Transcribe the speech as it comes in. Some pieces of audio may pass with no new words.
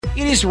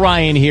It is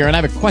Ryan here, and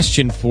I have a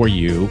question for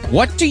you.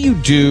 What do you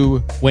do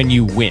when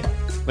you win?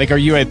 Like, are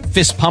you a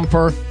fist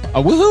pumper,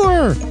 a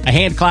woohooer, a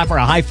hand clapper,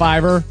 a high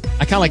fiver?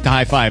 I kind of like the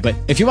high five, but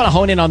if you want to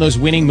hone in on those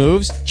winning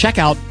moves, check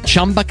out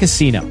Chumba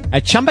Casino.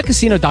 At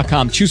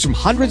ChumbaCasino.com, choose from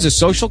hundreds of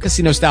social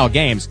casino-style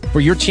games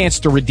for your chance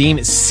to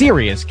redeem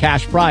serious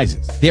cash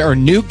prizes. There are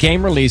new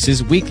game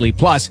releases weekly,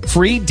 plus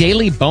free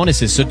daily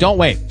bonuses. So don't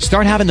wait.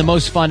 Start having the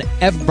most fun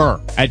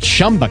ever at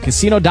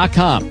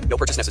ChumbaCasino.com. No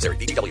purchase necessary.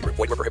 VGW. Void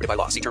where prohibited by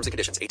law. See terms and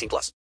conditions.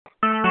 18+.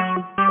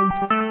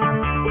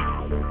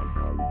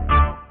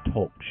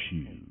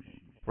 TalkShoe.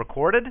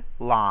 Recorded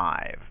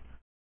live.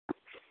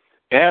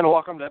 And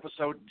welcome to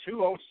episode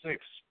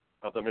 206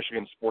 of the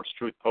Michigan Sports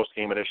Truth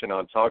Postgame Edition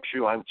on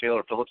TalkShoe. I'm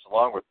Taylor Phillips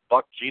along with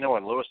Buck, Geno,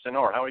 and Louis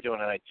Tenor. How are we doing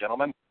tonight,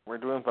 gentlemen? We're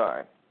doing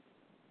fine.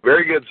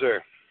 Very good,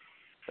 sir.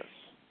 Yes.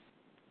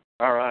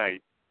 All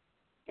right.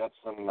 Got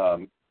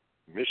some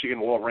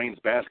Michigan Wolverines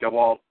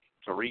basketball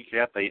to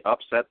recap. They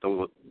upset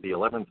the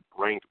 11th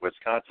ranked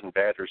Wisconsin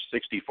Badgers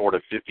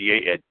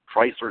 64-58 at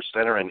Chrysler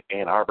Center in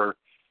Ann Arbor.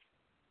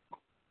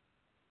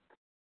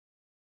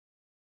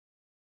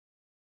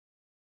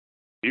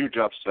 Huge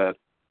upset.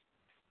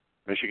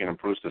 Michigan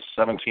improves to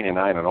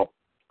 17-9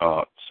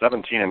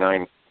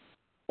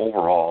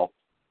 overall,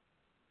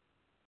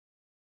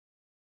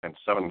 and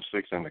 7-6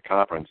 in the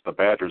conference. The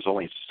Badgers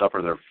only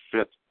suffer their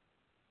fifth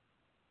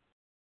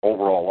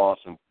overall loss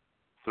and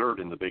third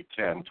in the Big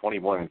Ten.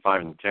 21-5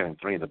 and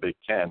 10-3 in the Big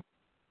Ten.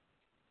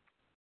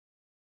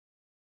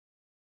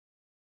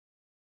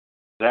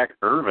 Zach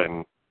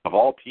Irvin, of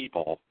all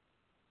people,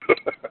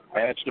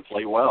 managed to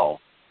play well.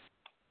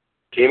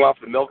 Came off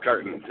the milk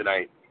carton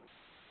tonight.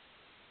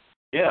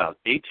 Yeah,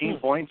 18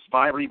 points,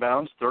 5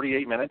 rebounds,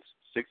 38 minutes,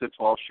 6 of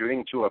 12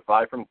 shooting, 2 of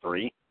 5 from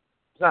 3.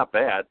 It's not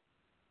bad.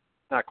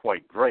 Not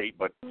quite great,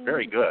 but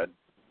very good.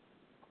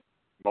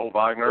 Mo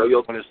Wagner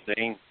doing his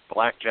thing.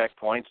 Blackjack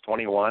points,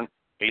 21,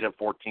 8 of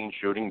 14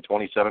 shooting,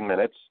 27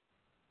 minutes.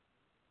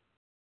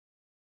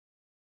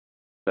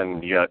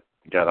 Then you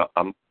got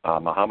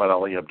Muhammad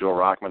Ali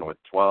Abdul-Rahman with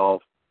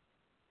 12.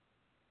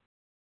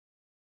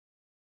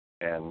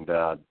 And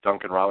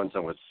Duncan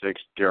Robinson with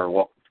 6,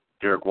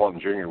 Derek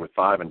Walton Jr. with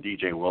 5, and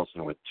DJ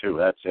Wilson with 2.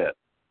 That's it.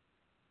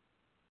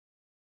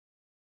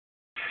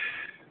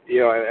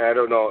 You know, I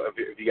don't know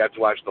if you got to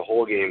watch the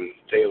whole game,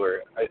 Taylor.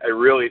 I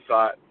really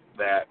thought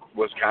that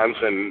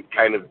Wisconsin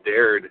kind of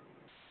dared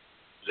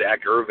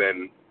Zach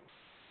Irvin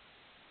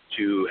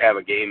to have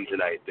a game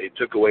tonight. They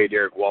took away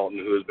Derek Walton,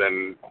 who has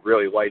been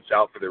really lights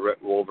out for the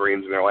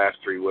Wolverines in their last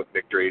 3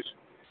 victories.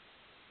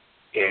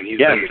 And he's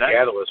been the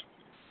catalyst.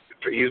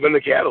 He's been the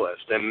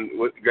catalyst, and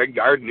Greg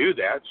Gard knew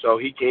that, so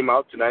he came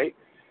out tonight.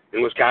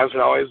 And Wisconsin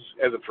always,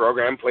 as a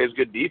program, plays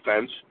good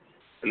defense,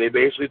 and they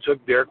basically took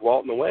Derek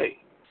Walton away.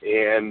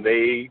 And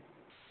they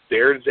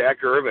dared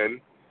Zach Irvin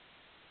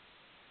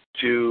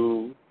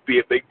to be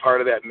a big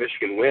part of that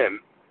Michigan win,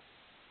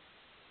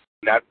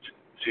 not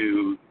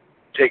to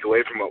take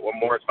away from what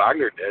Moritz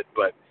Wagner did,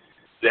 but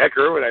Zach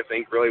Irvin, I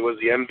think, really was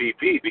the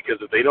MVP, because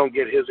if they don't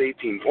get his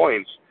 18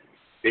 points,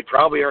 they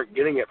probably aren't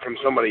getting it from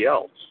somebody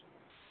else.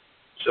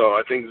 So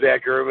I think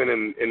Zach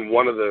Irvin, in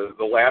one of the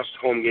last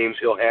home games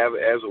he'll have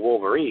as a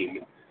Wolverine,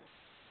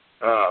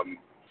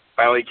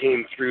 finally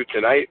came through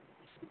tonight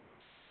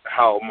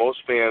how most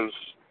fans,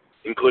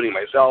 including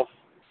myself,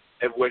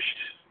 have wished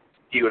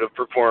he would have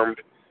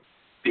performed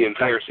the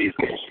entire season.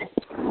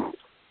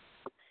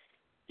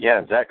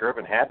 Yeah, Zach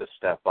Irvin had to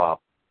step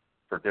up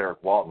for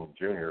Derek Walton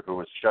Jr., who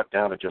was shut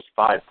down to just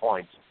 5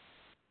 points.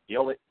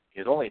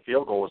 His only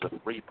field goal was a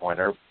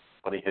 3-pointer,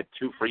 but he hit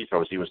 2 free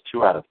throws. He was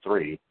 2 out of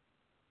 3.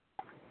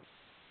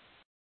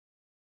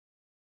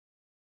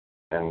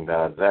 And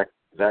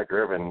Zach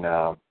Irvin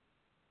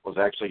was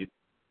actually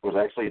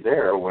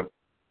there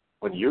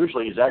when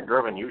usually Zach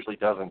Irvin usually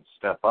doesn't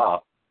step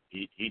up.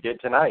 He did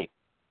tonight.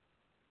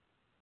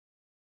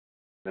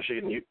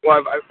 Michigan,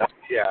 I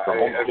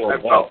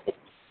felt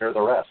hear the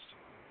rest.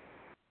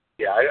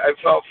 Yeah, I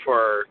felt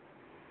for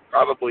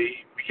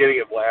probably beginning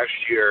of last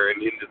year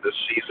and into this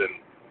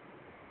season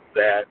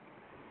that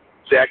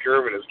Zach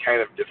Irvin is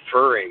kind of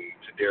deferring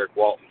to Derek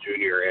Walton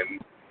Jr., and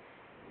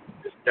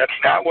that's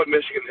not what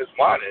Michigan has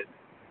wanted,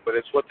 but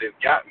it's what they've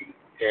gotten.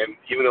 And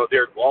even though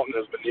Derek Walton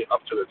has been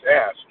up to the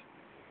task,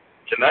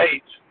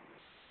 tonight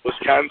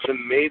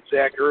Wisconsin made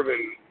Zach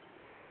Irvin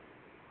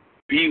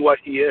be what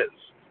he is.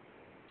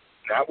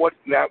 Not what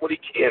he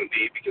can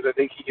be, because I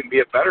think he can be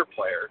a better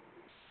player,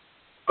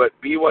 but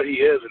be what he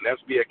is, and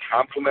that's be a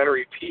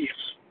complementary piece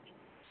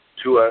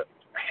to a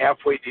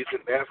halfway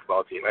decent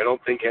basketball team. I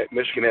don't think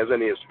Michigan has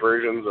any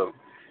aspersions of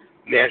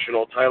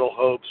national title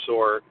hopes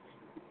or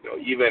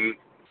even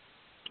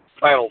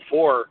Final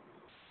Four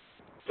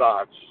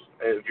thoughts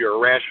if you're a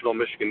rational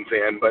Michigan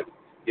fan. But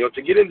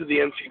to get into the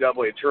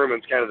NCAA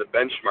tournament is kind of the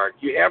benchmark.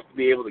 You have to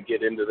be able to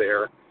get into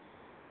there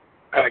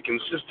on a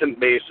consistent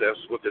basis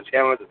with the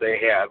talent that they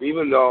have,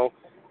 even though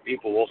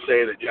people will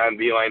say that John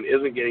Beilein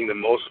isn't getting the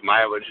most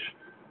mileage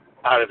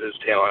out of his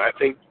talent. I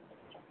think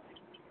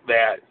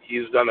that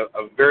he's done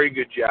a very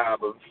good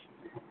job of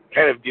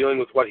kind of dealing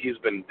with what he's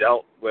been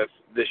dealt with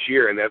this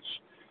year, and that's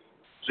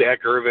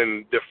Zach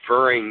Irvin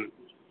deferring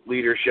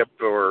leadership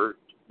or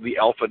the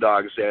alpha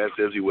dog status,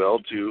 as you will,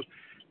 to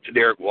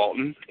Derek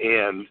Walton.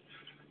 And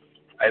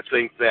I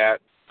think that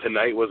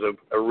tonight was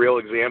a real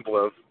example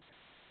of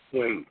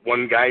when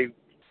one guy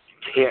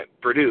can't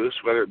produce,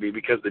 whether it be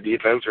because the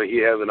defense or he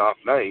has an off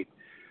night,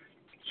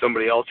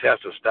 somebody else has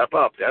to step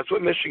up. That's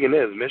what Michigan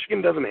is.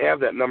 Michigan doesn't have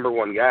that number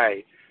one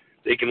guy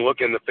they can look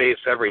in the face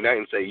every night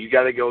and say, you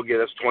got to go get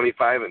us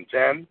 25 and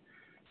 10,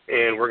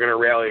 and we're going to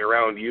rally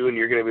around you, and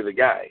you're going to be the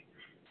guy.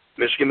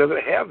 Michigan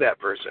doesn't have that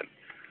person.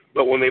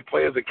 But when they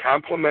play as a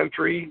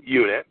complementary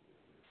unit,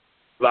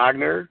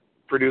 Wagner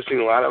producing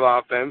a lot of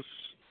offense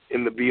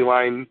in the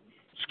B-line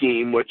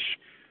scheme, which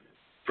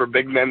for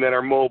big men that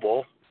are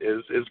mobile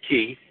is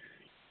key.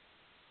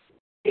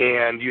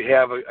 And you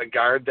have a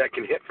guard that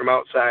can hit from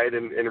outside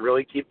and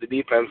really keep the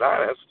defense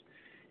honest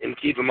and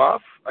keep them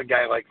off a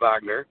guy like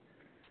Wagner,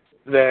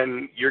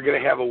 then you're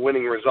going to have a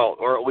winning result,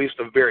 or at least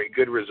a very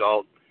good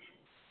result,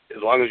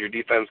 as long as your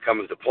defense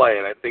comes to play.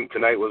 And I think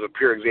tonight was a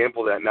pure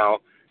example of that. Now,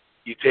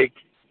 you take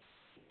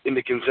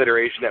into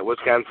consideration that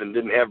Wisconsin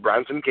didn't have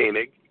Bronson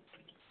Koenig,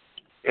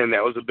 and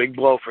that was a big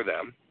blow for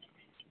them.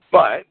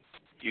 But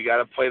you got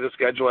to play the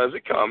schedule as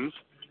it comes.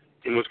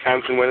 And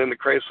Wisconsin went into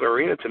Chrysler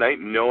Arena tonight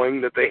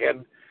knowing that they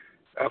had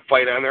a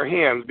fight on their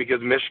hands because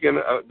Michigan,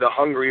 the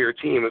hungrier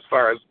team as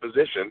far as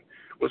position,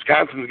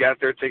 Wisconsin's got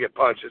their ticket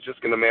punch. It's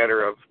just going to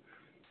matter of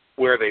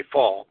where they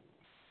fall.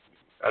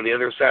 On the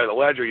other side of the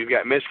ledger, you've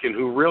got Michigan,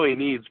 who really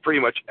needs pretty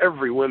much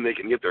every win they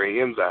can get their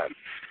hands on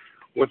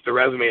with the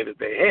resume that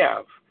they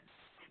have.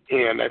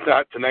 And I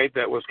thought tonight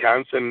that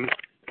Wisconsin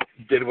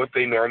did what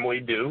they normally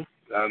do.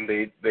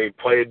 They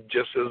played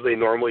just as they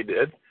normally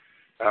did.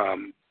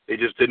 They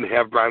just didn't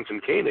have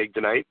Bronson Koenig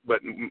tonight,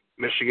 but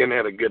Michigan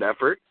had a good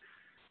effort.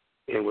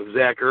 And with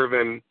Zach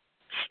Irvin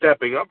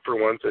stepping up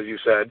for once, as you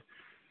said,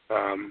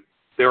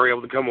 they were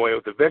able to come away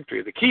with the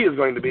victory. The key is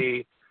going to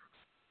be,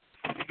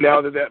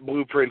 now that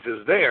blueprint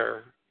is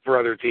there for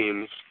other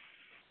teams,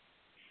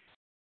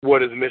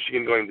 what is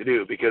Michigan going to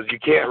do? Because you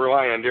can't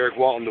rely on Derek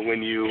Walton to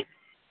win you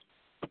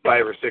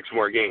 5 or 6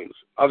 more games.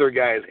 Other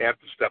guys have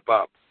to step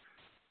up.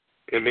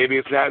 And maybe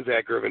it's not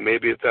Zach Irvin.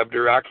 Maybe it's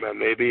Abdur-Rahman.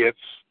 Maybe it's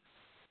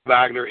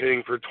Wagner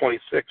hitting for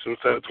 26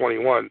 instead of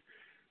 21.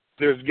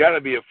 There's got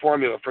to be a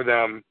formula for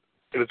them,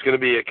 and it's going to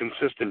be a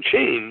consistent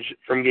change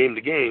from game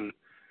to game.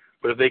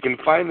 But if they can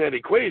find that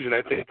equation,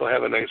 I think they'll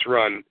have a nice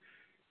run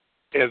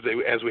as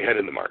we head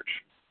into March.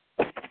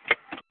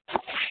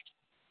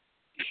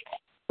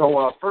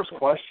 So, first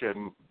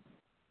question,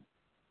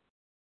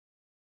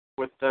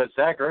 with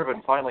Zach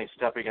Irvin finally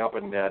stepping up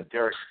and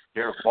Derek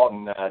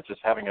Walton just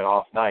having an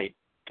off night,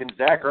 can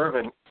Zach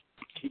Irvin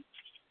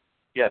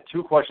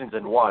two questions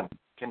in one.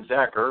 Can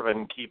Zach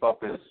Irvin keep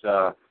up his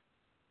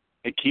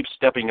keep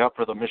stepping up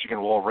for the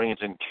Michigan Wolverines,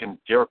 and can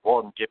Derek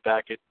Walton get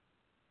back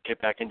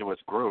into his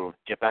groove,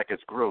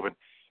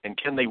 and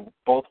can they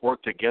both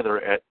work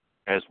together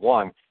as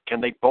one?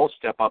 Can they both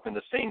step up in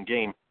the same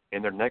game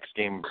in their next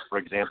game, for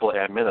example,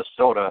 at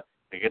Minnesota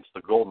against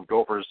the Golden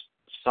Gophers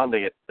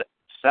Sunday at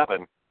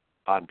 7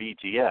 on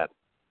BTN?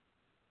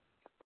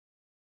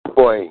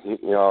 Boy,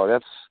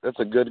 that's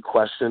a good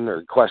question,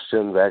 or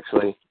questions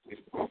actually.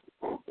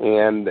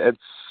 And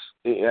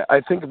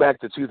I think back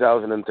to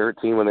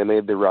 2013 when they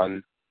made the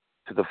run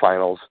to the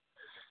finals.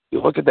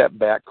 You look at that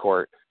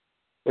backcourt,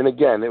 and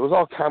again, it was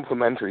all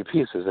complementary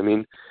pieces. I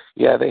mean,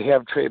 yeah, they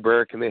have Trey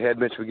Burke and they had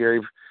Mitch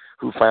McGarry,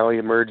 who finally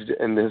emerged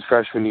in his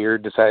freshman year,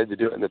 decided to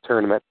do it in the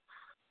tournament.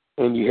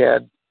 And you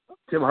had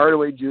Tim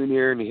Hardaway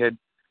Jr. and you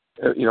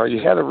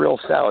had a real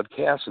solid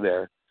cast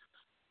there.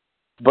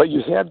 But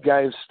you had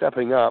guys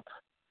stepping up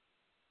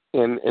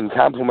and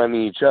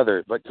complementing each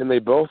other. But can they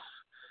both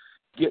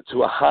get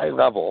to a high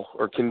level,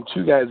 or can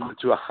two guys get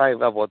to a high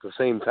level at the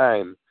same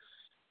time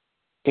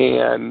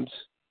and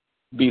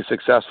be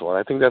successful? And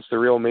I think that's the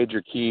real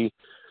major key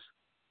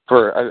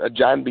for a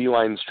John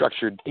Beilein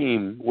structured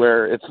team,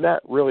 where it's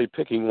not really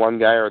picking one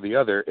guy or the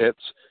other. It's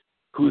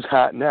who's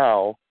hot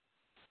now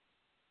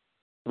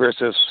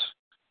versus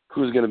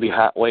who's going to be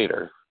hot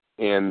later.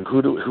 And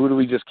who do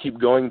we just keep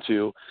going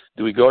to?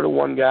 Do we go to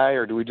one guy,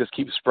 or do we just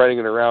keep spreading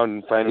it around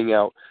and finding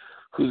out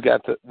who's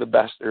got the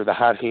best, or the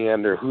hot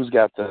hand, or who's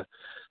got the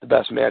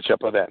best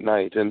matchup of that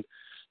night? And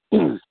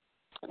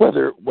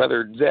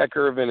whether Zach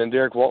Irvin and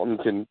Derek Walton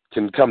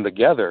can come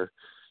together,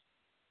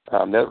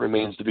 that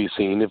remains to be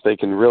seen. If they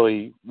can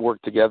really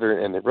work together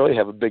and really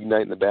have a big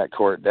night in the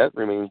backcourt, that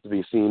remains to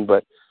be seen.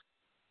 But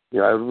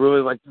I would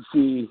really like to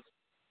see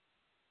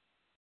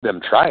them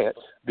try it,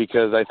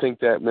 because I think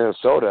that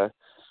Minnesota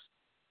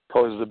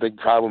poses a big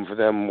problem for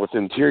them with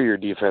interior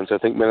defense. I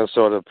think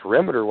Minnesota,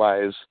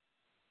 perimeter-wise,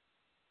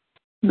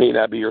 may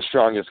not be your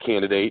strongest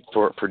candidate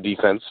for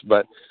defense,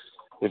 but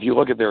if you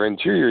look at their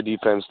interior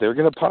defense, they're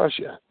going to punish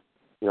you.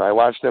 I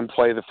watched them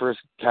play the first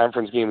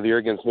conference game of the year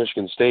against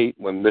Michigan State,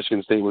 when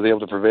Michigan State was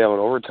able to prevail in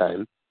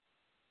overtime,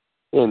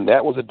 and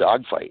that was a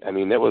dogfight. I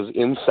mean, that was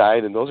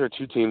inside, and those are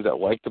two teams that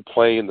like to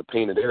play in the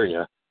painted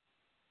area.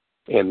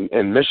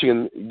 And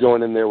Michigan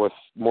going in there with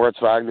Moritz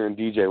Wagner and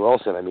DJ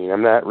Wilson, I mean,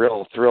 I'm not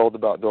real thrilled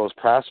about those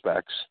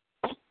prospects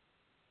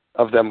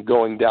of them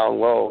going down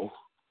low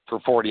for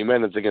 40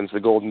 minutes against the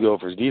Golden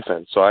Gophers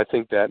defense. So I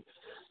think that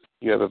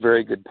you have a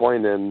very good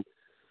point in,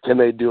 can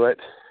they do it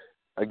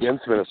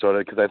against Minnesota?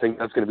 Because I think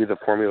that's going to be the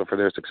formula for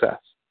their success.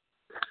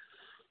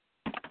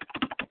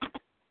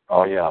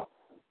 Oh, yeah.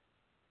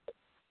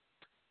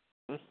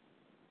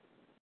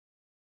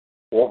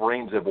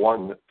 Wolverines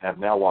have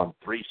now won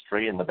 3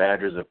 straight, and the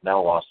Badgers have now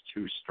lost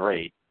 2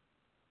 straight.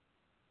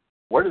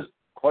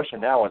 Question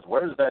now is,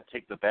 where does that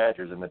take the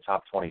Badgers in the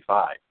top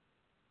 25?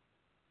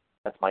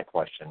 That's my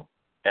question.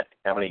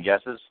 How many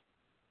guesses?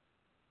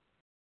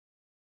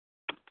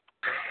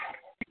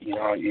 You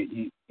know,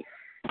 you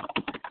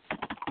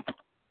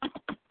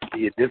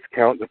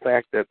discount the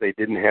fact that they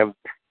didn't have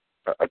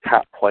a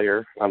top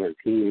player on their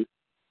team.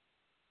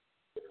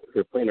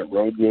 They're playing a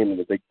road game in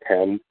the Big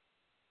Ten.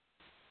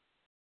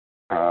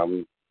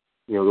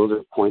 You know, those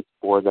are points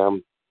for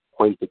them,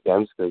 points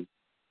against, because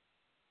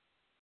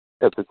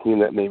that's a team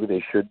that maybe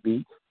they should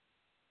beat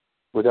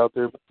without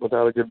a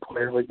good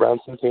player like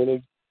Bronson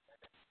Koenig.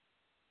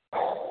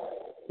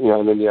 You know,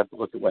 and then you have to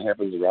look at what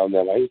happens around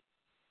them.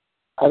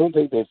 I don't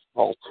think they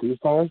fall too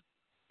far.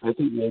 I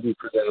think maybe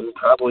for them,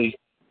 probably,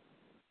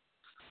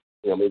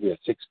 you know, maybe a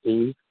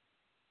 16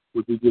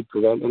 would be good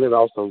for them. And it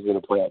also is going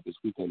to play out this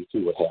weekend,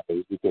 too, what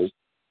happens, because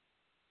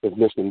if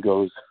Michigan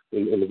goes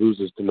and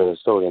loses to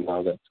Minnesota,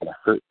 now that's going to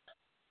hurt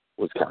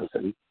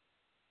Wisconsin.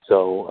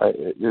 So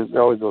there's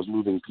always those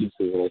moving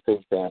pieces, and I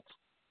think that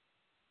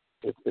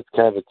it's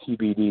kind of a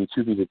TBD,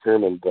 to be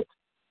determined. But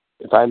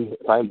if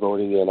I'm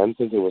voting in, I'm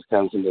thinking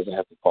Wisconsin doesn't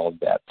have to fall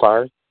that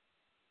far,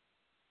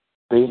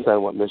 based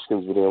on what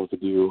Michigan's been able to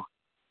do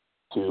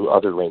to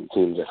other ranked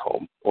teams at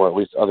home, or at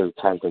least other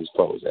conference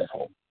foes at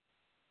home.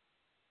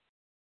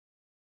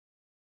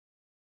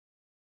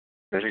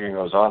 Michigan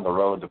goes on the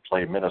road to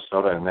play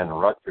Minnesota and then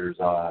Rutgers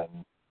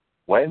on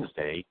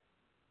Wednesday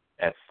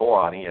at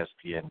 4 on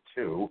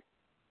ESPN2.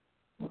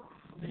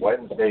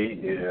 Wednesday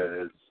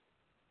is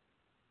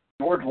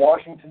George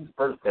Washington's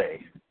birthday.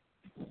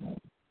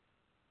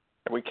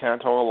 We can't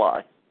tell a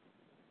lie.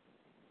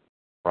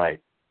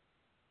 Right.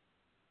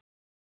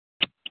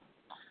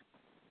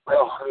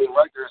 Well, I mean,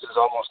 Rutgers is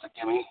almost a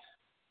gimme.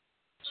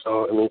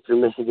 So, I mean, if you're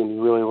Michigan,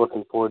 you're really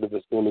looking forward to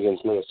this game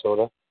against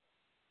Minnesota.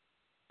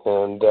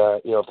 And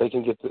you know, if they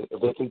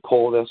can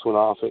pull this one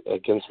off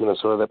against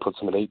Minnesota, that puts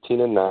them at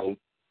 18-9.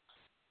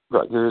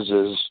 Rutgers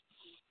is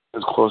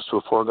as close to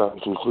a foregone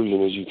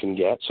conclusion as you can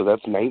get, so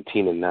that's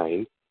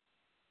 19-9.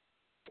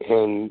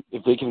 And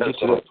if they can get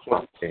to that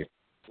 20,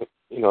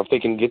 you know, if they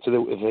can get to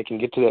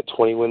that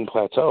 20-win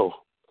plateau,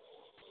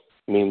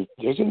 I mean,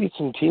 there's going to be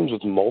some teams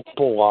with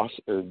multiple loss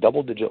or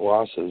double-digit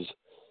losses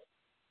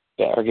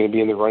that are going to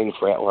be in the running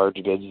for at-large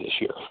bids this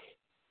year.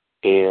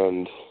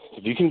 And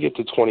if you can get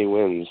to 20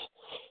 wins,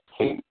 I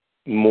think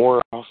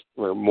more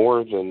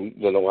than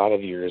a lot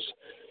of years,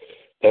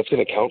 that's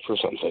going to count for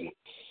something.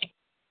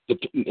 I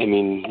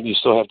mean, you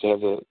still have to have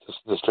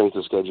the strength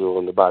of schedule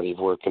and the body of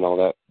work and all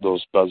that,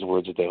 those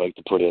buzzwords that they like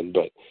to put in.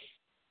 But,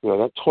 you know,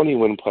 that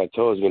 20-win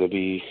plateau is going to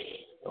be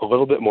a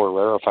little bit more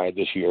rarefied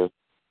this year.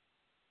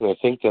 And I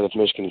think that if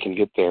Michigan can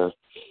get there,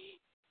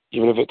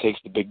 even if it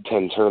takes the Big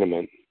Ten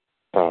tournament,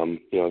 you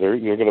know, they're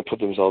going to put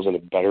themselves in a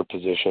better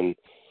position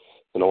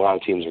than a lot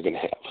of teams are going to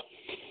have.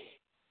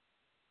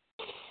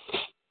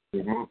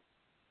 Mm-hmm.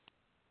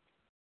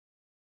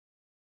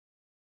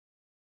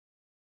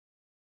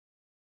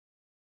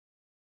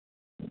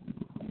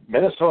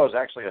 Minnesota is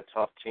actually a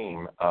tough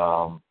team,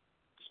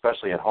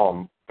 especially at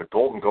home. The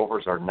Golden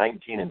Gophers are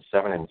 19-7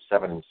 and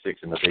 7-6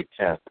 in the Big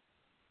Ten.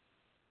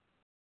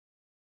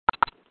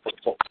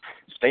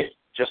 State,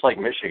 just like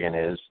Michigan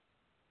is,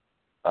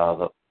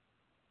 the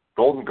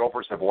Golden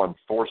Gophers have won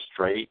 4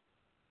 straight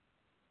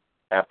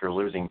after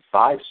losing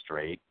 5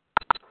 straight.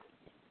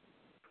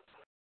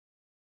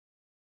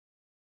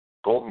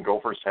 Golden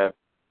Gophers have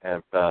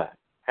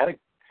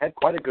had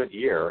quite a good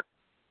year.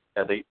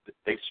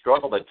 They've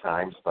struggled at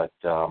times, but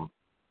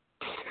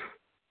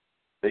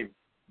they've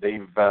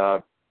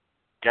got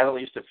at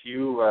least a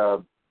few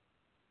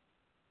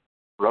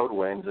road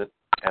wins,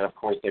 and of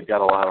course they've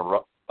got a lot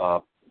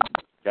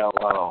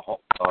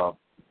of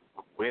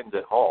wins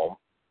at home,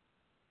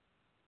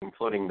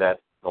 including the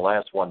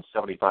last one,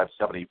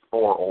 75-74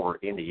 over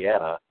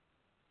Indiana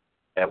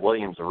at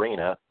Williams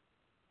Arena.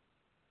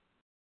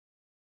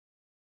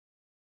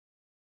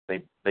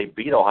 They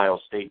beat Ohio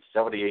State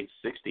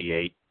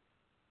 78-68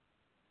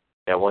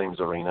 at Williams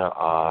Arena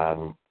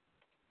on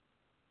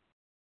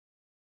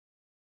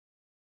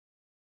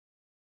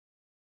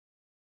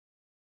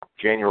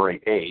January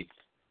 8th.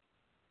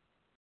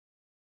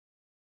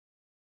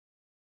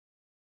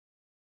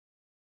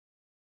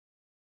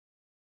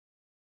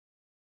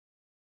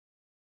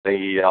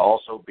 They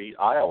also beat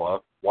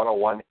Iowa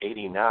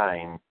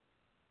 101-89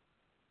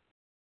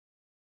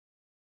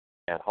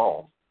 at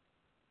home.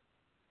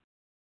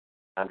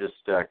 I'm just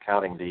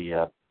counting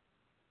the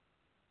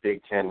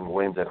Big Ten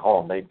wins at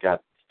home. They've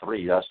got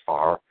 3 thus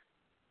far.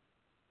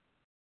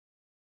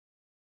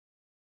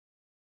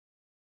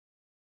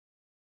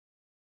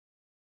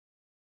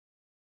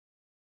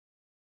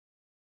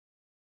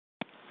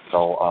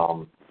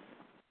 So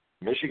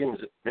Michigan's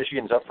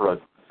up for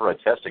a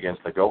test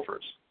against the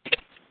Gophers.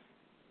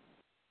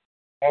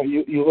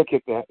 You look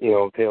at that,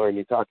 Taylor, and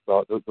you talked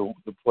about the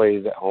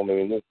plays at home. I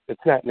mean,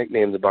 it's not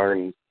nicknamed the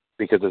Barn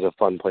because it's a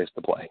fun place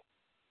to play.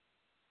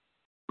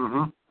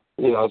 Mm-hmm.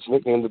 It's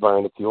nicknamed the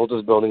Barn. It's the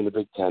oldest building in the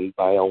Big Ten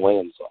by a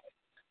landslide.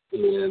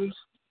 And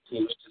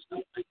teams just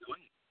don't like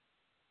doing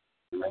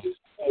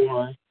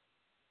it.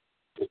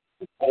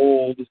 It's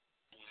old.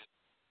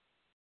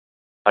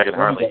 I can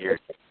hardly hear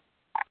you.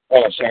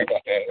 Oh, sorry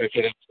about that.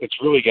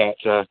 It's really got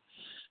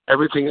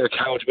everything a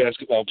college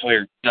basketball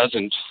player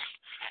doesn't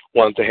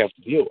want to have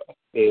to deal with.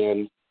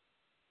 And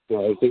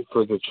I think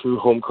for the true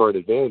home court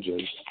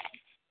advantages,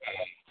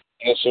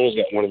 Minnesota's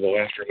got one of the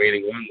last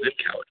remaining ones in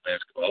college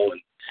basketball,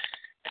 and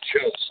it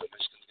shows. So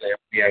Michigan's going to have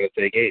to be out at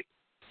their gate.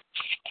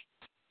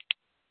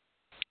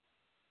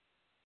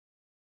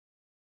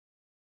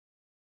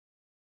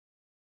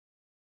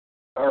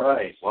 All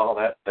right. Well,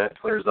 that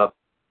clears up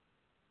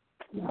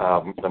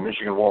the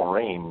Michigan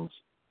Wolverines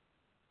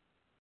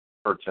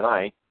for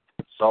tonight.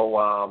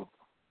 So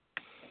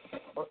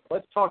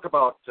let's talk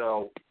about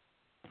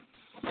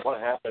what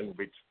happened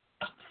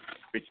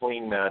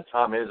between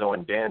Tom Izzo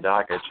and Dan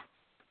Dakich.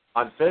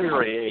 On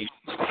February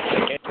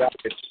 8th, Dan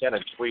Dakich sent a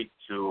tweet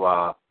to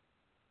a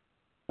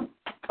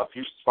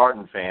few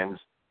Spartan fans,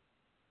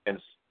 and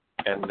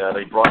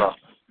they brought up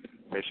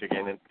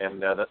Michigan,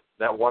 and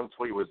that one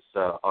tweet was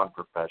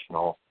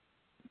unprofessional.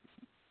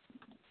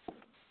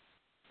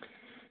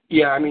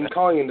 Yeah, I mean,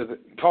 calling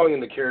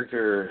into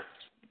character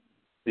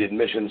the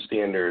admission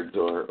standards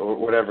or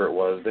whatever it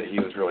was that he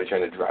was really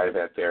trying to drive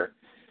at there.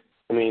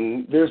 I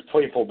mean, there's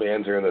playful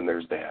banter and then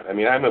there's that. I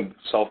mean, I'm a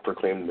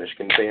self-proclaimed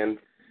Michigan fan,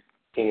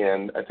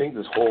 and I think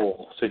this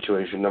whole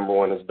situation, number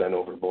one, has been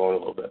overblown a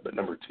little bit, but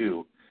number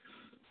two,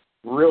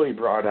 really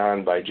brought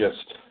on by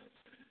just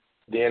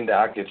Dan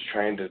Dakich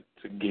trying to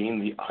gain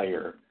the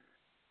ire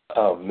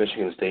of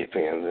Michigan State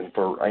fans. And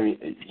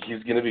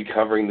he's going to be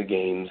covering the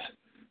games.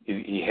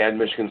 He had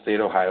Michigan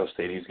State, Ohio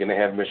State. He's going to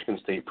have Michigan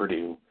State,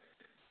 Purdue.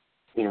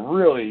 I mean,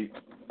 really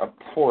a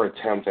poor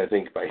attempt, I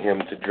think, by him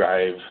to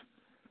drive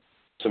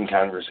some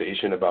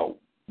conversation about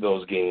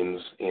those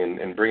games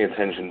and bring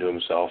attention to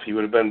himself. He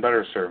would have been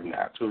better served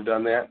not to have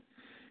done that.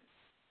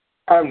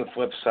 On the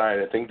flip side,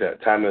 I think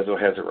that Tom Izzo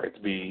has a right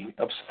to be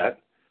upset,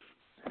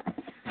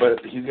 but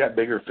he's got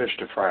bigger fish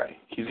to fry.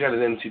 He's got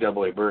an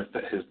NCAA berth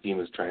that his team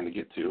is trying to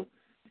get to,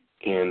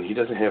 and he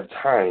doesn't have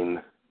time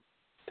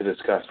to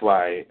discuss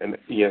why an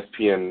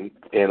ESPN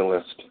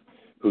analyst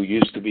who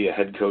used to be a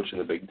head coach in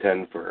the Big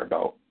Ten for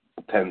about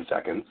 10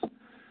 seconds.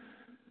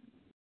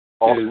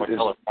 Also a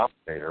color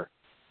commentator.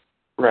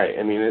 Right.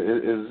 I mean,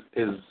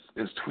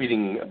 is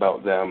tweeting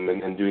about them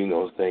and doing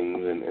those things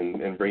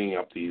and bringing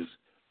up these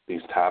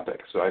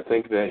topics. So I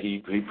think that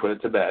he put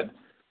it to bed.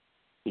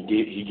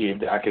 He gave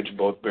Dakich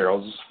both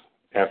barrels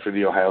after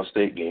the Ohio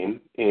State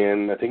game,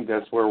 and I think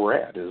that's where we're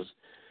at. Is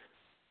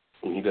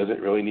he doesn't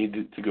really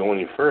need to go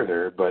any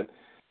further, but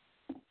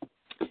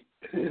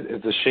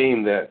it's a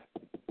shame that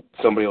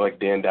somebody like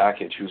Dan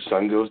Dakich, whose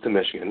son goes to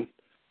Michigan,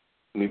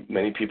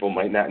 many people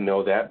might not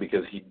know that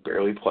because he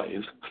barely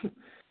plays,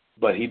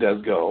 but he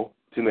does go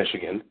to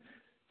Michigan,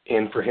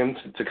 and for him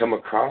to come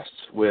across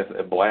with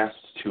a blast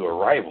to a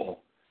rival,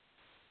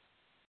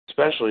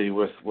 especially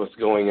with what's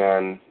going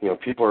on,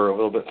 people are a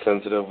little bit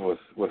sensitive with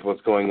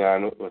what's going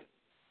on with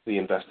the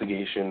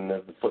investigation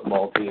of the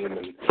football team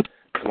and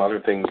some other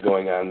things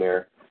going on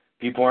there.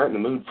 People aren't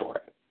in the mood for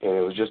it, and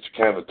it was just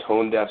kind of a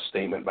tone-deaf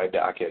statement by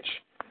Dakich.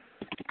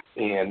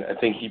 And I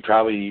think he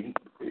probably,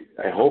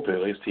 I hope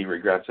at least he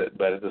regrets it,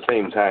 but at the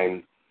same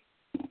time,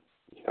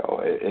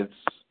 it's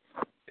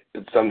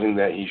something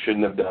that he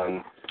shouldn't have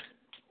done.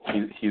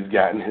 He's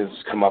gotten his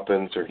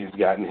comeuppance, or he's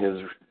gotten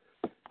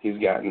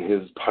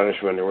his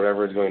punishment, or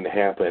whatever is going to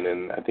happen.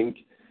 And I think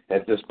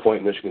at this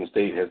point, Michigan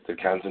State has to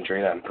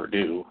concentrate on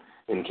Purdue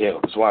and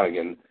Caleb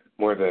Swanigan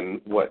more than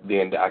what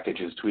Dan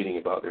Dakich is tweeting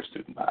about their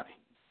student body.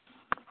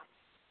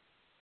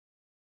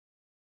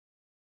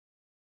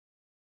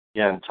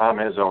 Yeah, and Tom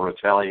Izzo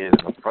retaliated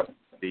in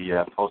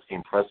the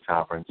post-game press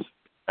conference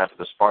after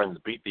the Spartans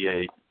beat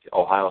the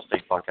Ohio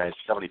State Buckeyes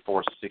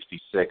 74-66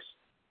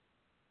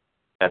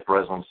 at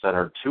Breslin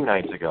Center 2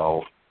 nights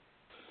ago.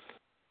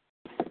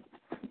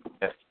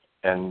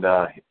 And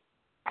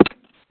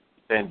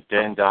then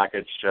Dan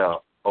Dakich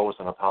owes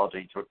an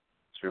apology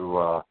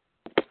to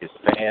his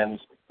fans,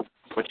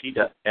 which he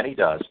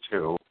does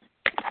too.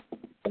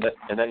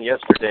 And then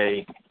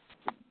yesterday,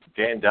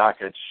 Dan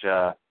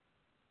Dakich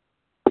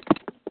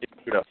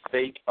issued a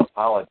fake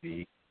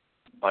apology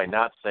by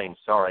not saying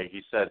sorry.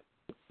 He said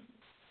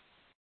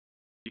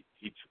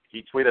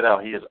he tweeted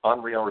out he has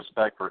unreal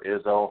respect for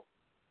Izzo,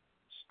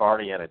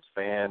 Sparty, and its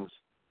fans.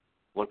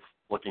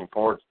 Looking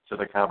forward to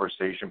the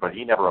conversation, but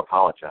he never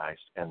apologized.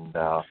 And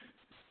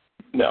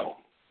no.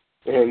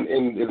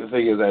 And the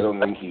thing is, I don't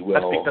think he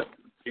will. That's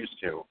because he used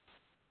to.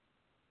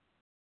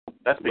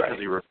 That's because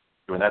he refused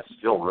to, and that's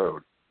still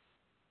rude.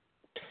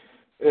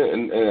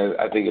 And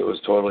I think it was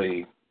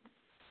totally.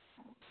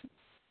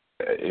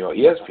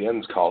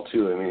 ESPN's call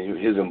too. I mean,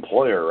 his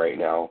employer right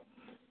now,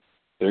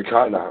 they're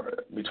caught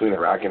between a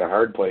rock and a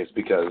hard place,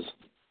 because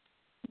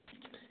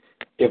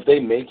if they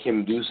make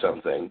him do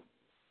something,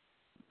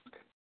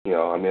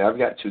 I've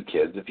got 2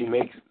 kids. If you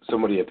make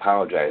somebody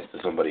apologize to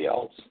somebody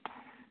else,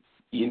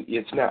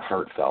 it's not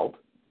heartfelt.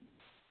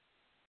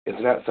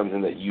 It's not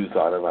something that you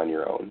thought of on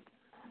your own.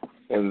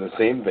 And in the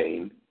same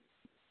vein,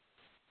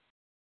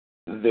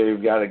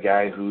 they've got a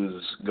guy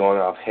who's going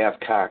off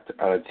half-cocked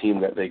on a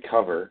team that they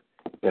cover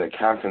in a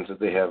conference that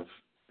they have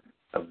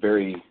a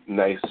very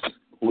nice,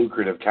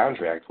 lucrative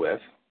contract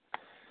with,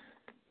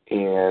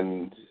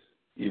 and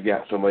you've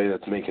got somebody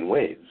that's making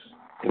waves.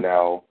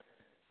 Now,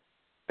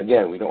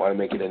 again, we don't want to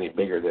make it any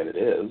bigger than it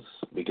is,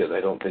 because I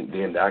don't think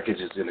Dan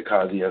Dakich is going to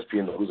cause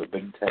ESPN to lose a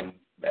Big Ten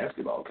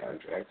basketball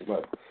contract,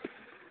 but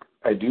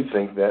I do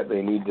think that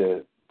they need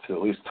to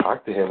at least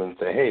talk to him and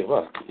say, hey,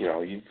 look,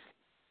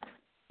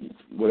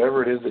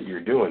 whatever it is that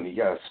you're doing, you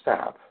got to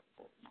stop.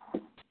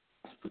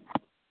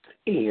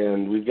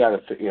 And we've got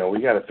to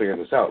figure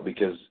this out,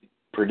 because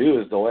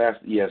Purdue is the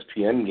last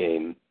ESPN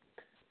game,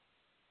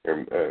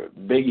 or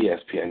big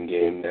ESPN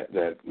game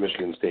that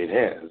Michigan State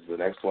has. The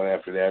next one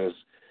after that is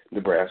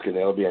Nebraska, and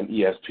that'll be on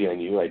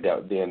ESPNU. I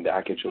doubt Dan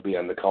Dakich will be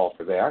on the call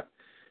for that.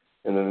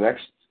 And then the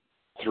next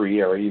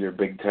 3 are either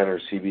Big Ten or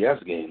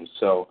CBS games.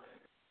 So,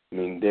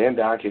 Dan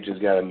Dakich has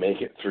got to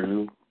make it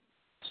through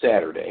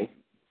Saturday,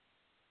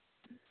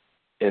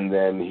 and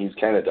then he's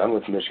kind of done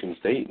with Michigan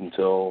State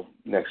until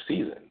next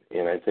season.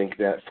 And I think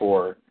that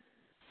for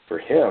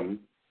him,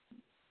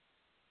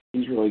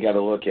 he's really got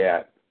to look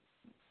at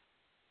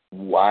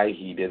why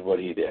he did what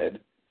he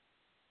did.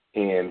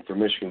 And for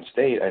Michigan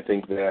State, I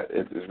think that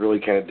it is really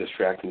kind of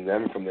distracting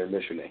them from their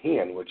mission at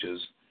hand, which is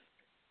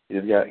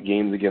they've got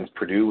games against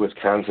Purdue,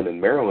 Wisconsin, and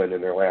Maryland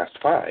in their last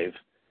 5,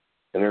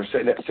 and they're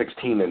sitting at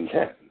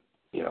 16-10.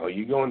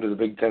 You go into the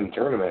Big Ten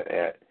tournament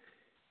at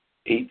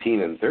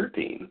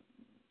 18-13.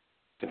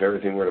 If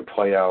everything were to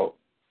play out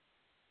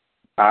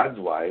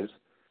odds-wise,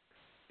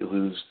 you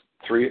lose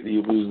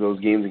those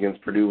games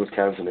against Purdue,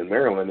 Wisconsin, and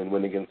Maryland, and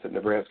win against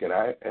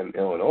Nebraska and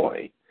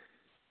Illinois.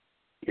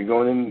 You're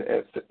going in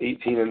at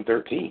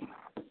 18-13,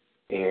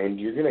 and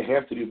you're going to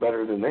have to do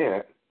better than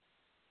that,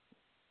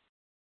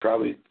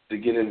 probably, to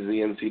get into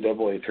the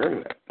NCAA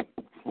tournament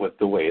with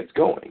the way it's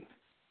going,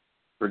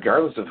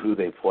 regardless of who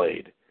they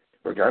played,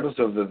 regardless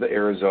of the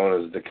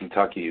Arizonas, the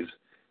Kentuckys,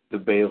 the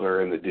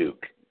Baylor, and the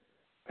Duke.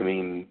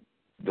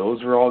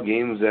 Those were all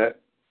games that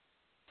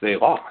they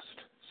lost.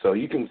 So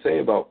you can say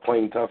about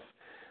playing tough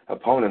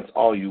opponents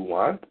all you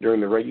want during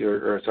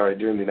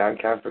the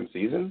non-conference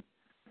season,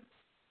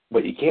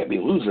 but you can't be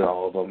losing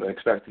all of them and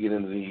expect to get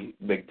into the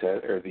Big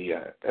Ten or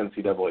the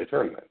NCAA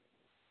tournament.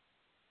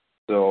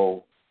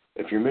 So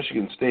if you're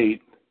Michigan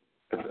State,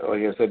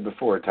 like I said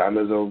before, Tom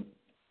Izzo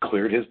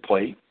cleared his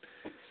plate,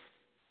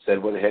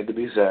 said what had to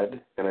be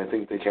said, and I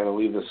think they kind of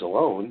leave this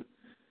alone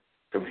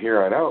from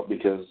here on out,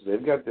 because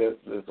they've got this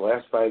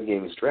last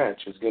 5-game stretch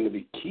is going to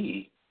be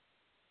key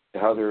to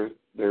how their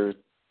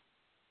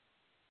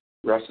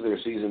rest of their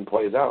season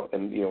plays out.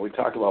 And, we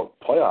talk about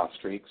playoff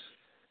streaks.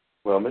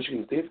 Well,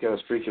 Michigan State's got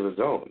a streak of his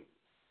own.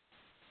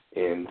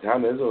 And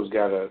Tom Izzo's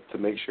got to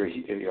make sure,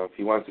 if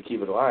he wants to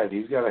keep it alive,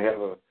 he's got to have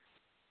a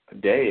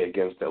day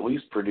against at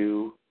least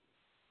Purdue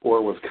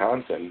or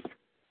Wisconsin,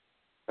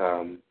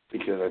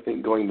 because I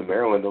think going to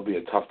Maryland will be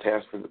a tough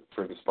task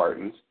for the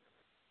Spartans.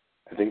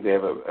 I think they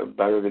have a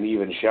better than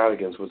even shot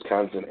against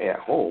Wisconsin at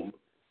home.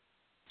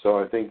 So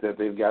I think that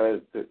they've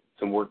got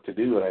some work to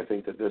do, and I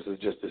think that this is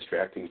just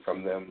distracting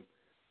from them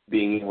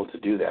being able to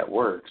do that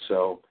work.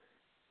 So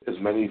as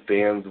many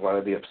fans want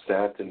to be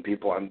upset, and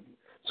people on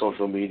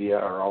social media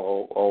are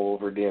all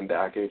over Dan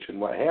Dakich and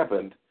what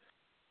happened,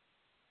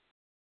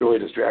 really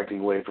distracting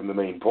away from the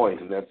main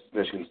point, and that's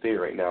Michigan State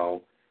right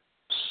now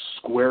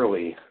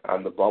squarely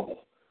on the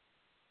bubble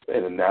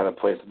and not a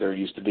place that they're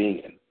used to being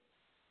in.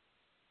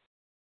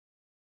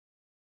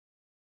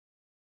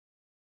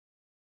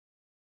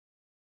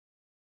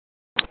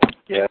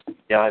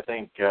 Yeah, I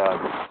think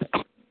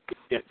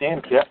if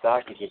Dan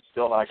Dakich is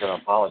still not going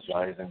to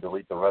apologize and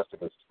delete the rest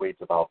of his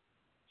tweets about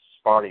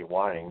Sparty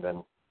whining,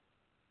 then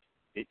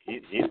he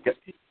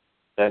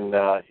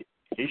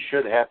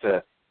should have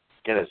to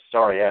get his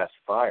sorry ass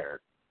fired.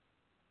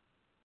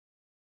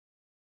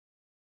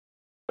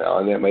 Well,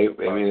 and it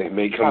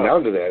may come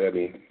down to that.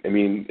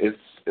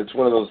 It's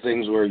one of those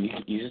things where you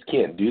just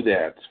can't do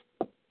that.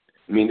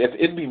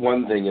 It'd be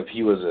one thing if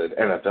he was an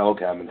NFL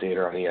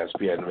commentator on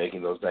ESPN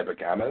making those type of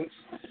comments,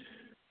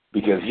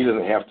 because he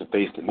doesn't have to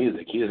face the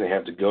music. He doesn't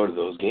have to go to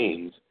those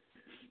games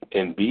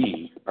and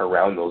be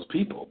around those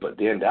people. But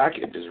Dan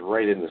Dakich is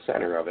right in the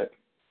center of it.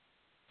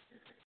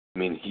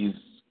 He's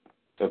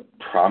a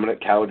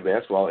prominent college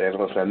basketball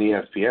analyst on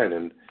ESPN,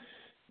 and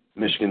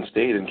Michigan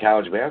State and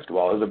college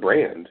basketball is a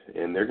brand,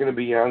 and they're going to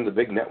be on the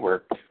big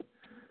network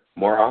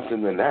more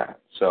often than not.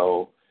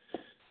 So,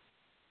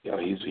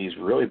 he's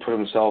really put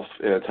himself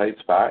in a tight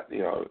spot.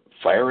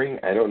 Firing,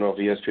 I don't know if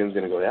ESPN's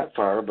going to go that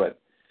far, but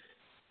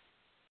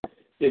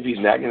if he's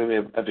not going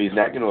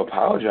to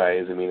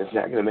apologize, I mean, it's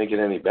not going to make it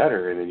any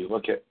better. And then you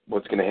look at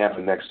what's going to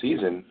happen next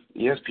season.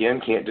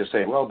 ESPN can't just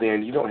say, "Well,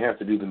 Dan, you don't have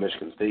to do the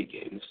Michigan State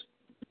games,"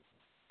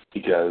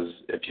 because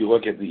if you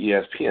look at the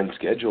ESPN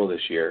schedule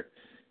this year,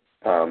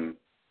 or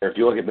if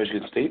you look at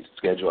Michigan State's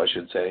schedule, I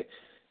should say,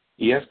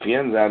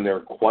 ESPN's on there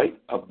quite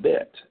a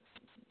bit,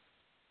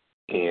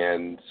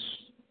 and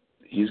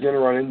he's going to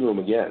run into them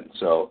again.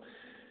 So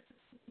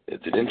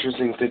it's an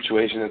interesting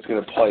situation that's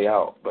going to play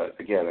out. But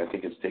again, I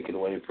think it's taken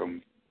away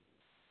from,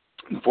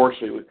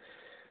 unfortunately,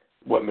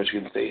 what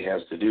Michigan State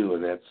has to do,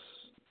 and that's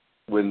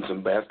win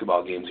some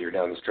basketball games here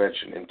down the stretch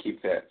and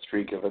keep that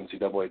streak of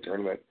NCAA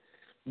tournament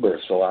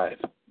bursts alive.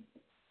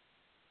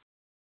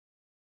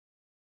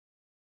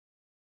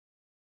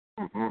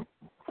 Mm-hmm.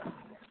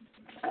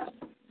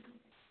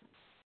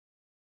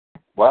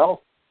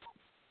 Well,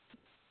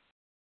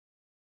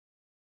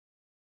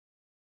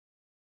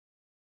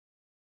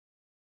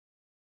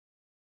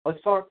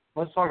 let's talk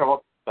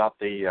about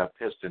the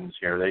Pistons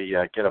here. They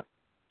get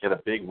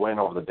a big win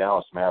over the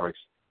Dallas Mavericks.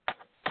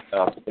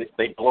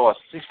 They blow a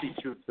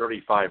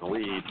 62-35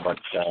 lead, but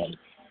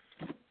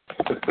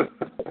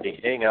they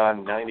hang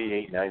on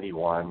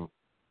 98-91.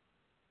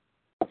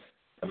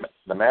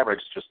 The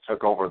Mavericks just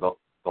took over the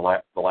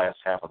last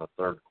half of the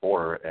third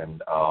quarter,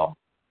 and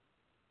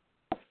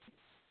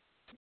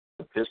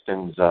the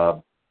Pistons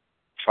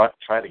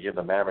try to give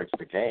the Mavericks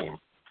the game,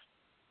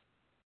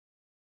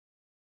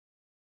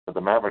 but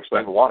the Mavericks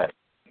didn't want it.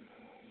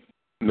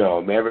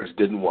 No, Mavericks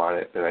didn't want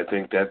it, and I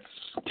think that's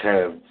kind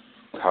of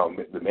how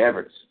the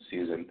Mavericks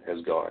season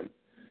has gone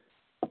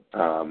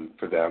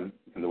for them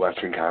in the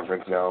Western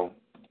Conference now.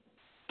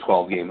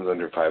 12 games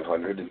under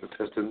 500 in the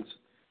Pistons.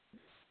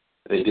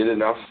 They did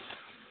enough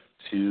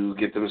to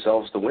get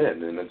themselves the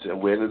win, and it's a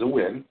win is a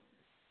win.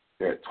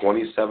 They're at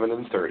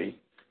 27-30,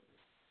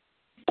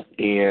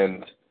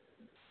 and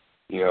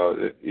you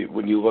know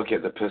when you look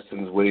at the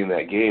Pistons winning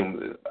that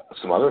game,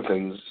 some other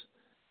things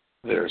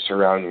that are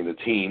surrounding the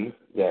team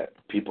that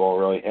people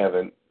really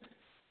haven't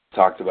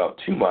talked about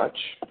too much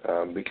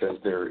because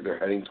they're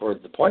heading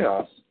towards the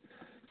playoffs.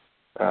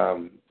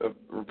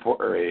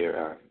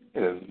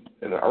 In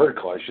an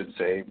article, I should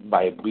say,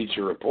 by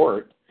Bleacher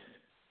Report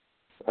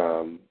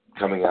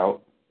coming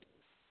out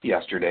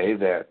yesterday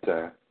that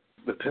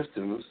the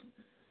Pistons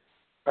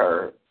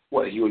are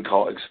what he would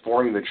call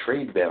exploring the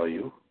trade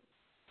value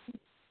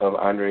of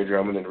Andre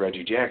Drummond and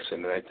Reggie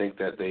Jackson. And I think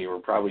that they were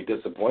probably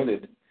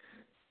disappointed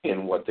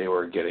in what they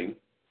were getting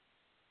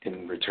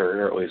in return,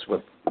 or at least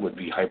what would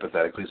be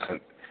hypothetically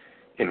sent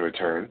in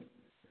return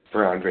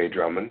for Andre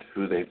Drummond,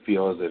 who they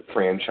feel is a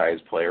franchise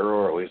player,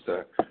 or at least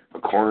a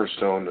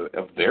cornerstone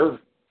of their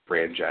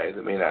franchise.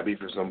 It may not be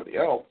for somebody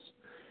else.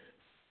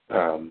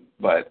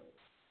 But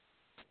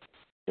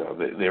you know,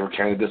 they were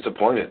kind of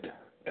disappointed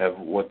of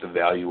what the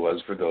value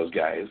was for those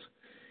guys.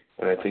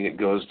 And I think it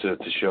goes to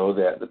show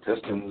that the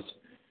Pistons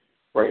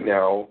right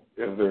now,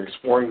 they're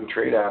exploring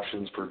trade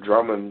options for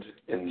Drummond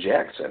and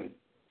Jackson,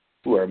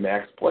 who are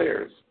max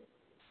players.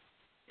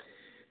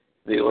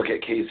 They look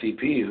at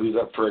KCP, who's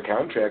up for a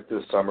contract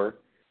this summer.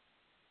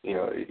 You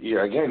know,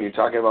 you're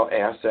talking about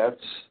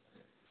assets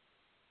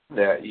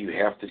that you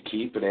have to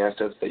keep and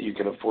assets that you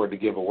can afford to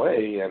give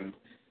away. And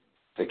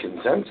the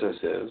consensus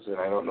is, and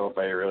I don't know if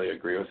I really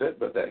agree with it,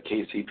 but that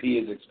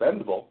KCP is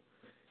expendable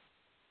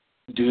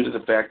due to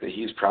the fact that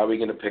he's probably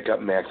going to pick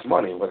up max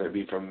money, whether it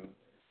be from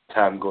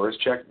Tom Gore's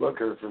checkbook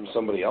or from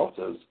somebody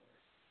else's.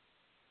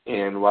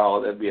 And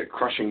while that'd be a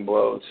crushing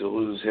blow to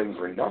lose him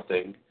for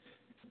nothing,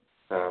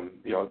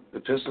 the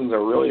Pistons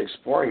are really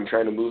exploring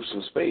trying to move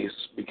some space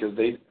because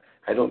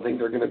I don't think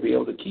they're going to be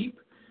able to keep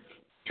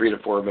 3 to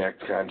 4 max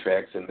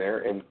contracts in there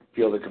and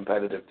field a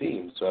competitive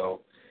team.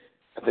 So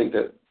I think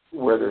that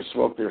where there's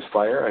smoke, there's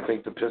fire. I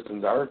think the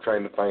Pistons are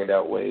trying to find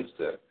out ways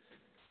to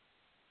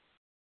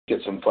get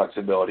some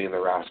flexibility in the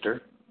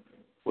roster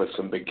with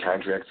some big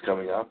contracts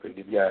coming up. And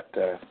you've got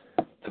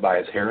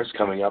Tobias Harris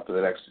coming up in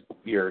the next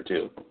year or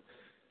two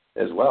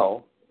as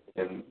well.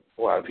 And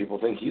a lot of people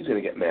think he's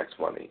going to get max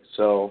money.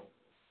 So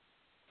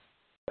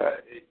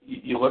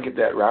you look at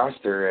that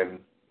roster and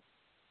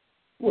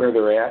where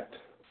they're at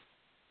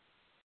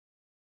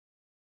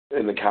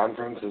in the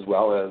conference as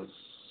well as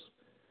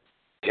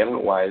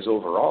talent-wise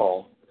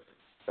overall,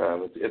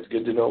 it's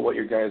good to know what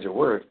your guys are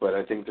worth, but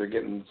I think they're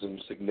getting some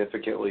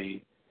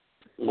significantly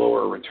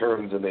lower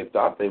returns than they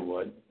thought they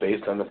would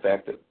based on the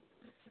fact that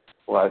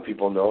a lot of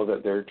people know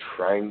that they're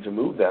trying to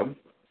move them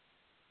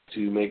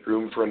to make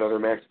room for another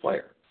max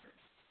player.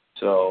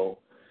 So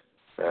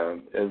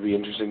it'd be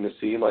interesting to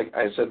see. Like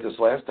I said this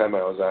last time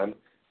I was on,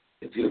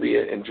 it's going to be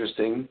an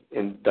interesting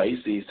and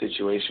dicey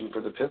situation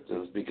for the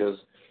Pistons because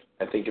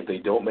I think if they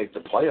don't make the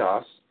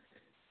playoffs,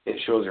 it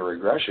shows a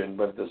regression,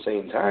 but at the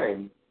same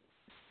time,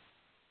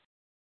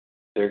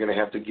 they're going to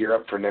have to gear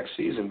up for next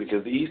season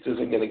because the East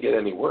isn't going to get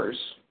any worse.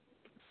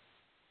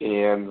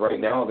 And right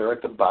now, they're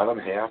at the bottom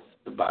half,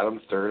 the bottom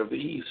third of the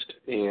East.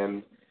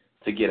 And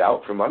to get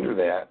out from under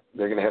that,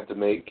 they're going to have to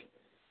make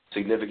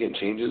significant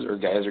changes or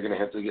guys are going to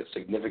have to get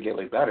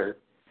significantly better.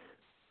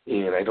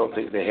 And I don't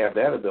think they have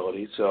that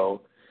ability.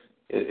 So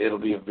it'll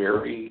be a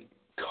very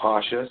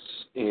cautious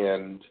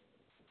and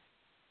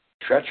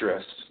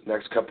treacherous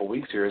next couple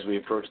weeks here as we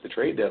approach the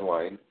trade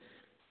deadline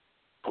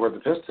for the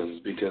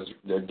Pistons, because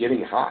they're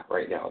getting hot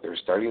right now. They're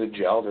starting to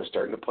gel. They're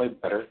starting to play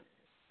better.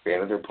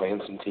 Granted, they're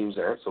playing some teams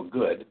that aren't so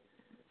good,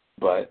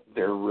 but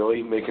they're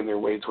really making their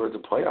way towards a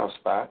playoff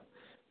spot.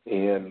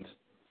 And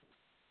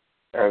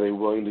are they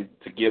willing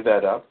to give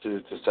that up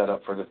to set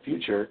up for the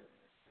future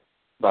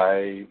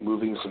by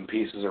moving some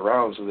pieces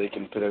around so they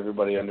can put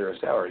everybody under a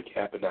salary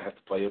cap and not have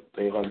to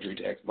pay luxury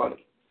tax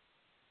money?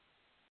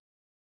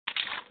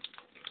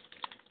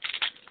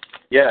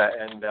 Yeah,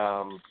 and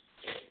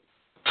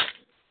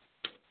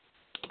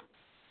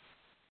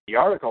the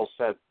article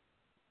said,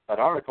 an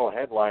article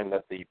headline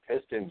that the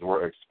Pistons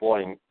were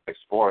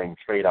exploring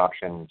trade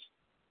options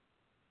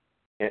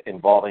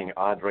involving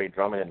Andre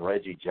Drummond and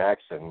Reggie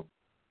Jackson,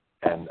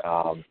 and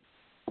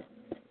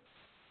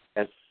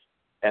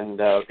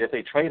if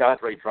they trade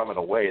Andre Drummond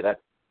away, that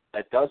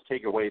does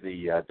take away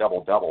the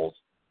double doubles,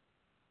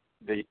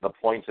 the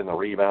points and the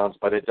rebounds,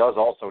 but it does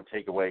also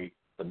take away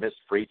the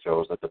missed free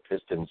throws that the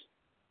Pistons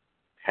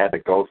had to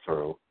go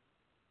through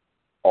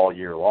all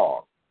year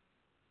long.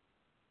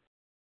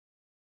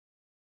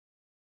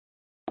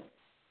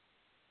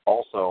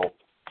 Also,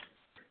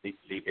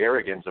 the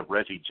arrogance of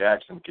Reggie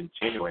Jackson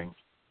continuing,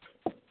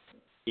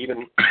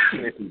 even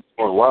if he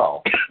scored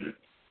well,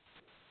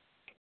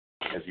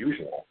 as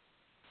usual.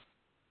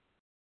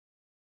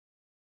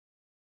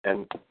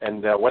 And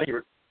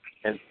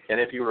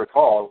if you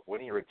recall, when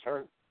he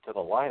returned to the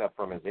lineup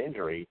from his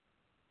injury,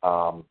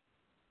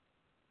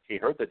 he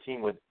hurt the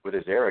team with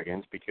his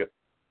arrogance because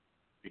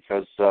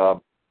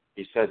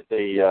he said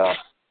they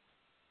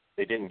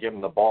didn't give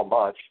him the ball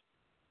much,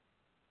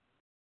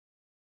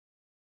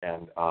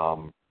 and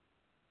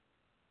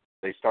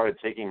they started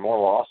taking more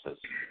losses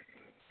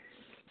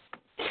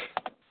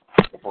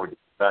before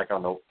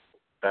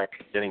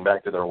getting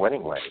back to their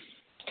winning ways.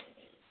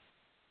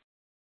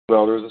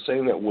 Well, there's a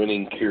saying that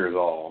winning cures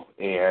all,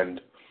 and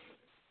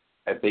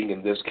I think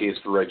in this case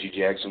for Reggie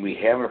Jackson, we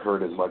haven't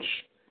heard as much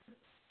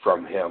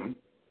from him.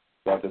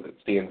 Not that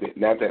Stan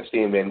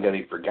Van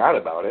Gundy forgot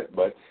about it,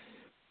 but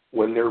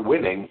when they're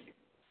winning,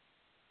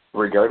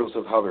 regardless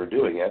of how they're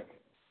doing it,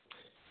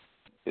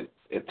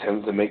 it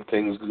tends to make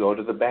things go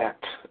to the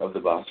back of the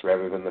bus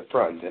rather than the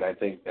front, and I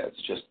think that's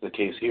just the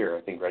case here.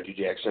 I think Reggie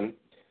Jackson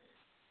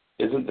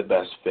isn't the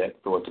best fit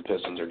for what the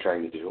Pistons are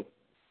trying to do.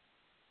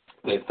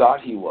 They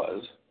thought he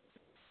was,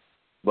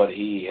 but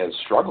he has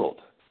struggled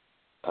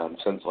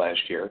since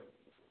last year.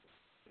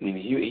 I mean,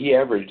 he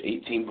averaged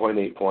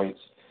 18.8 points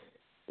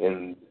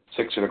and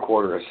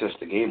 6.25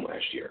 assists a game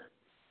last year.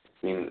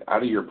 I mean,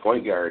 out of your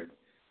point guard,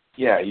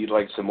 yeah, you'd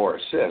like some more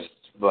assists,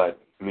 but,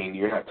 I mean,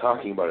 you're not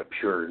talking about a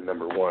pure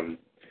number one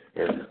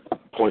or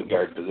point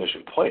guard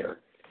position player.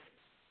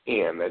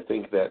 And I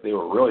think that they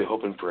were really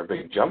hoping for a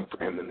big jump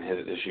for him and hit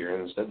it this year,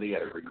 and instead they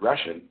had a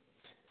regression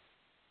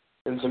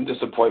and some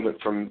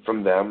disappointment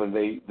from them, and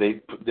they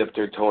dipped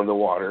their toe in the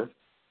water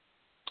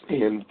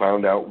and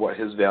found out what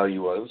his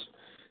value was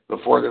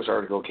before this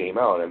article came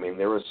out. I mean,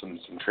 there was some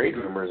trade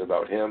rumors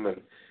about him and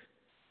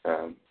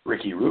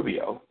Ricky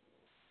Rubio,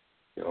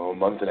 a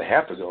month and a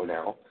half ago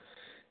now,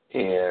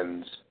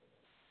 and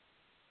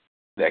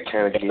that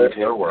kind of gave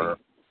him,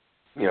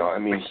 I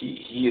mean,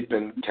 he had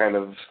been kind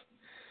of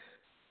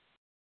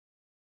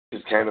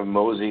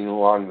moseying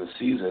along the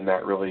season,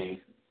 not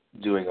really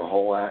doing a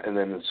whole lot, and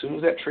then as soon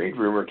as that trade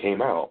rumor came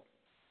out,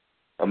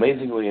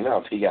 amazingly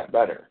enough, he got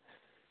better.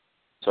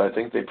 So I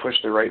think they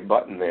pushed the right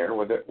button there,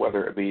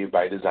 whether it be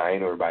by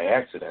design or by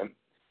accident,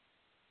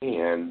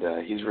 and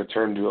he's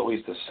returned to at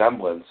least a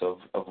semblance of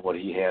what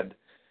he had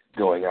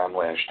going on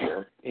last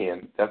year,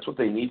 and that's what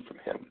they need from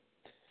him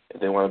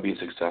if they want to be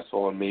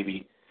successful and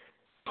maybe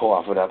pull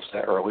off an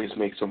upset or at least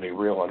make somebody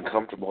real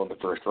uncomfortable in the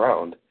first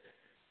round,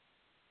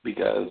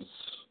 because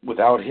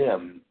without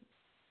him,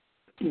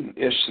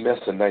 Ish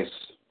Smith's a nice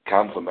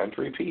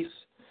complementary piece,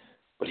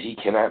 but he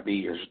cannot be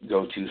your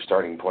go-to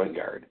starting point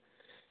guard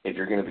if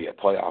you're going to be a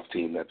playoff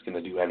team that's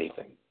going to do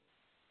anything.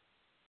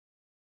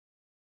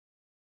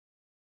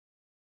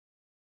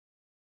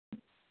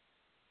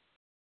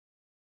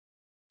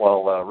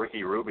 Well,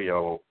 Ricky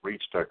Rubio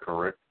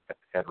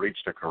had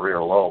reached a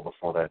career low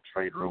before that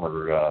trade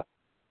rumor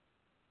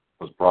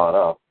was brought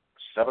up.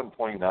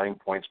 7.9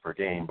 points per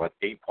game, but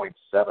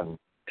 8.7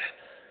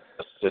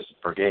 assists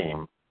per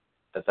game.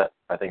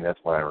 I think that's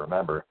what I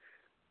remember.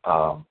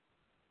 But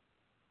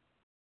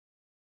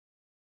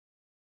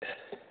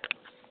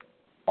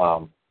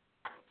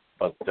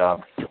he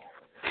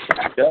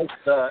does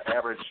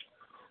average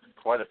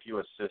quite a few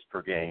assists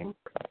per game.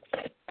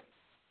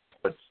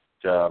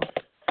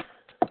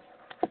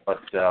 But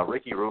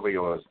Ricky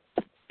Rubio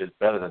is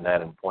better than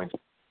that in points.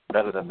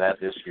 Better than that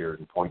this year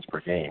in points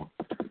per game.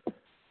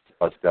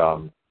 But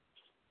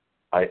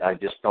I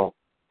just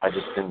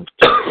didn't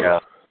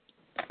think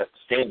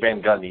Stan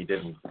Van Gundy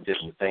didn't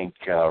think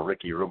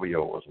Ricky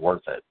Rubio was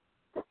worth it.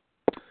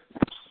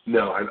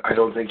 No, I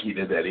don't think he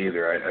did that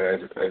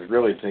either. I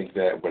really think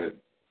that when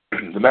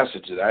the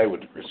message that I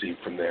would receive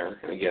from there,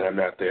 and again, I'm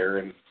not there,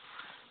 and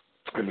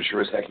I'm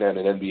sure as heck not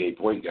an NBA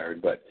point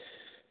guard, but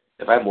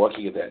if I'm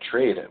looking at that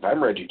trade, if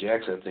I'm Reggie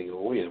Jackson, I'm thinking,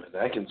 well, wait a minute,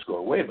 I can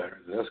score way better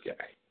than this guy.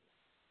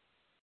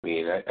 I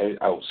mean,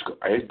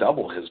 I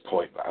double his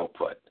point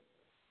output,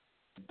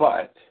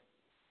 but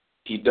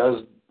he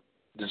does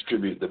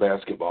distribute the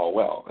basketball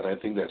well, and I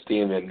think that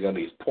Stan Van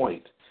Gundy's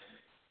point,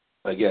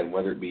 again,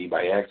 whether it be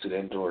by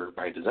accident or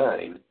by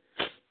design,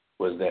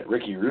 was that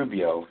Ricky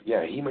Rubio,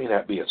 yeah, he may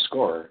not be a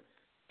scorer,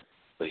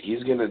 but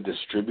he's going to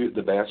distribute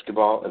the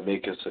basketball and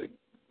make us a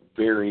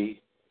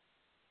very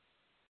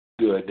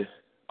good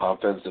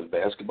offensive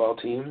basketball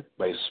team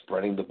by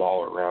spreading the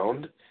ball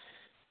around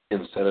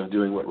instead of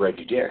doing what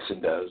Reggie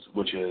Jackson does,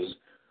 which is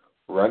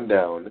run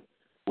down,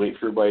 wait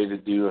for everybody to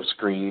do a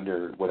screen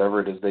or whatever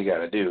it is they got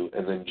to do,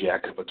 and then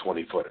jack up a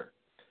 20-footer.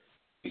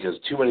 Because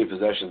too many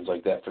possessions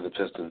like that for the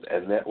Pistons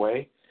end that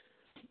way,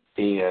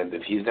 and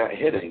if he's not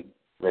hitting,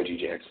 Reggie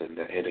Jackson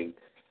not hitting,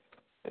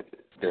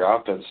 their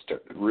offense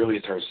really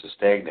starts to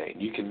stagnate.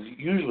 And you can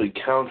usually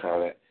count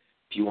on it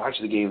if you watch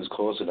the games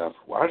close enough.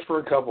 Watch for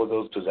a couple of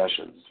those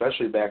possessions,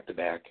 especially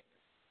back-to-back,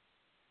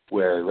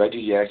 where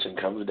Reggie Jackson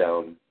comes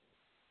down,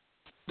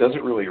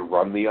 doesn't really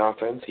run the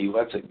offense. He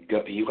lets it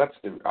go. He lets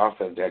the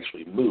offense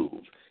actually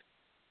move,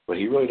 but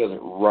he really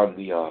doesn't run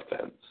the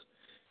offense.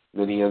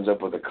 And then he ends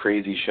up with a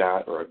crazy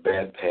shot or a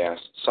bad pass.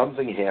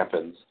 Something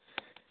happens,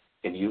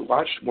 and you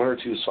watch one or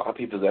two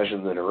sloppy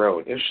possessions in a row,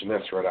 and Ish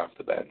Smith's right off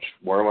the bench.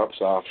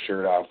 Warm-ups off,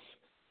 shirt off,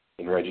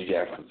 and Reggie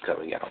Jackson's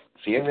coming out.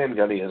 Stan Van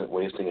Gundy isn't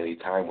wasting any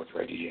time with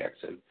Reggie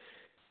Jackson,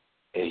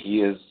 and he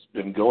has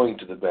been going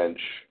to the bench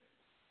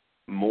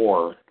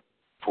more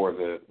for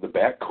the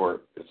backcourt,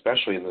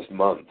 especially in this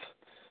month,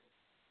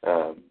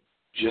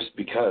 just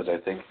because I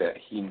think that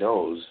he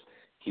knows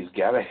he's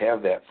got to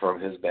have that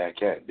from his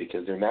back end,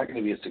 because they're not going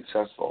to be as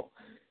successful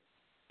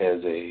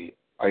as a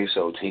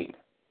ISO team.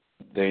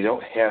 They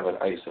don't have an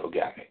ISO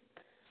guy,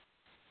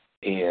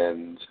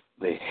 and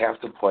they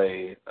have to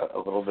play a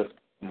little bit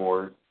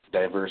more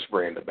diverse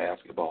brand of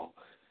basketball.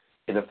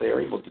 And if they are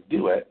able to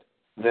do it,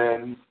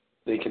 then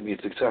they can be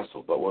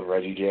successful. But when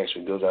Reggie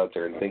Jackson goes out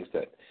there and thinks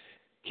that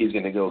he's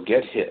going to go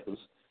get his,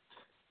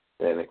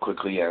 and it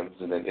quickly ends,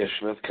 and then Ish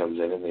Smith comes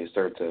in and they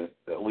start to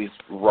at least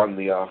run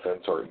the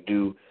offense or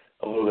do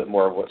a little bit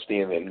more of what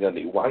Stan Van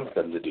Gundy wants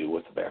them to do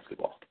with the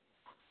basketball.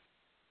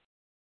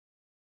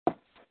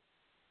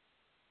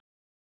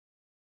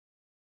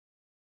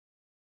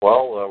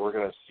 Well, we're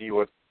going to see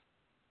what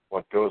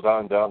goes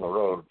on down the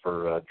road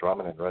for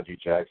Drummond and Reggie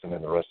Jackson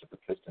and the rest of the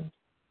Pistons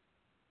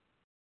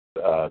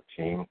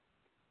team.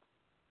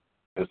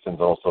 Pistons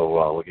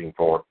also looking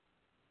forward.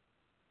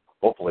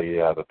 Hopefully,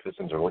 the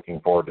Pistons are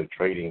looking forward to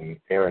trading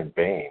Aaron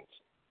Baines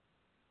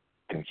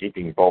and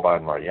keeping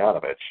Boban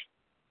Marjanovic.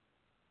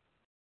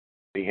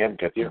 See him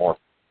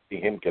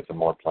get some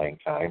more playing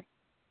time.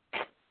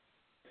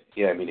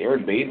 Yeah, I mean,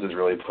 Aaron Baines has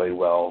really played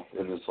well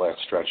in this last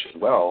stretch as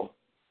well,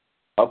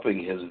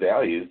 upping his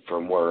value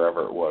from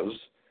wherever it was.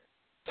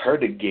 It's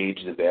hard to gauge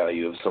the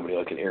value of somebody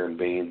like an Aaron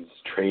Baines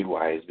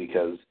trade-wise,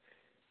 because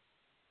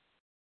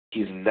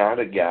he's not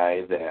a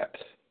guy that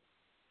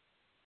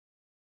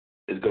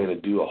is going to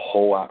do a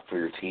whole lot for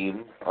your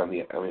team. On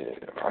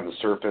the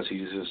surface,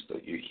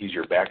 he's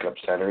your backup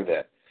center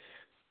that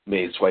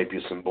may swipe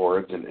you some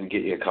boards and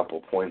get you a couple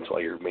points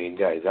while your main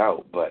guy's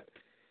out. But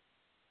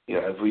you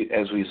know,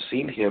 as we've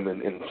seen him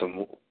in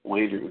some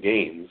later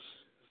games,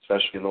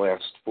 especially in the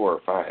last 4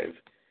 or 5,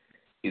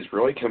 he's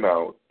really come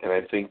out, and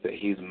I think that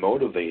he's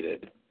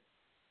motivated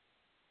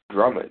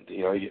Drummond.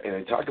 You know, and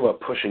I talk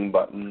about pushing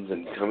buttons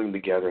and coming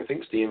together. I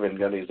think Stan Van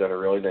Gundy's done a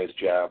really nice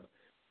job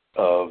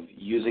of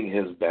using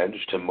his bench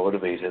to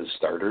motivate his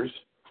starters.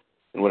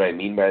 And what I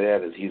mean by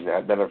that is he's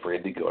not been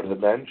afraid to go to the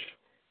bench,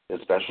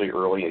 especially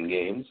early in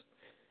games.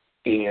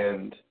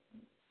 And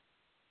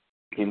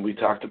we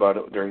talked about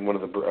it during one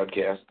of the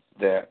broadcasts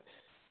that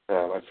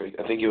I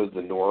think it was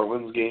the New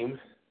Orleans game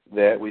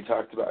that we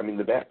talked about. I mean,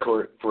 the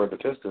backcourt for the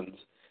Pistons,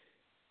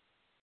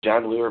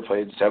 John Lure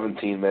played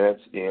 17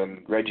 minutes,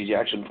 and Reggie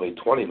Jackson played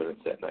 20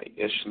 minutes that night.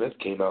 Ish Smith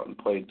came out and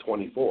played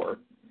 24.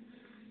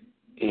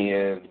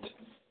 And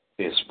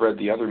they spread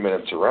the other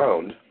minutes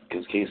around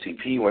because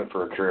KCP went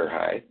for a career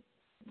high.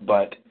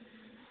 But,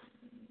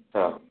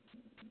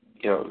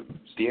 you know,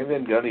 Stan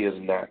Van Gundy is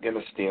not going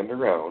to stand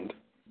around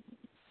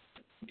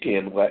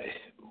and let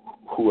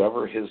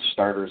whoever his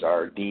starters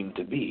are deemed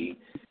to be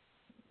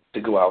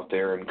to go out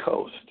there and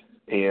coast.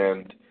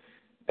 And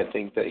I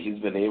think that he's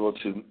been able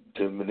to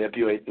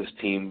manipulate this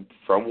team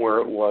from where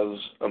it was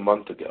a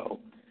month ago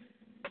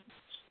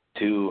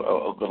to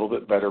a little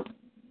bit better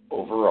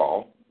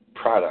overall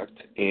product,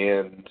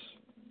 and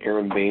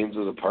Aaron Baines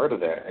was a part of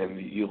that.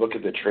 And you look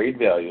at the trade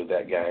value of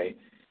that guy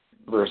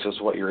versus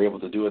what you're able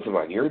to do with him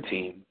on your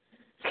team.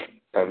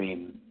 I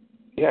mean,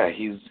 yeah,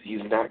 he's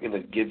not going to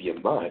give you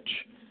much,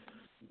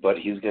 but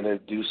he's going to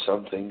do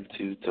something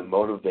to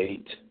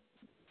motivate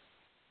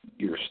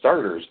your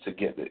starters to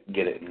get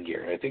it in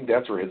gear. And I think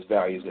that's where his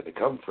value is going to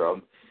come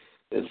from,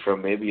 is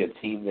from maybe a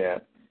team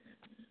that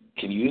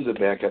can use a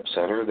backup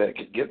center that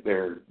could get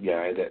their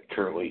guy that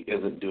currently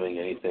isn't doing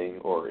anything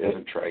or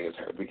isn't trying as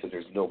hard because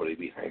there's nobody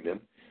behind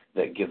him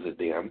that gives a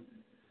damn.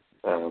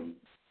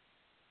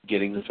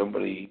 Getting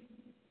somebody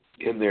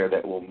in there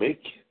that will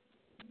make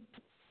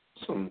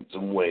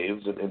some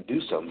waves and do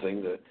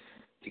something to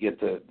get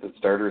the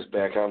starters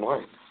back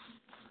online.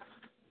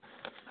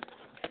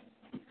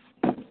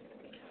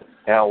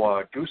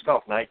 Now,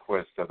 Gustav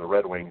Nyquist of the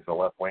Red Wings, the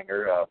left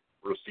winger,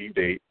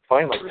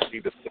 finally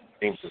received a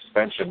 6-game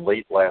suspension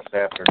late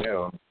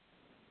yesterday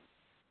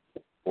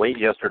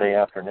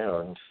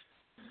afternoon.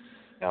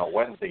 Now,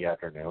 Wednesday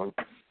afternoon.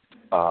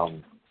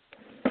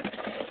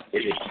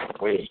 It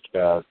waited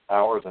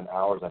hours and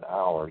hours and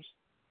hours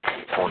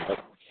for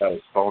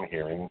his phone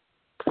hearing.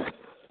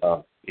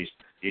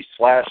 He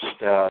slashed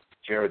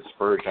Jared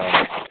Spurgeon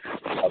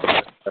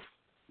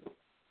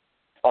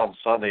on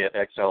Sunday at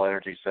XL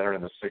Energy Center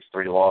in the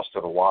 6-3 loss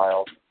to the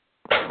Wild.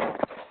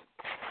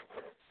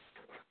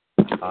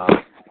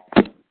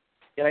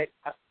 The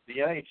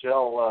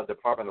NHL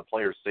Department of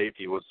Player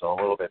Safety was a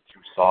little bit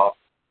too soft,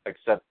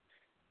 except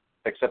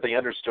they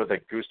understood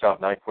that Gustav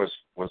Nyquist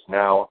was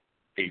now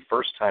a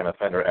first-time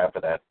offender after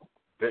that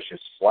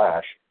vicious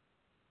slash.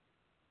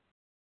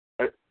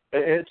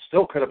 It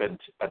still could have been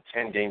a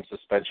 10-game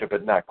suspension,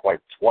 but not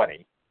quite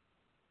 20,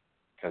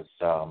 because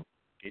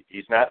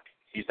he's not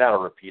a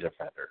repeat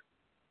offender.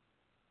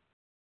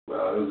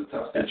 Well, it was a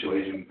tough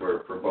situation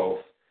for both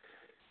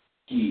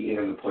he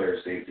and the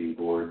Player Safety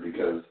Board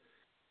because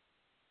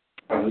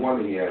on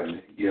one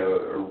hand, you have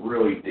a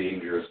really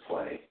dangerous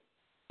play,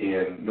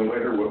 and no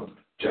matter what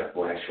Jeff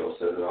Blashill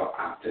says about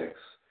optics,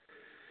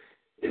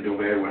 and no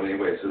matter what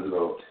anybody says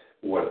about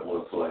what it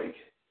looks like,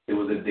 it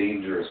was a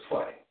dangerous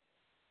play.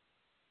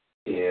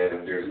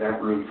 And there's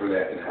not room for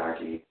that in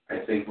hockey. I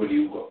think when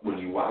you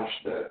watch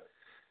the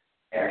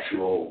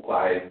actual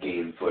live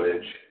game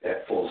footage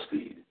at full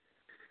speed,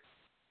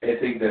 I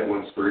think that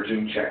when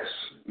Spurgeon checks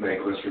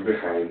Nyquist from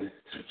behind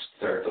to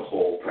start the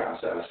whole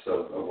process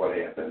of what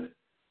happened,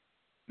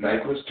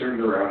 Nyquist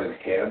turned around and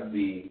had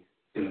the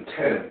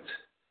intent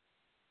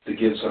to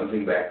give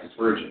something back to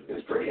Spurgeon.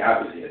 It's pretty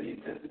obvious he had the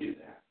intent to do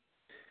that.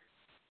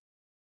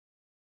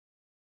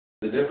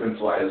 The difference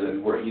lies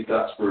in where he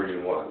thought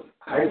Spurgeon was.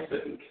 I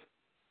think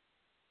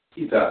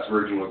he thought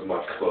Spurgeon was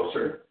much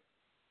closer,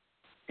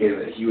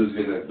 and that he was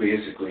going to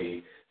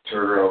basically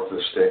turn around with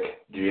the stick,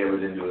 jam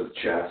it into his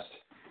chest,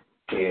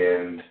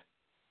 and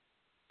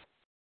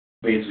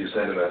basically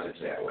send a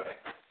message that way.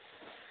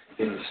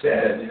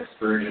 Instead,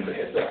 Spurgeon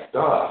had backed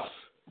off,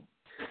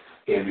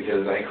 and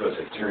because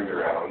Nyquist had turned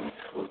around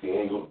with the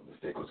angle the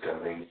stick was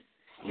coming,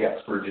 he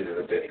got Spurgeon in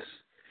the face.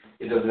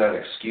 It does not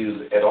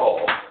excuse at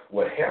all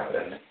what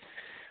happened,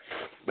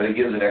 but it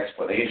gives an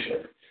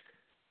explanation.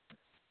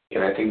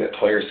 And I think that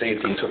Player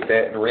Safety took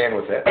that and ran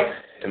with it.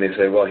 And they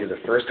said, well, he's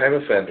a first-time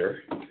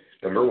offender,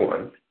 number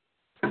one.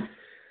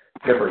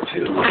 Number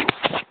two,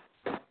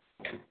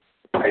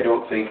 I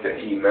don't think that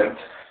he meant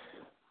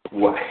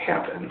what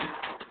happened.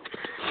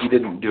 He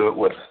didn't do it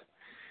with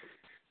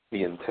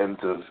the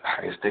intent of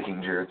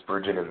sticking Jared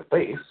Spurgeon in the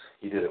face.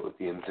 He did it with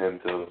the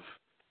intent of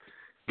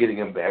getting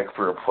him back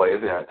for a play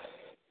that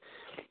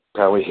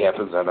probably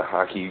happens on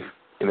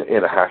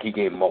in a hockey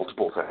game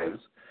multiple times.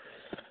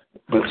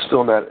 But it's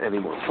still not any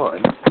more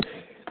fun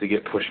to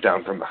get pushed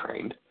down from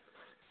behind.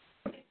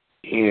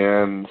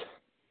 And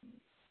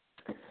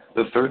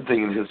the third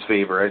thing in his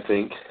favor, I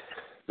think,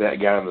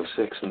 that got him the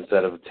 6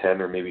 instead of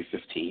 10 or maybe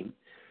 15,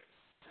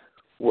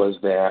 was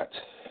that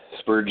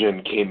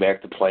Spurgeon came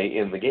back to play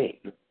in the game.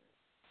 I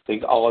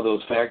think all of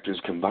those factors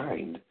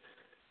combined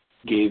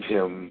gave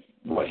him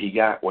what he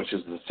got, which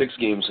is the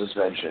 6-game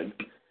suspension.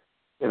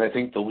 And I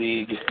think the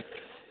league,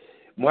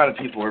 a lot of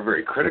people were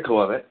very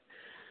critical of it,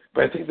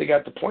 but I think they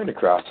got the point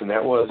across, and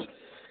that was,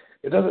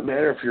 it doesn't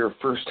matter if you're a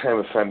first-time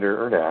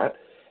offender or not.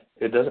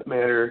 It doesn't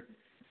matter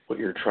what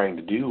you're trying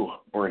to do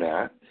or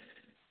not.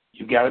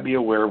 You've got to be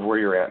aware of where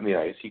you're at in the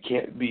ice. You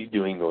can't be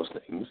doing those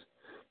things.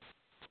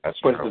 That's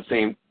but true.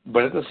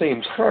 At the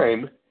same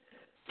time,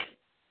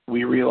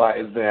 we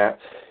realize that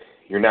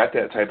you're not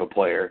that type of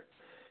player,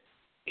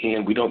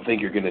 and we don't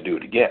think you're going to do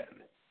it again.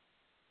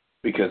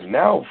 Because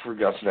now for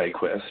Gus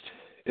Nyquist,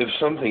 if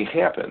something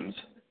happens,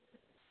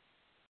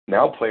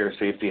 now Player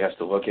Safety has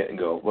to look at it and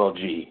go, well,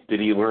 gee, did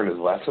he learn his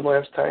lesson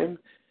last time?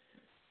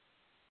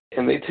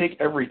 And they take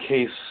every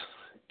case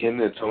in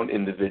its own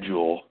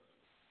individual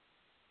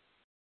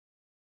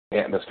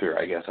atmosphere,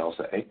 I guess I'll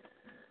say.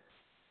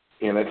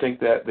 And I think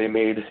that they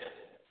made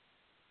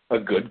a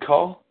good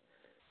call.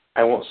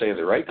 I won't say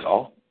the right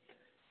call,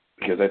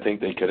 because I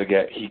think he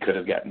could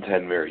have gotten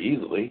 10 very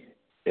easily,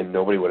 and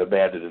nobody would have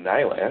batted an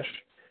eyelash.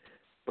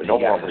 But he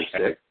got his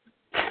 6.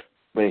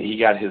 When he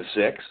got his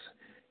 6,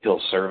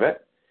 he'll serve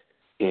it,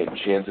 and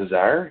chances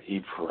are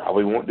he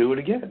probably won't do it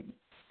again.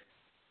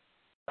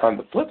 On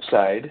the flip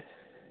side,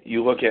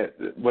 you look at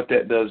what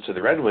that does to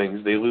the Red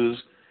Wings. They lose,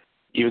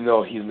 even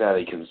though he's not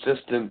a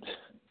consistent,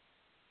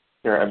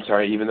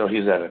 even though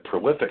he's not a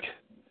prolific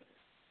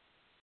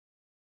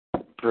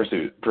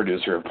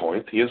producer of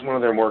points. He is one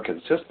of their more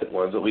consistent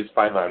ones, at least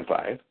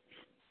 5-on-5.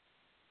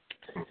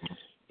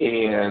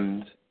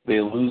 and they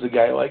lose a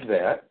guy like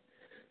that.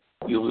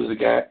 You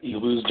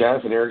lose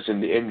Jonathan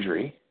Erickson to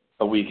injury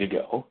a week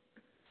ago.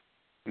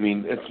 I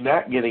mean, it's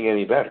not getting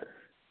any better.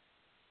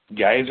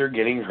 Guys are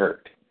getting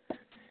hurt.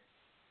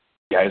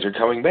 Guys are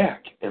coming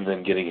back and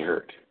then getting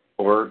hurt.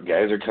 Or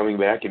guys are coming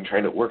back and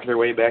trying to work their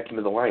way back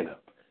into the lineup.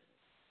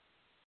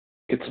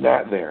 It's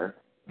not there.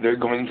 They're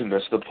going to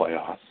miss the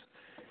playoffs.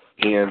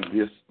 And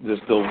this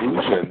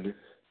delusion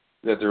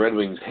that the Red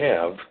Wings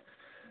have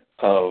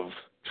of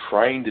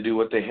trying to do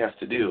what they have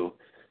to do,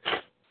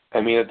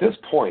 I mean, at this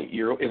point,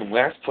 you're in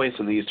last place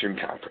in the Eastern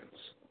Conference.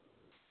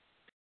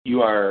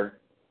 You are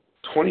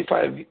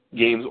 25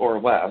 games or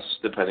less,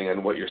 depending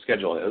on what your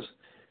schedule is,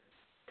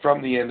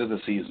 from the end of the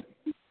season.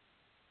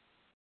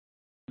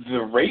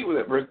 The rate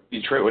that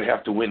Detroit would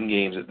have to win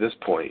games at this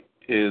point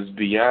is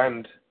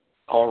beyond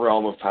all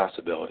realm of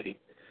possibility.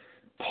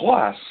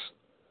 Plus,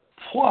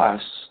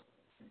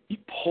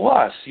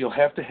 you'll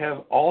have to have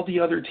all the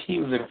other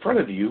teams in front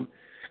of you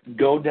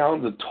go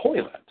down the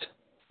toilet,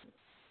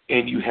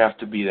 and you have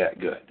to be that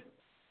good.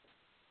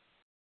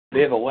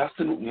 They have a less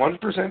than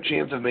 1%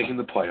 chance of making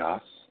the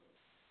playoffs.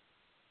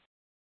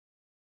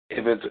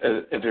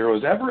 If there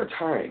was ever a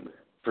time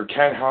for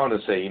Ken Holland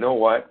to say, you know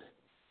what,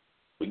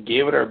 we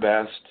gave it our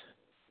best,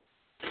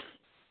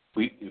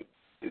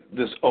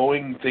 this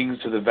owing things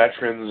to the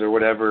veterans or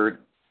whatever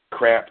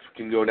crap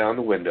can go down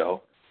the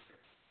window,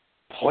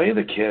 play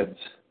the kids,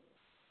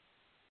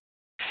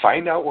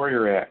 find out where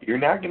you're at. You're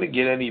not going to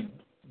get any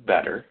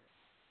better.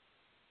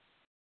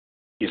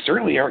 You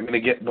certainly aren't going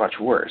to get much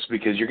worse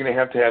because you're going to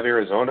have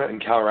Arizona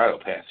and Colorado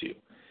pass you.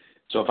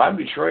 So if I'm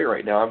Detroit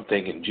right now, I'm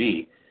thinking,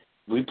 gee,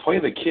 we play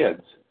the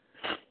kids,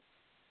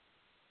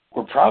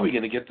 we're probably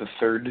going to get the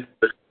third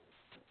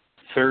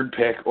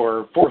pick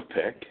or fourth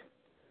pick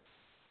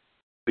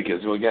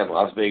because, well, again,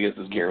 Las Vegas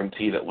is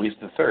guaranteed at least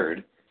the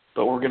third,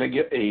 but we're going to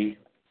get a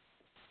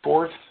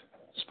fourth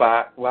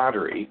spot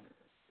lottery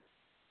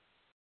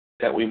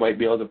that we might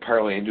be able to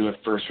parlay into a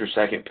first or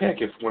second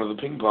pick if one of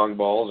the ping pong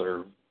balls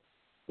or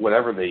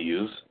whatever they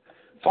use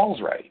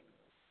falls right.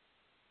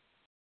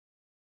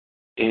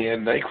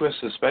 And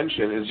Nyquist's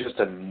suspension is just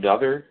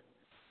another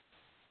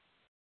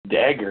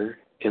dagger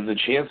in the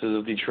chances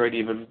of Detroit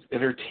even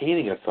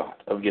entertaining a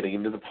thought of getting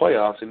into the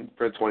playoffs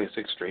for the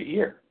 26th straight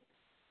year.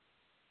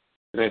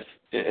 And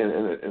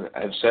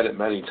I've said it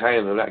many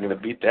times, I'm not going to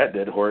beat that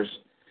dead horse.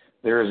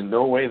 There is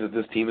no way that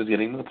this team is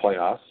getting into the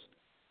playoffs.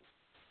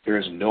 There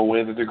is no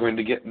way that they're going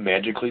to get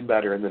magically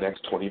better in the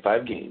next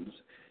 25 games.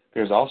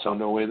 There's also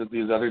no way that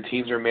these other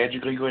teams are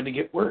magically going to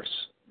get worse.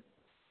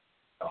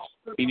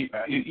 You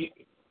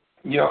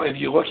know, if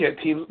you look at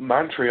teams,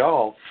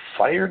 Montreal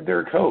fired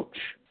their coach,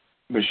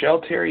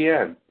 Michel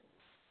Therrien,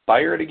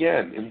 fired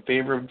again in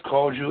favor of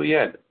Claude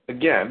Julien.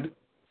 Again,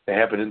 it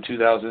happened in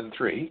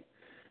 2003,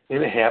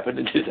 and it happened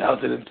in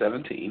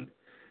 2017.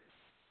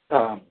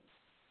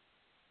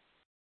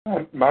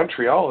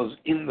 Montreal is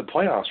in the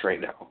playoffs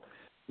right now.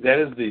 That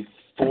is the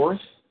fourth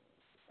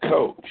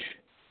coach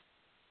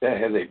that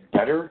has a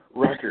better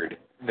record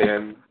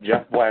than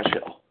Jeff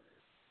Blashill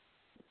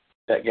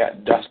that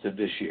got dusted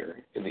this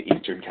year in the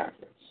Eastern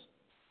Conference.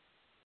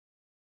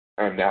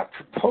 I'm not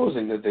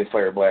proposing that they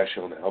fire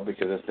Blashill now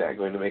because it's not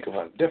going to make a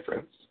lot of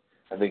difference.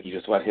 I think you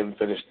just let him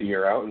finish the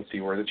year out and see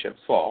where the chips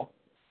fall.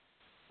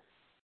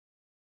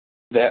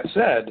 That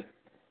said,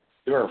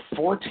 there are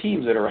 4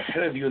 teams that are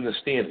ahead of you in the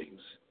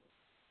standings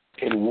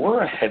and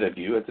were ahead of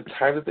you at the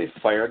time that they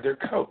fired their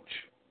coach.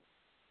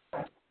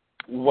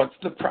 What's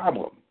the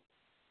problem?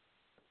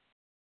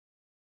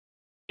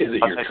 Is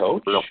it your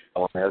coach?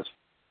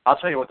 I'll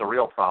tell you what the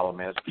real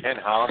problem is. Ken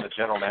Holland, the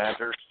general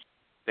manager,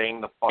 staying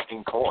the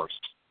fucking course.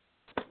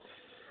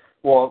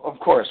 Well, of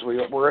course,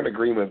 we're in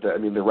agreement that, I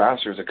mean, the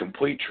roster is a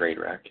complete train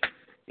wreck.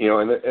 You know,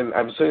 and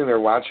I'm sitting there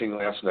watching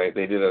last night.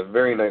 They did a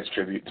very nice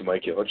tribute to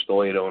Mike Ilitch, the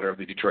late owner of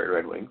the Detroit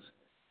Red Wings,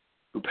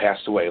 who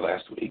passed away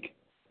last week.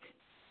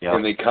 Yep.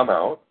 And they come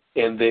out,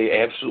 and they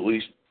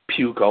absolutely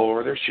puke all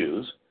over their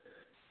shoes.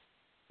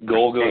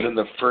 Goal goes in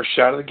the first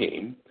shot of the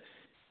game.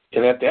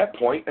 And at that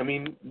point, I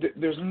mean,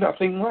 there's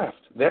nothing left.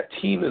 That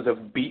team is a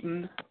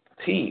beaten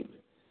team.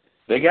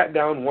 They got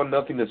down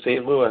 1-0 to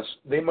St. Louis.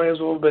 They might as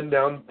well have been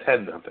down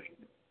 10-0.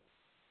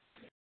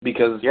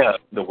 Because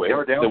the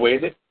way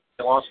they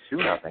lost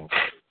 2-0.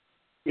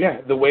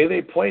 Yeah, the way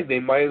they played, they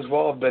might as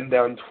well have been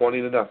down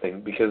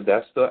 20-0 because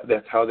that's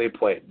how they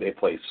played. They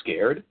play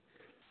scared.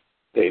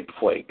 They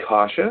play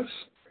cautious.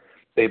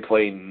 They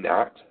play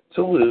not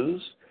to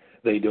lose.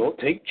 They don't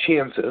take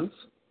chances.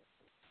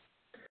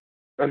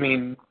 I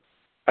mean,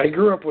 I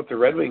grew up with the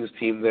Red Wings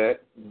team that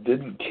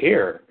didn't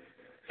care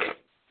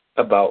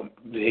about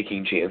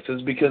taking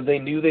chances because they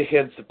knew they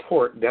had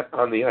support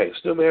on the ice,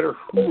 no matter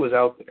who was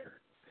out there.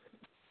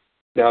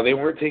 Now, they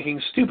weren't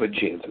taking stupid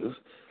chances,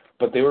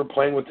 but they were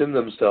playing within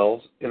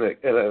themselves at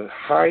a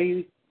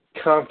high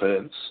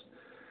confidence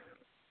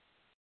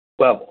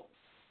level.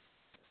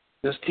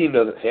 This team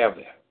doesn't have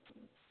that.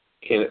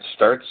 And it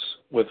starts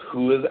with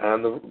who is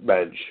on the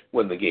bench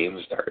when the game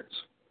starts.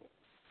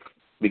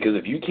 Because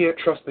if you can't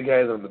trust the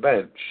guys on the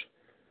bench,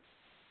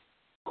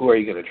 who are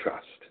you going to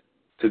trust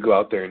to go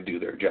out there and do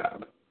their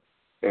job?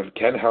 And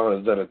Ken Howland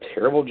has done a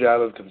terrible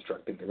job of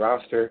constructing the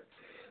roster.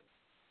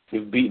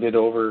 You've beaten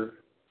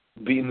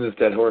this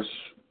dead horse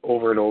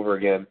over and over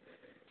again.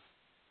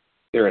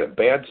 They're in a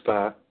bad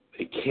spot.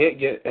 They can't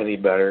get any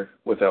better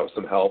without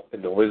some help,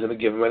 and nobody's going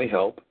to give them any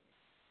help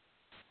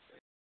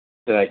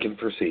that I can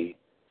foresee.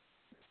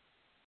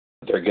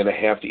 They're going to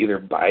have to either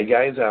buy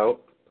guys out,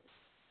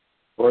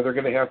 or they're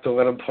going to have to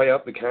let them play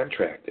out the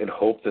contract and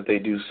hope that they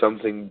do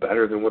something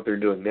better than what they're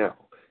doing now.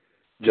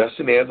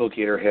 Justin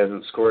Advocator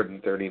hasn't scored in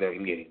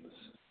 39 games.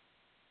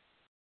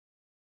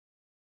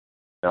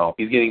 No,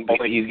 he's getting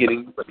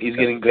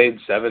paid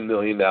 $7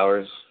 million.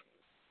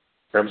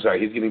 I'm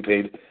sorry, he's getting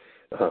paid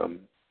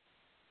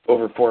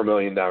over $4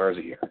 million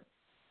a year.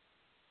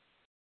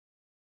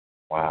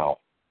 Wow.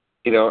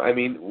 You know, I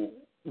mean,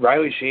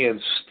 Riley Sheehan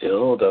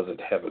still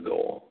doesn't have a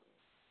goal.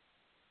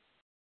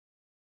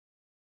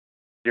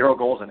 0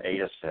 goals and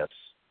 8 assists.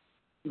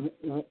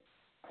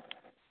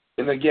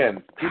 And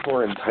again, people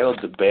are entitled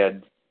to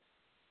bad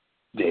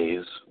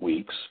days,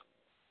 weeks,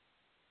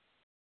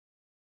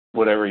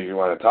 whatever you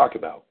want to talk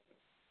about.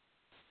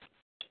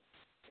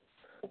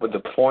 But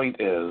the point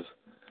is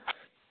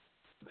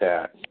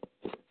that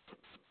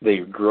they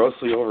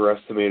grossly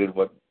overestimated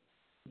what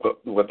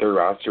their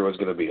roster was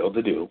going to be able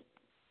to do.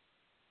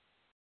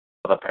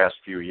 For the past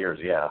few years,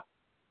 yeah.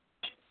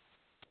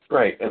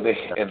 Right, and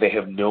they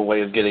have no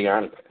way of getting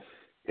out of it.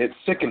 It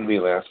sickened me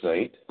last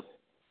night.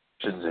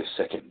 Shouldn't say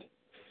sickened.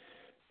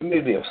 It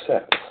made me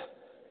upset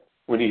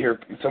when you hear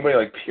somebody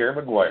like Pierre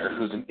Maguire,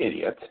 who's an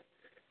idiot,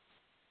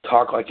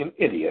 talk like an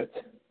idiot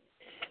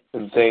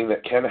and saying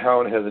that Ken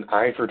Howland has an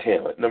eye for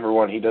talent. Number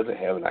one, he doesn't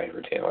have an eye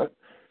for talent.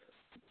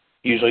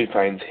 Usually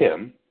finds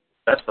him.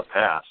 That's the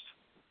past.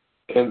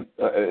 And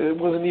it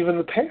wasn't even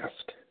the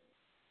past.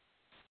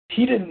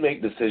 He didn't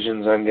make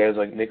decisions on guys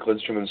like Nick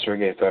Lidstrom and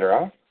Sergei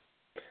Fedorov.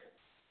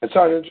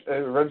 I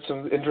read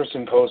some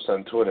interesting posts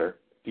on Twitter.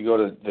 You go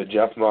to the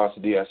Jeff Moss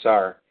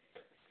DSR,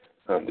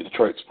 the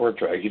Detroit Sports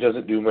Drag. He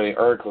doesn't do many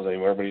articles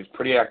anymore, but he's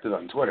pretty active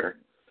on Twitter.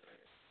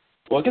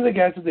 Look at the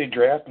guys that they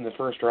draft in the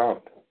first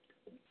round.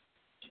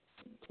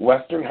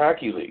 Western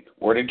Hockey League.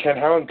 Where did Ken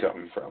Howland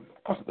come from?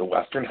 Oh, the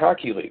Western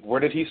Hockey League.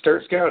 Where did he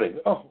start scouting?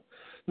 Oh,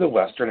 the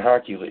Western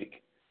Hockey League.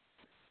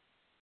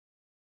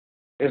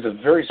 There's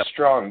a very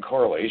strong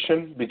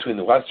correlation between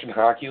the Western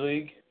Hockey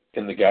League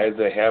and the guys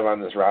they have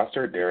on this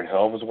roster. Darren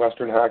Helm was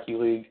Western Hockey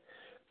League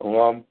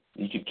alum.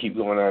 You could keep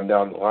going on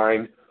down the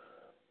line.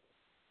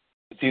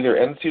 It's either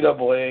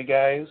NCAA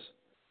guys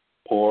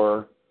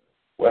or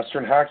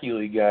Western Hockey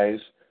League guys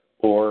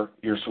or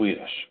you're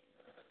Swedish.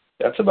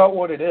 That's about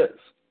what it is.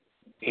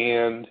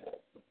 And,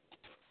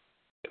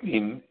 I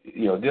mean,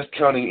 you know,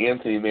 discounting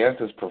Anthony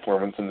Manth's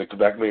performance in the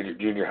Quebec Major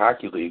Junior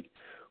Hockey League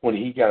when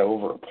he got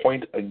over a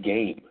point a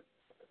game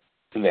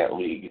in that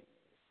league.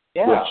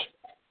 Yeah. Which,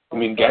 I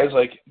mean, guys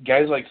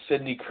like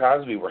Sidney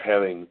Crosby were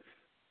having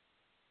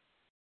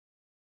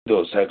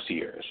those types of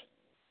years.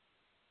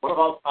 What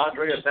about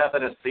Andreas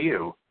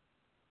Athanasiou?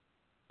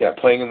 Yeah,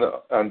 playing in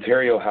the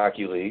Ontario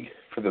Hockey League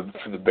for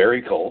the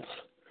Barrie Colts.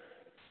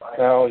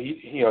 Now,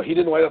 he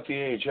didn't light up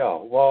the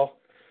AHL. Well,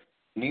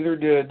 neither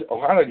did a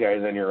lot of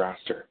guys on your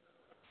roster.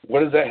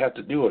 What does that have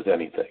to do with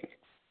anything?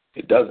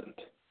 It doesn't.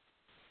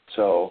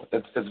 So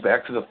it's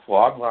back to the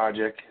flawed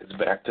logic. It's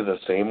back to the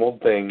same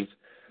old things.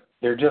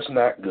 They're just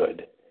not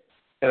good.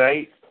 And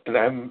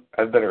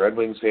I've been a Red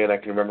Wings fan. I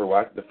can remember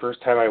the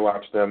first time I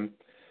watched them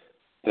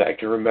that I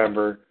can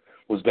remember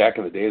was back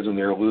in the days when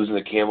they were losing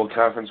the Campbell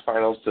Conference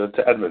Finals to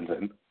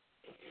Edmonton,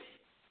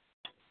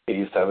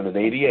 87 and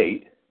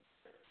 88.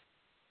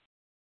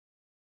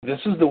 This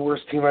is the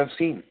worst team I've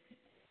seen.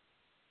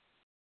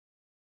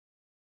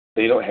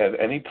 They don't have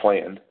any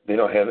plan. They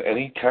don't have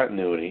any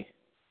continuity.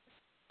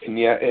 And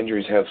yeah,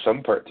 injuries have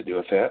some part to do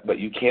with that, but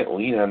you can't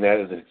lean on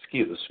that as an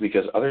excuse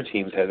because other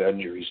teams have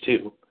injuries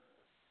too.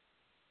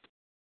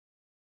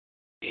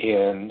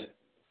 And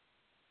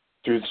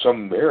through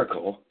some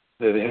miracle,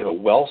 they have a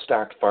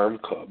well-stocked farm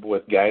club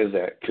with guys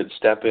that could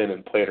step in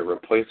and play at a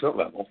replacement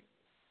level.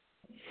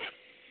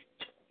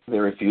 They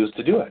refuse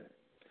to do it.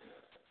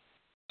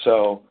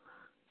 So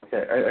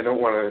I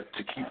don't want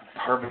to keep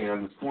harping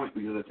on this point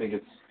because I think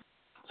it's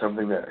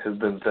something that has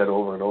been said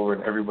over and over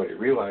and everybody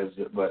realizes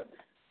it, but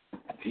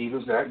the team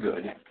is not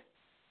good.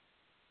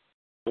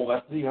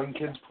 Let the young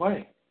kids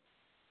play.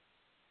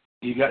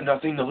 You got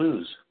nothing to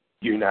lose.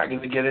 You're not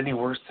going to get any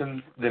worse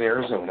than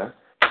Arizona.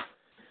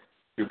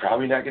 You're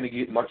probably not going to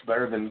get much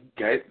better than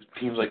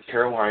teams like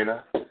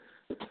Carolina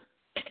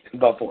and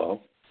Buffalo.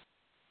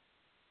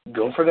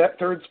 Go for that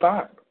third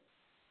spot.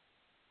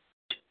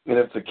 And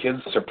if the kids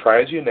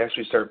surprise you and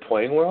actually start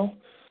playing well,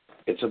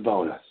 it's a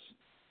bonus.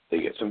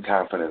 They get some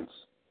confidence.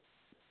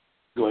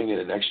 Going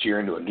into next year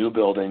into a new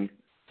building,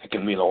 it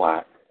can mean a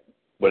lot.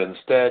 But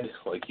instead,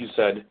 like you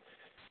said,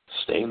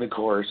 staying the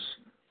course,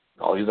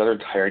 all these other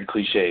tired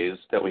cliches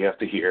that we have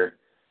to hear,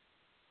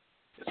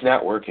 it's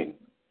not working.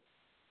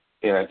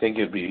 And I think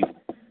it'd be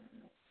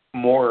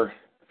more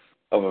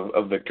of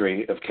a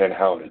victory if Ken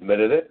Howland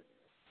admitted it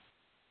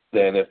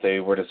than if they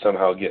were to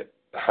somehow get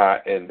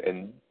hot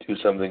and do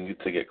something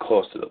to get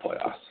close to the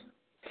playoffs.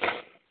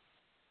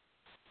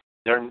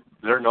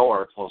 They're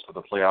nowhere close to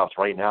the playoffs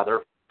right now.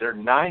 They're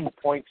 9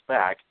 points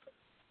back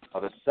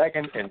of the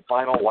second and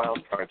final wild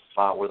card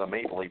spot where the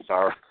Maple Leafs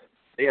are.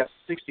 They have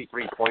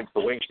 63 points.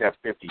 The Wings have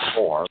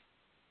 54.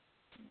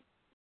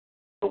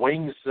 The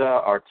Wings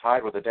are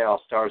tied with the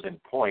Dallas Stars in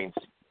points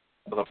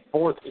for the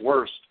fourth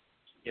worst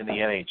in the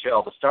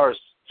NHL. The Stars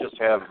just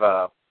have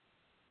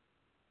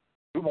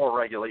 2 more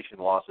regulation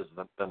losses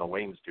than the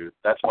Wings do.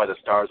 That's why the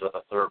Stars are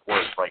the third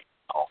worst right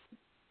now,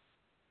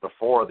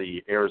 before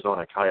the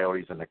Arizona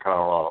Coyotes and the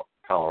Colorado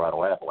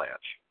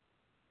Avalanche.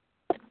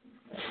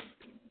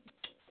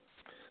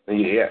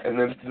 Yeah, and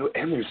they're 6-0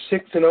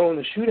 in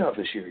the shootout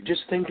this year.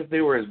 Just think if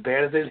they were as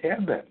bad as they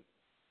have been.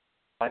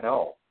 I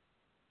know.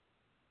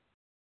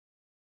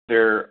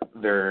 They're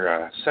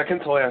second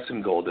to last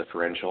in goal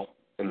differential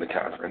in the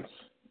conference,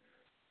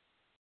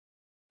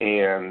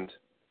 and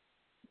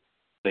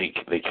they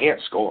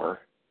can't score.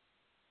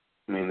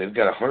 I mean, they've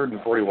got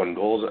 141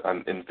 goals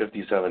in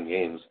 57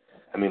 games.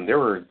 I mean, there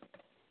were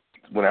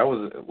when I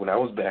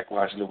was back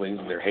watching the Wings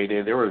in their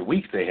heyday, there were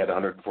weeks they had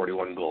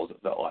 141 goals.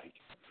 It felt like.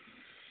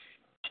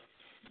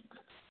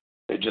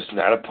 They're just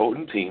not a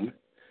potent team.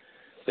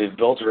 They've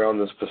built around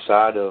this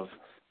facade of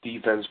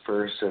defense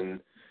first, and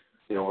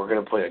we're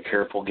going to play a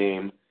careful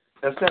game.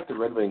 That's not the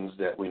Red Wings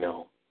that we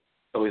know.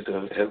 At least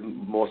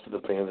most of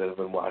the fans that have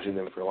been watching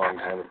them for a long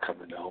time have come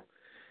to know.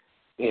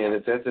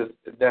 And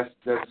that's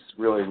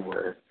really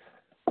where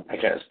I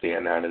kind of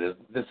stand on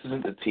it. This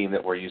isn't the team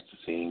that we're used to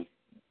seeing,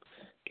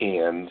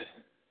 and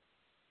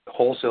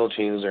wholesale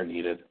changes are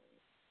needed.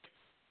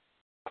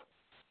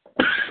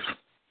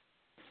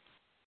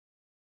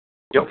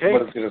 You okay?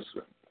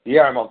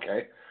 Yeah, I'm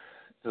okay.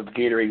 The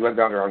Gatorade went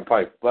down the wrong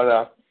pipe.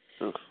 But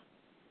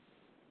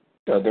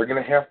they're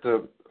going to have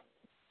to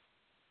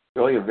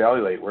really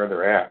evaluate where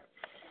they're at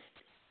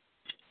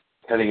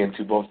heading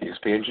into both the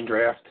expansion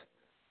draft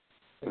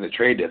and the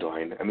trade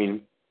deadline. I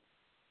mean,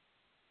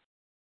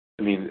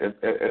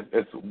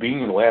 if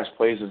being in the last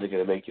place isn't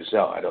going to make you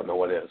sell, I don't know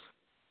what is.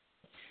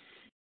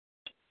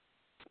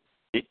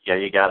 Yeah,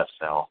 you got to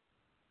sell,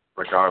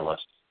 regardless.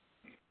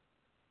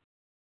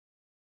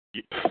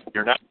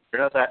 You're not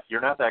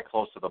that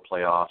close to the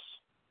playoffs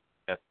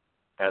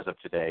as of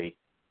today,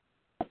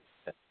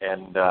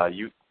 and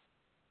you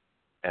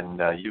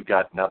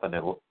got nothing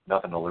to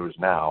lose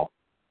now,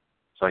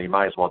 so you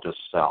might as well just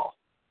sell.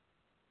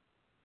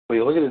 Well,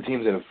 you look at the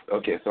teams that have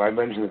so I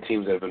mentioned the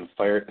teams that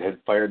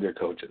had fired their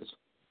coaches.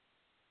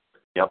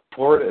 Yep.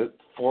 Florida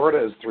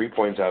is 3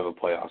 points out of a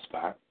playoff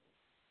spot.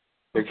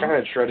 They're kind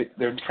of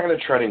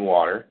treading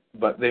water,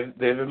 but they've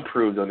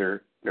improved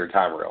under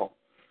Tom Rill.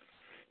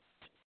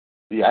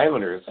 The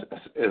Islanders,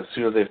 as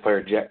soon as they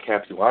fired Jack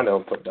Capuano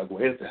and put Doug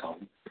Wade at the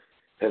helm,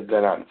 have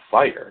been on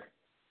fire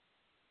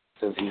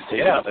since he's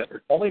taken over.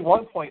 They're only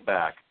 1 point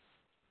back.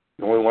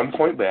 Only 1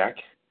 point back,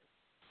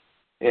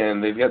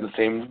 and they've got the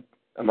same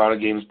amount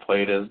of games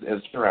played as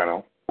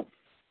Toronto.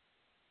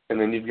 And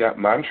then you've got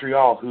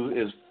Montreal, who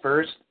is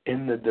first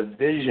in the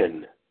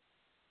division,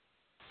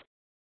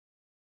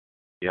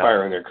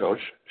 firing their coach.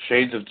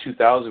 Shades of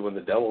 2000 when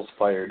the Devils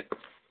fired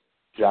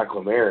Jacques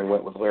Lemaire and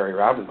went with Larry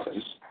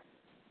Robinson.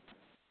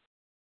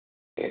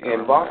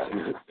 And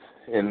Boston,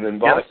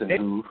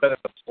 who been in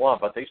a slump,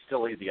 but they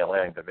still lead the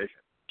Atlantic Division.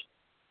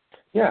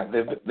 Yeah,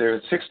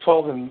 they're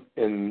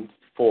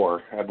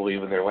 6-12-4, I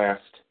believe, in their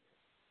last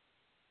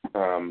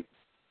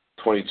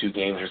 22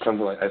 games or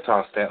something like. I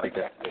saw a stat like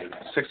that: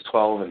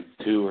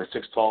 6-12-2 or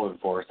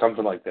 6-12-4,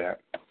 something like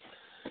that.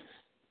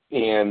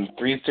 And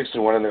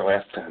 3-6-1 in their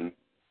last 10.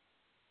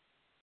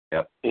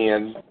 Yep.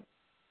 And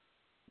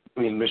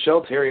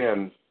Michel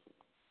Therrien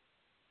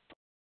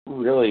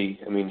really,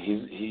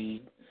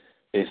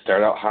 they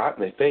start out hot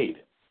and they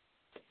fade.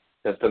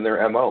 That's been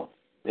their MO.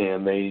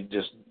 And they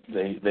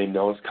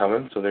know it's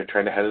coming, so they're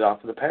trying to head it off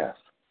to the past.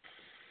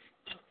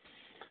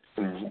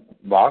 And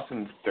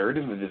Boston's third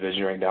in the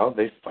division right now.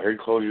 They fired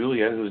Claude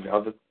Julien, who's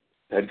now the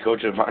head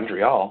coach of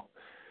Montreal.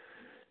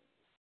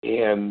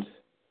 And,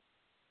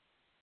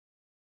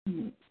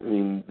 you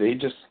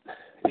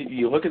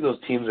look at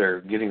those teams that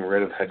are getting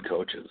rid of head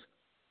coaches.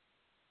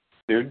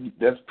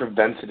 That's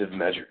preventative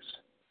measures.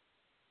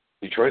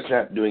 Detroit's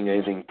not doing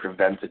anything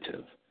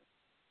preventative.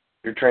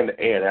 You're trying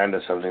to add on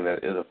to something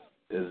that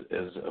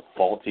is a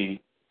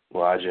faulty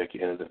logic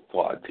and is a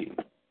flawed team.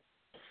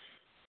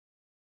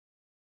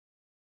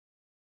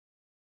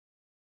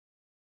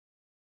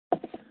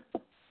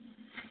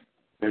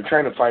 They're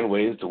trying to find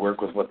ways to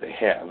work with what they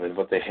have, and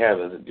what they have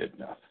isn't good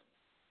enough.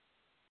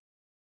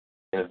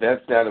 And if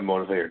that's not a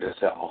motivator to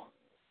sell,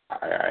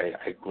 I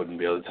wouldn't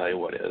be able to tell you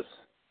what is.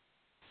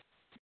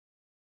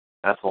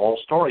 That's the whole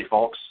story,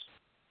 folks.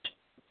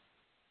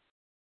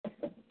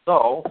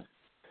 So,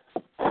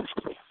 let's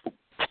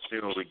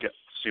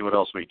see what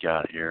else we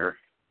got here.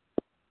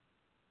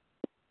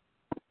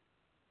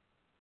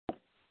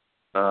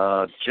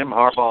 Jim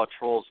Harbaugh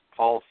trolls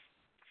Paul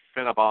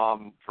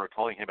Finebaum for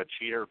calling him a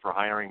cheater for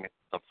hiring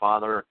the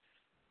father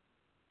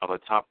of a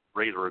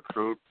top-rated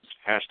recruit.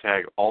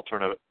 Hashtag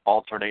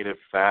alternative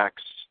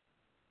facts.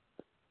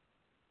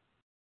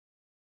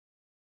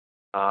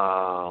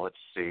 Let's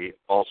see.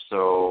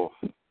 Also,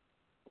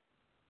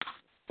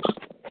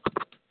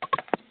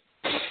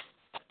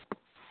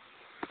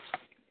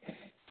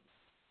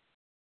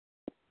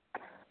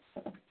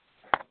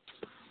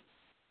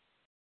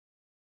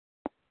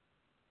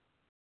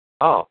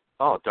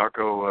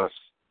 Darko,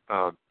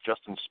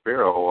 Justin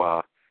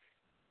Spiro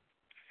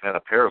had a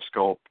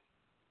Periscope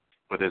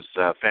with his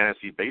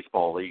fantasy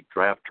baseball league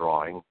draft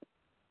drawing.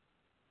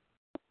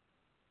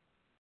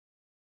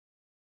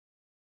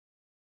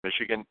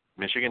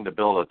 Michigan to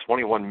build a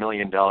 $21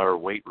 million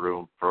weight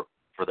room for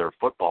their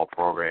football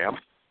program.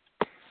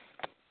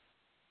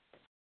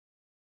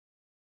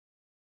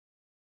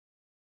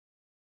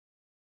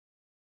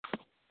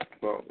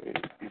 Well, you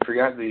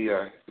forgot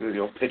the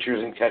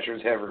pitchers and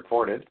catchers have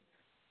reported.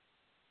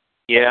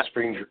 Yeah.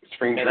 Spring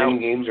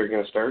training games are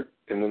going to start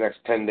in the next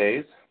 10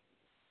 days.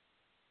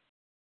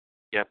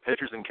 Yeah,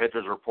 pitchers and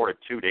catchers reported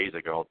 2 days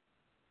ago.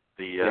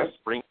 Their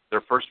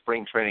first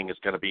spring training is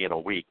going to be in a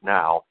week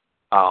now.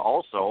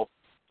 Also,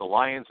 the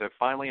Lions have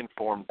finally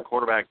informed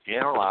quarterback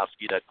Geno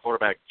III that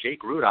quarterback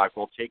Jake Rudock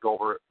will take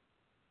over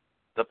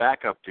the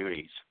backup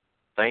duties.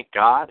 Thank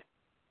God.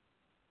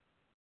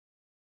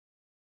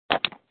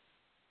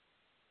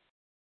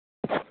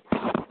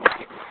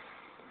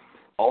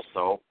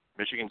 Also,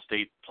 Michigan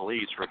State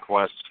Police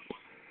request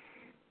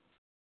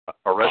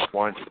arrest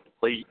warrant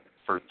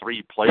for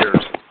 3 players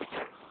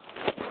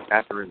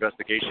after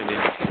investigation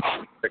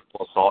into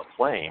sexual assault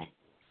claim.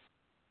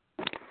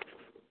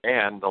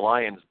 And the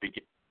Lions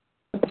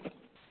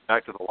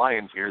back to the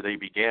Lions here. They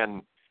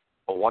began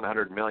a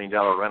 $100 million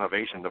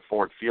renovation to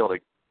Ford Field,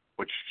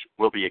 which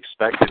will be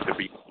expected to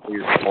be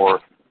completed for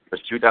the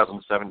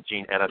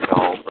 2017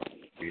 NFL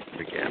season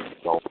again.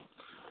 So,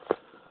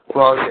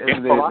 well,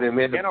 they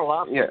made the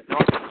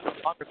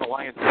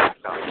Lions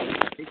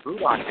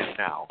Rudock is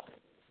now.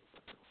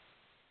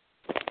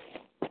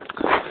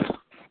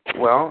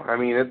 Well, I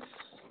mean,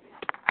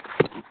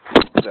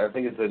 I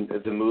think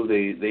it's a move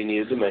they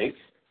needed to make.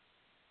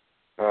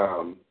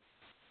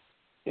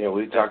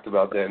 We talked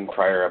about that in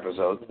prior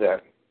episodes,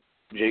 that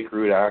Jake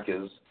Rudock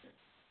is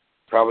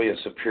probably a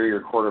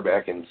superior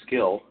quarterback in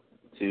skill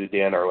to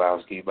Dan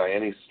Orlovsky by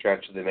any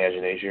stretch of the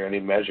imagination or any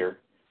measure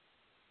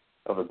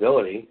of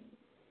ability.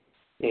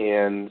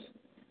 And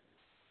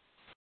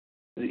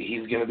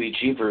he's going to be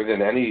cheaper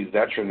than any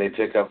veteran they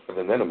pick up for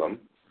the minimum.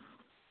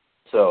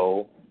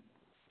 So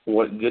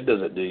what good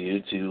does it do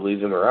you to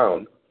leave him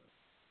around?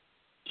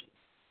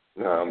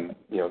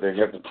 They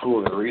have to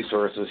pool the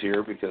resources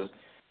here because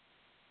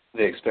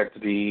they expect to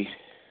be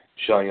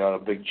shelling out a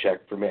big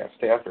check for Matt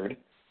Stafford.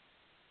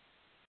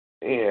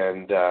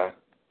 And,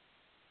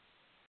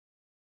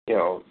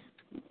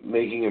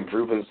 making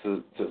improvements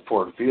to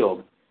Ford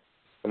Field.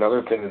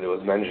 Another thing that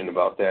was mentioned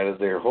about that is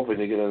they're hoping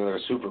to get another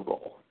Super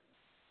Bowl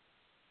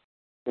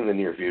in the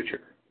near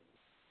future.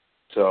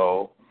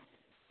 So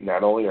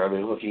not only are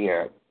they looking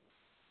at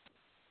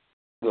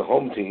the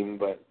home team,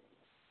 but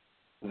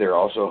they're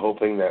also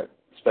hoping that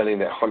spending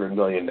that $100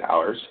 million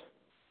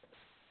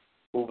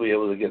will be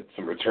able to get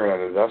some return on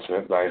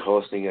investment by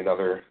hosting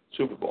another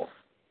Super Bowl.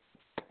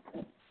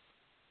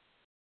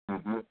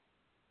 Mm-hmm.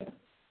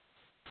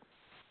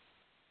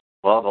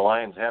 Well, the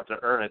Lions have to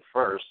earn it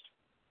first.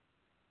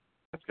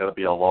 It's going to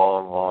be a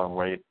long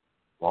way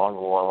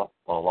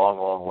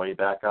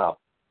back up.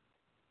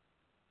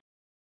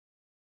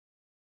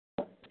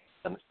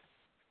 And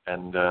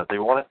if they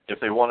want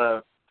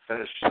to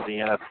finish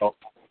the NFL,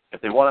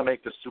 if they want to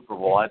make the Super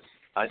Bowl,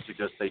 I'd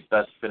suggest they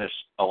best finish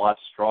a lot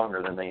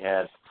stronger than they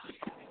had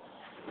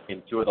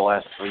in 2 of the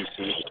last 3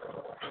 seasons.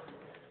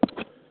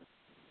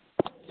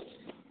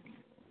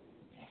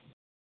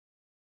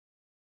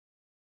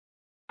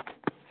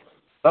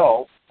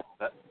 So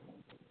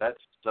that's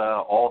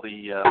all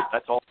the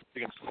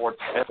Michigan sports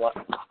headlines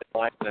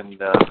and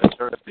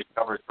concern to be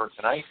covered for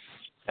tonight.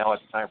 Now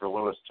it's time for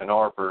Louis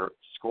Tenor for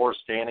score,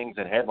 standings,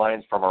 and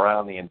headlines from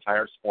around the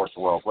entire sports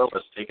world.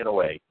 Louis, take it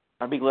away.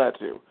 I'd be glad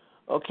to.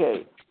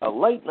 Okay, a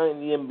light night in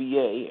the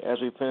NBA as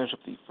we finish up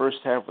the first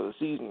half of the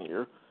season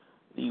here.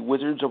 The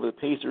Wizards over the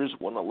Pacers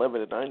won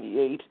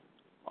 11-98.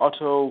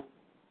 Otto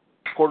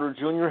Porter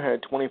Jr.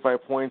 had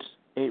 25 points,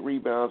 8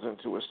 rebounds, and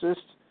 2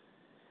 assists.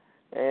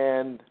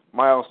 And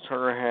Miles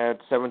Turner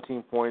had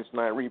 17 points,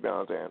 9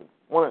 rebounds, and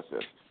 1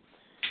 assist.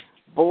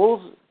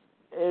 Bulls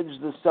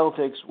edged the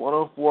Celtics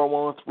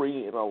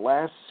 104-103 in a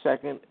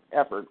last-second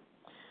effort.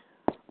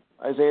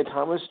 Isaiah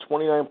Thomas,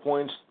 29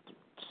 points,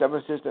 7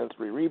 assists, and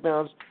 3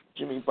 rebounds.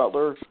 Jimmy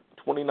Butler,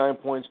 29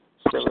 points,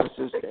 7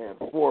 assists, and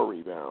 4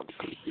 rebounds.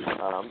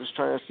 I'm just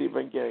trying to see if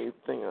I can get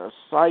anything, a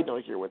side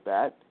note here with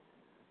that.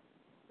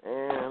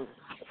 And,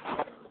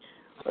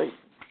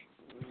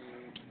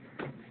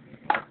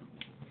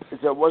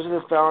 if it wasn't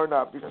a foul or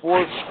not,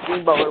 before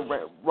Jimmy Butler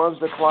runs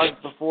the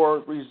clock before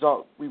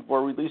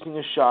releasing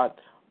a shot,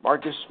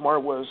 Marcus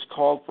Smart was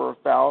called for a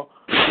foul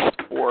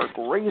for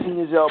grazing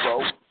his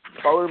elbow.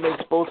 Butler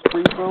makes both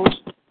free throws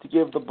to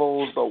give the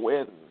Bulls the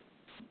win.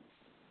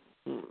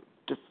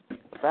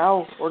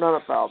 foul or not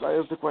a foul? That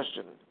is the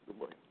question.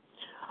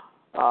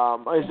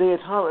 Isaiah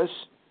Thomas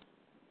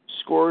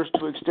scores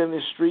to extend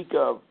his streak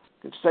of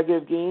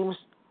consecutive games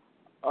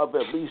of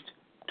at least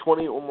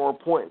 20 or more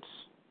points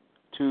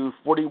to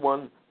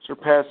 41,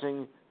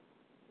 surpassing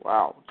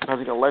a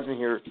legend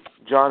here,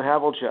 John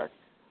Havlicek,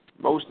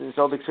 most in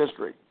Celtics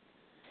history.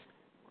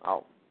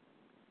 Wow.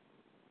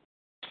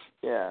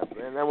 Yeah,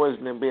 and that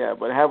wasn't bad,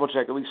 but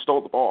Havlicek at least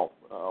stole the ball.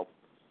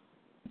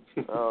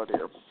 Oh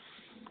dear,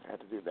 I had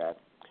to do that.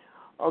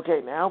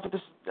 Okay, now for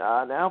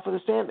the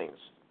standings.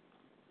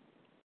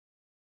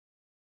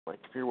 My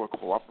computer will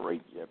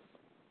cooperate. Yep.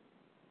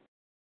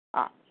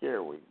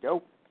 Here we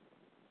go.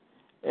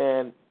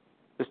 And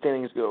the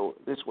standings go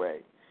this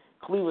way.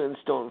 Cleveland's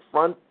still in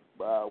front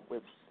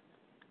with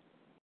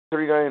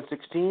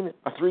 39-16,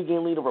 a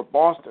 3-game lead over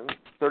Boston,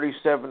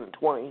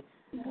 37-20.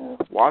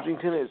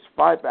 Washington is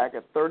 5 back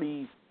at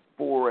 34-21.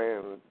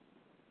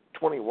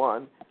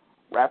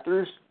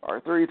 Raptors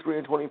are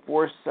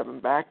 33-24, 7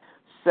 back.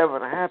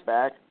 7.5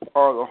 back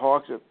are the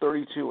Hawks at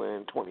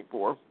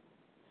 32-24.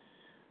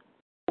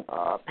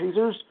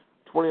 Pacers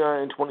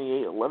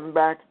 29-28, 11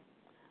 back.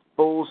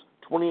 Bulls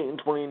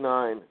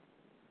 28-29,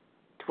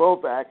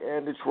 12 back,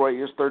 and Detroit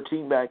is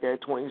 13 back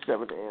at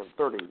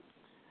 27-30.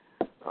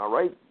 All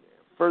right,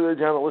 further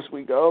down the list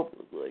we go.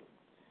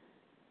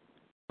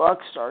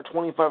 Bucks are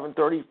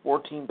 25-30,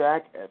 14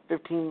 back. At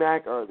 15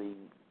 back are the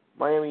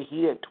Miami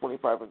Heat at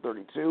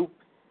 25-32.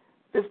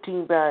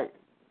 15 back,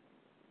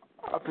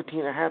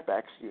 15.5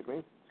 back,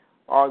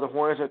 are the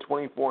Hornets at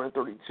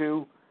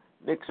 24-32.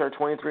 Knicks are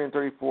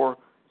 23-34,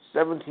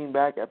 17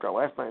 back after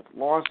last night's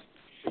loss.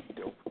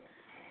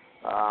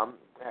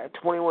 At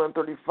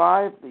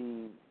 21-35,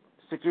 the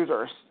Sixers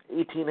are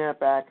 18.5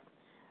 back.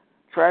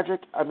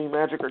 Magic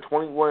are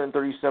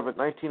 21-37,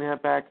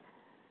 19.5 back,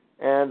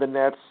 and the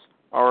Nets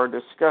are a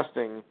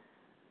disgusting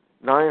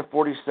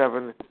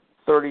 9-47,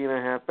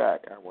 30.5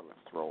 back. I want to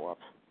throw up.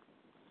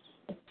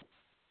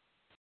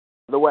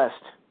 The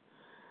West.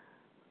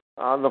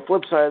 On the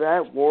flip side of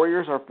that,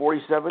 Warriors are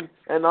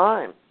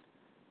 47-9,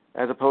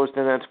 as opposed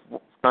to Nets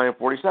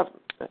 9-47.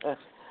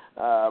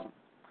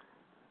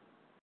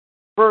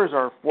 Spurs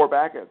are 4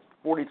 back at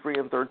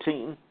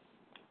 43-13.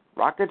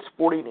 Rockets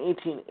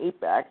 40-18, 8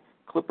 back.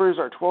 Clippers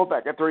are 12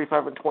 back at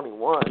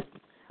 35-21.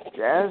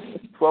 Jazz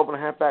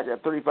 12.5 back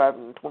at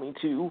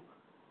 35-22.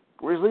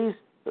 Grizzlies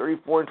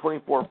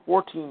 34-24,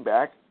 14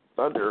 back.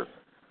 Thunder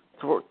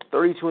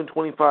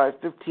 32-25,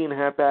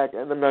 15.5 back,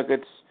 and the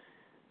Nuggets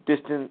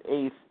distant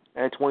 8th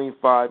at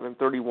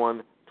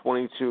 25-31,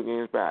 22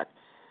 games back.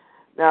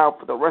 Now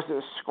for the rest of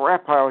the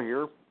scrap pile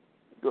here,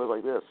 it goes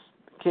like this.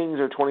 Kings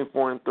are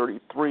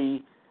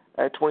 24-33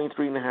 at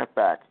 23.5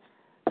 back.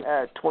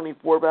 At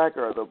 24 back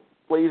are the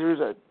Blazers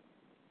at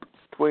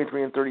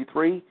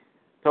 23-33.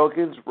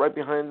 Pelicans right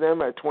behind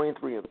them at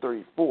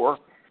 23-34,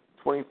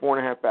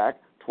 24.5 back.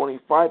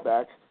 25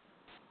 back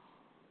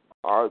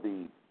are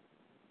the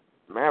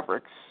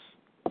Mavericks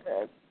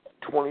at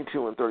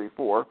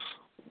 22-34.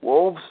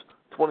 Wolves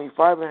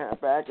 25.5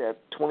 back at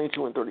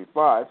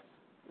 22-35.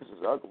 This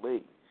is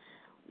ugly.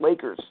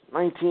 Lakers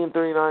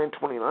 19-39,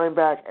 29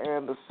 back,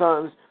 and the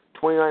Suns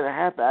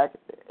 29.5 back,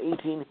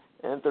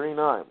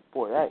 18-39.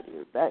 Boy,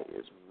 that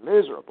is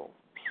miserable.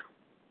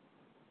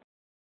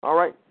 All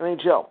right,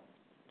 NHL.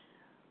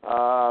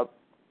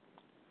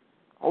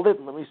 Hold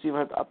it. Let me see if I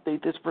have to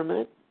update this for a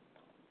minute.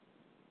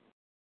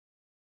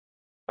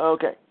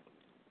 Okay.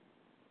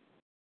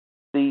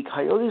 The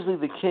Coyotes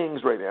lead the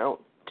Kings right now,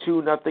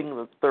 2-0 in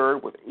the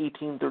third with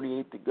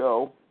 18:38 to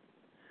go.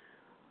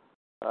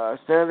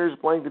 Senators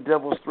blank the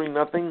Devils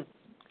 3-0.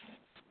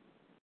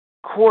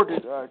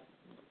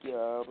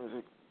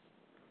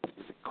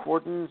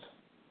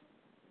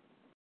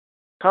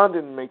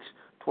 Condon makes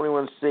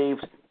 21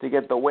 saves to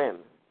get the win.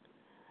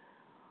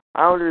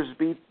 Islanders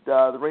beat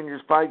the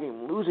Rangers'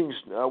 5-game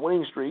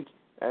winning streak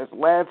as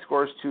Ladd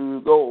scores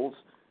 2 goals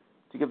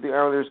to give the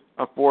Islanders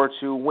a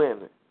 4-2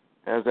 win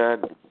as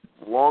that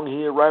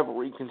long-heated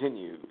rivalry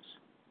continues.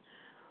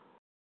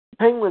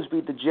 Penguins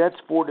beat the Jets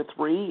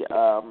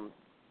 4-3.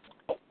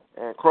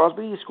 And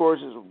Crosby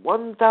scores his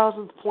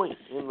 1,000th point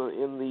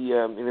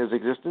in his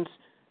existence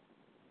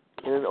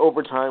in an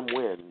overtime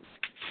win.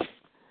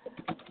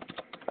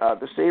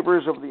 The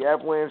Sabres of the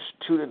Avalanche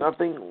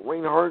 2-0.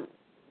 Reinhart,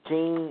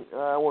 Kane,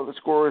 one of the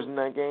scorers in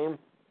that game,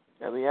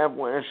 and the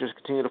Avalanche just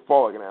continue to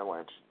fall like an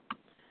avalanche.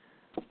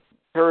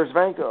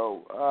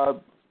 Tarasenko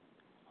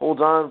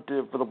holds on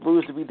for the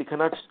Blues to beat the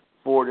Canucks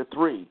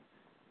 4-3.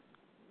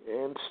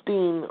 And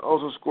Steen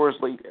also scores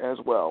late as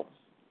well.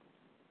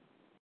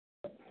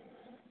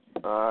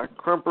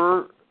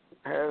 Krumper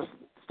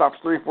stops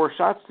 3-4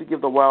 shots to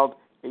give the Wild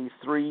a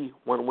 3-1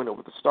 win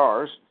over the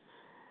Stars.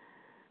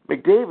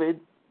 McDavid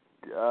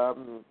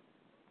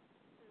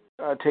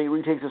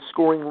retakes a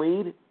scoring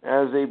lead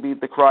as they beat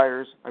the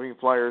Flyers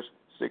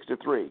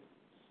 6-3.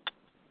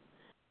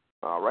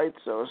 All right,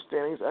 so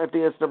standings. I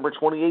think that's number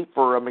 28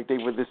 for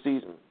McDavid this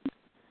season.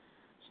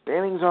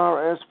 Standings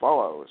are as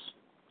follows.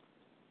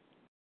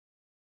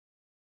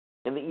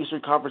 In the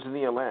Eastern Conference in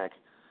the Atlantic,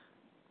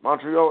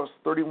 Montreal is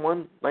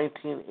 31,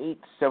 19, 8,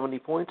 70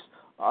 points.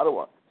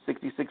 Ottawa,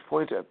 66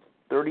 points at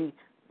 30,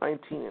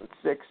 19, and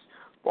 6.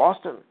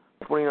 Boston,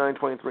 29,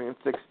 23, and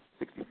 6,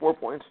 64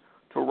 points.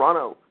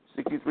 Toronto,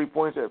 63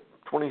 points at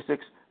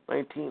 26,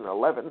 19,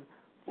 11.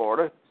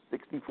 Florida,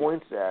 60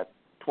 points at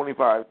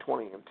 25,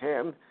 20, and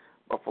 10.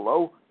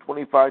 Buffalo,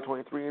 25,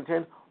 23, and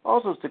 10,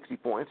 also 60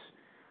 points.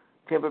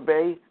 Tampa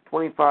Bay,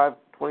 25,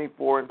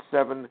 24, and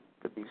 7,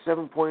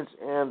 57 points.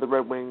 And the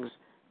Red Wings,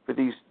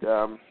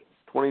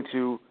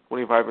 22,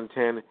 25, and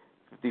 10,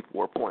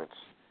 54 points.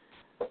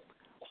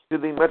 To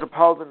the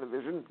Metropolitan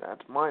Division,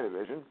 that's my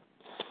division.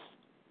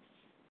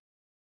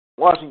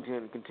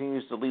 Washington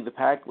continues to lead the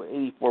pack with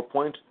 84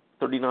 points,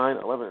 39,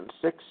 11, and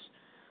 6.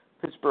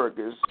 Pittsburgh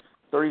is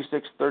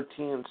 36,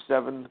 13, and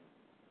 7,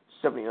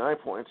 79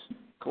 points.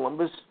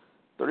 Columbus,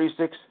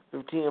 36,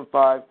 15, and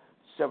 5,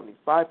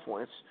 75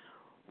 points.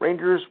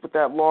 Rangers, with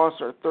that loss,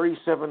 are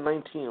 37,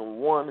 19, and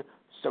 1,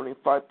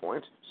 75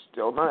 points.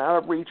 Still not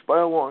out of reach by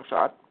a long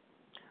shot.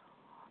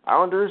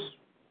 Islanders,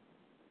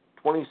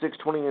 26,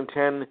 20, and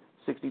 10,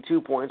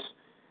 62 points.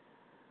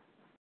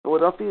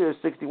 Philadelphia is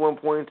 61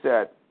 points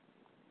at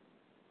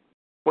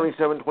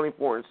 27,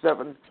 24, and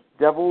 7.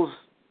 Devils,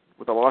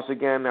 with a loss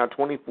again, now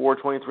 24,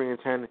 23, and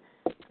 10,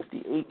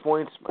 58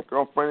 points. My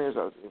girlfriend is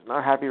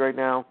not happy right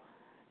now.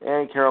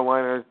 And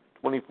Carolina,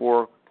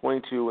 24,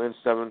 22, and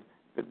 7,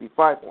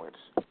 55 points.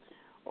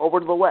 Over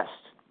to the West.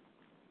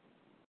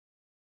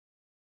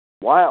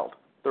 Wild,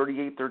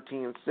 38,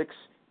 13, and 6,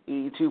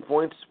 82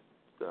 points.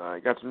 I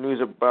got some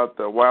news about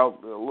the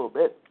Wild in a little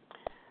bit.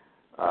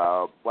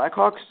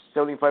 Blackhawks,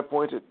 75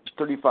 points at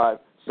 35,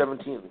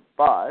 17, and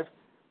 5.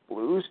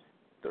 Blues,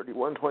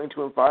 31,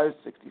 22, and 5,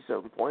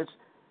 67 points.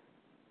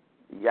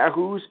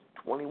 Yahoos,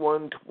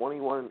 21,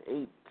 21,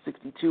 and 8,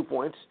 62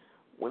 points.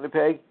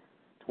 Winnipeg,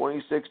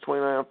 26,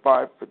 29, and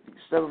 5,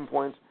 57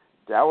 points.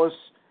 Dallas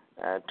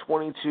at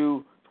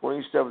 22,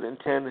 27, and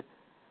 10,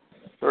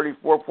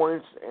 34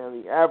 points.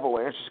 And the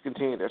Avalanche just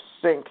continue to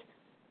sink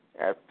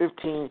at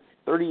 15,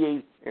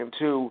 38, and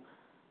 2,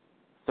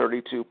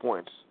 32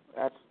 points.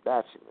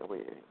 That's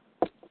humiliating.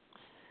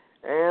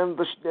 And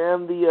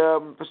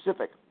the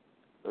Pacific.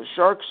 The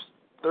Sharks,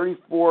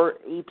 34,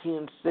 18,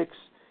 and 6,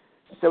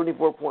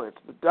 74 points.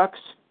 The Ducks,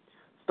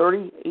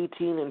 30,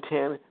 18, and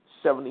 10,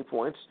 70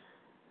 points.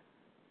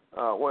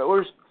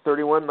 Oilers,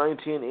 31,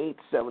 19, 8,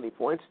 70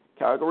 points.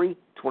 Calgary,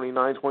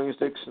 29,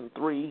 26, and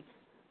 3,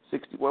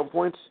 61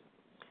 points.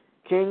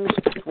 Kings,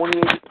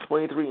 28,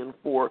 23, and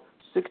 4,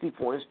 60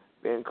 points.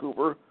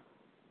 Vancouver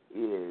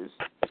is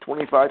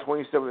 25,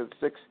 27, and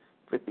 6,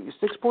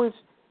 56 points.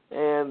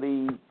 And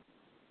the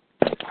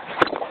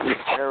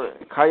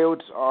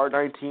Coyotes are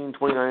 19,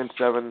 29, and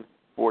 7,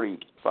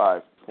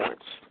 45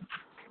 points.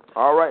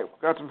 All right,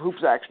 we've got some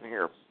hoops action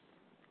here.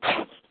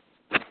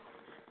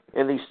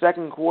 In the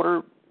second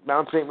quarter,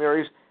 Mount St.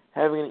 Mary's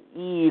having an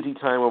easy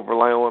time over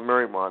Loyola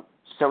Marymount,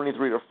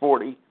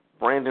 73-40.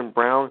 Brandon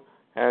Brown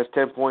has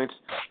 10 points,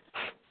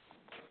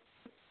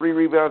 3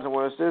 rebounds, and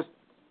 1 assist.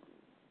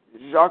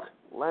 Jacques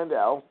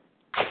Landau,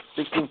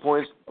 16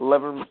 points,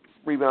 11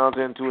 rebounds,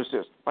 and 2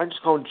 assists. I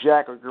just call him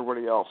Jack like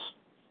everybody else.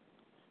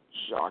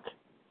 Jacques.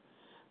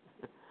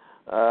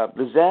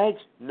 The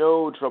Zags,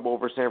 no trouble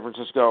over San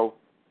Francisco.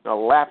 A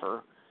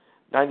lapper,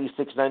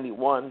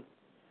 96-91.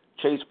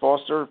 Chase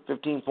Foster,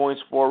 15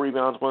 points, 4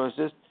 rebounds, 1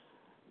 assist.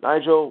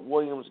 Nigel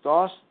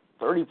Williams-Goss,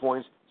 30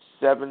 points,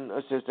 7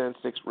 assists, and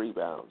 6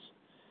 rebounds.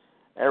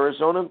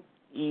 Arizona,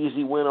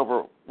 easy win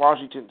over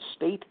Washington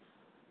State,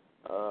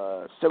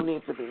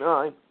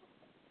 78-59.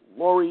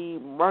 Laurie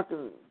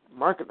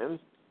Markkinen,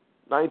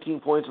 19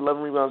 points,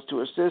 11 rebounds,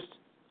 2 assists.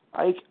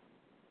 Ike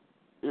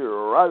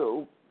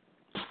Irago,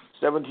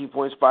 17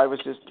 points, 5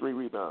 assists, 3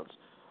 rebounds.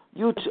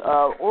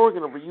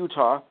 Oregon over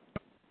Utah,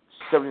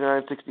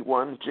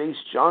 79-61. Jace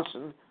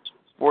Johnson,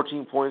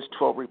 14 points,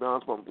 12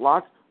 rebounds, 1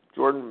 block.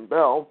 Jordan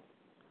Bell,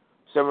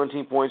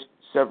 17 points,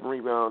 7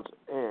 rebounds,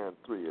 and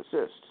 3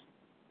 assists.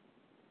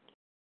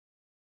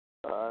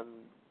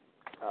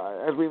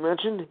 As we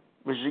mentioned,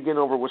 Michigan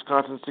over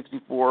Wisconsin,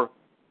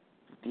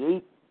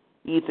 64-58.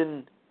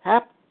 Ethan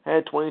Happ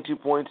had 22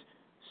 points,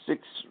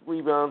 6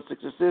 rebounds,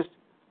 6 assists.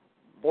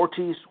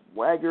 Mortiz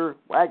Wagner,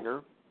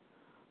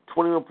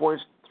 21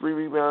 points, 3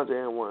 rebounds,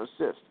 and 1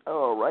 assist.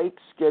 All right,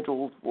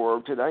 scheduled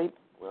for tonight,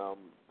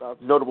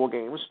 notable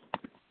games.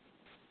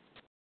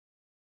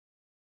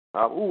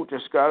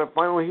 Just got a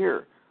final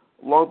here.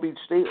 Long Beach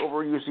State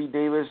over UC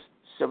Davis,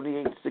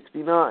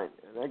 78-69.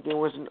 And that game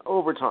was in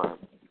overtime.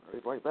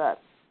 Right like that.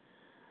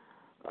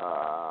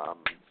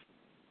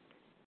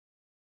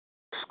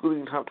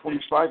 Excluding top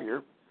 25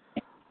 here.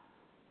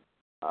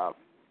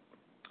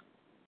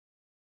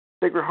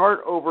 Sacred Heart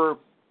over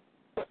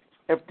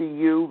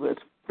FDU.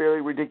 That's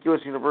fairly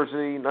ridiculous.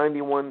 University,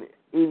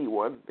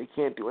 91-81. They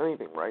can't do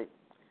anything right.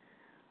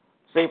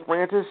 St.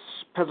 Francis,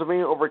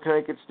 Pennsylvania over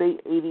Connecticut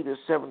State,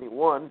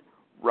 80-71.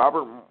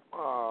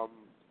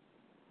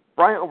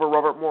 Bryant over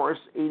Robert Morris,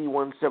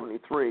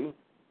 81-73.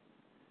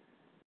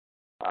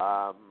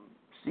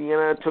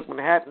 Siena took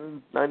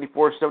Manhattan,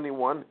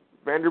 94-71.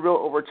 Vanderbilt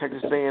over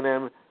Texas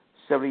A&M,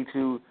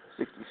 72-67.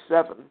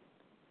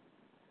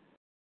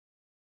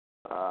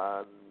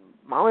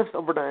 Monmouth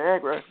over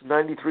Niagara,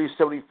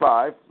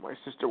 93-75. My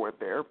sister went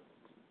there.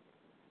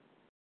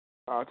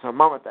 To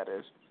Monmouth, that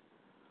is.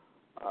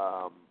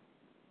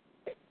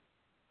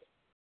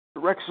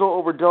 Drexel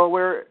over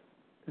Delaware.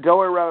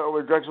 Delaware Route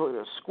over Drexel in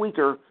a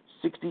squeaker,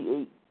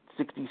 68-67.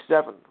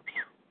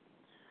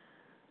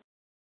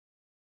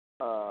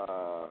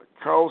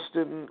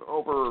 Charleston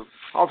over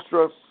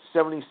Hofstra,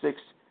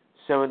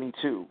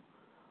 76-72.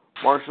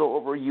 Marshall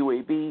over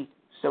UAB,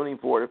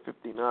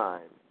 74-59.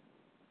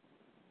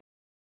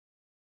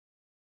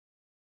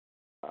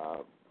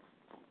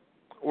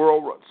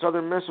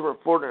 Southern Miss over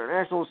Florida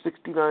International,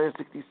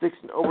 69-66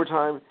 in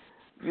overtime.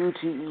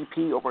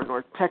 UTEP over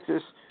North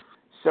Texas,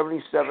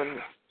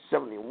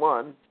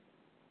 77-71.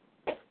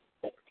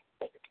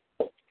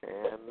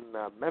 And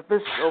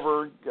Memphis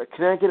over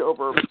Connecticut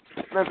over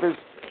Memphis,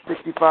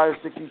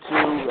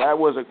 65-62. That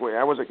was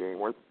a game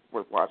worth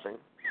watching.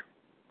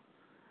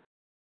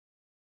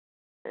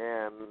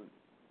 And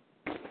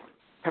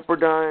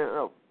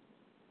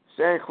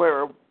Santa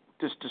Clara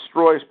just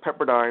destroys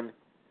Pepperdine,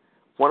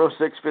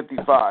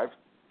 106-55.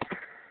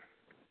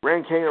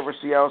 Grand Canyon over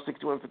Seattle,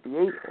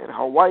 61-58, and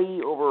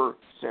Hawaii over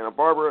Santa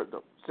Barbara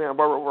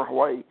over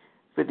Hawaii,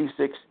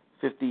 56-54.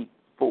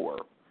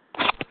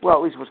 Well,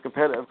 at least it was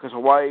competitive, because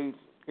Hawaii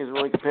isn't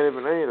really competitive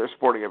in any of their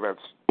sporting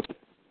events.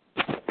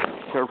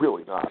 They're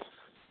really not.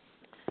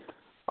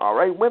 All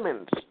right,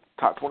 women's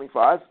top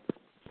 25.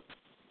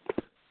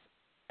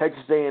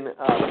 Texas A&M,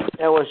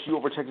 LSU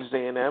over Texas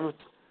A&M,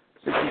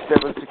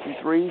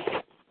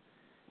 67-63.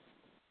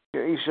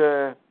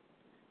 Aisha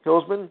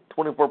Hillsman,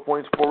 24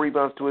 points, 4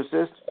 rebounds, 2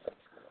 assists.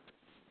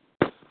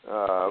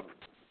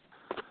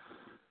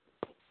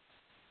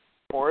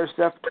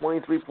 Morissette,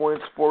 23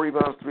 points, 4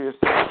 rebounds, 3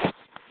 assists.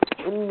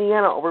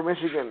 Indiana over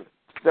Michigan,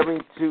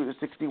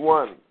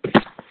 72-61.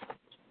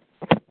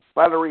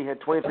 Flattery had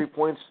 23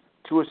 points,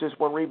 2 assists,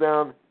 1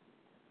 rebound.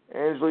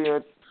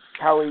 Angelina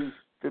Cowley,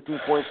 15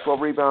 points, 12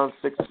 rebounds,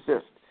 6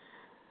 assists.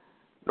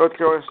 North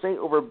Carolina State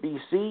over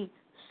BC,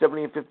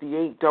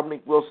 70-58.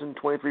 Dominique Wilson,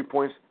 23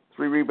 points,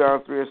 3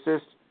 rebounds, 3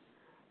 assists.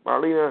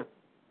 Marlena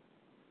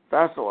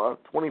Vasila,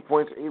 20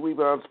 points, 8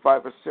 rebounds,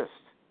 5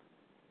 assists.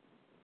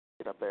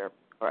 Get up there.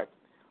 All right.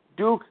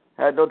 Duke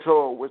had no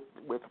trouble with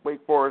Wake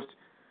Forest,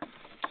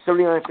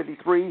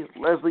 79-53.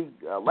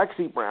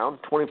 Lexi Brown,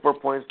 24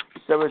 points,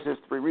 7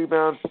 assists, 3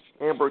 rebounds.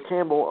 Amber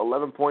Campbell,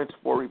 11 points,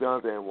 4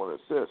 rebounds, and 1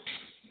 assist.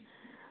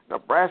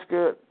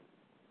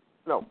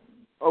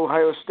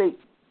 Ohio State,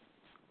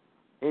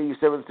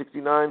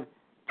 87-69.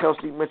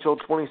 Kelsey Mitchell,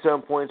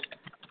 27 points,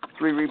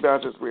 3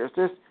 rebounds, and 3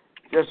 assists.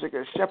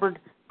 Jessica Shepard,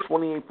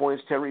 28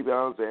 points, 10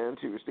 rebounds, and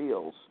 2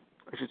 steals.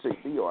 I should say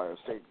the Ohio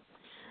State.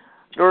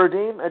 Notre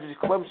Dame edges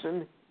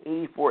Clemson,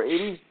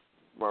 84-80.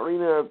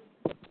 Marina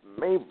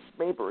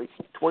Maybury,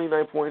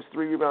 29 points,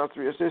 3 rebounds,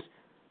 3 assists.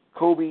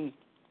 Kobe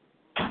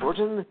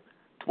Burton,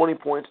 20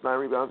 points, 9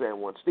 rebounds, and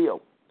 1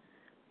 steal.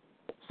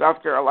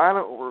 South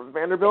Carolina over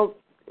Vanderbilt,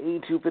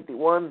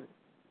 82-51.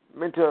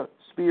 Minta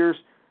Spears,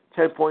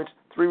 10 points,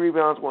 3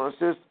 rebounds, 1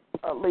 assist.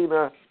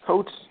 Elena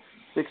Coates,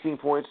 16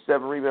 points,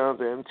 7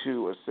 rebounds, and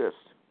 2 assists.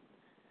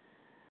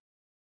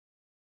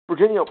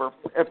 Virginia over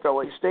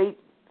FLA State,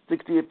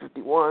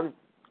 68-51.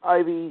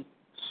 Ivy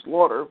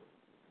Slater,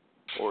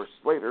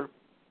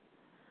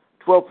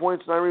 12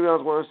 points, 9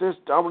 rebounds, 1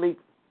 assist. Dominique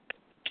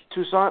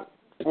Toussaint,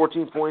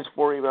 14 points,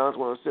 4 rebounds,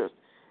 1 assist.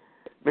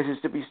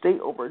 Mississippi State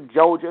over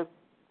Georgia,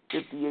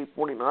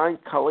 58-49.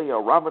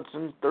 Kalia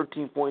Robinson,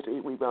 13 points,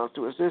 8 rebounds,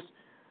 2 assists.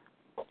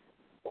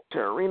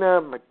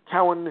 Tarina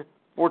McCowan,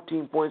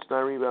 14 points,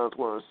 9 rebounds,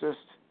 1 assist.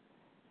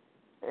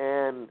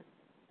 And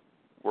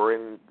we're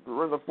in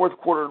the fourth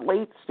quarter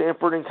late.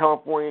 Stanford and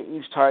California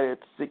each tied at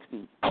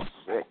 66.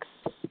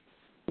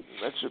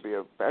 That should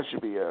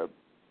be a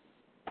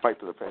fight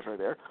to the finish right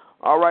there.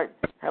 All right,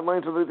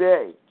 headlines of the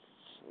day.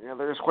 Yeah,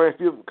 there's quite a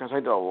few because I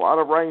did a lot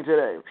of writing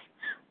today.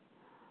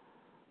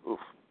 Oof,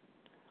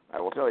 I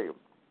will tell you.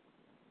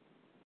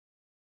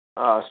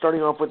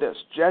 Starting off with this,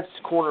 Jets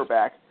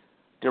cornerback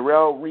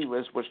Darrelle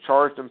Revis was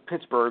charged in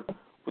Pittsburgh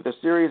with a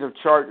series of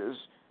charges.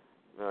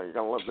 You're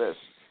gonna love this.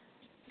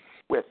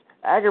 With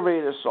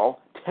aggravated assault,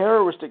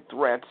 terroristic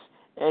threats,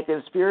 and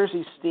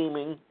conspiracy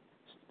stemming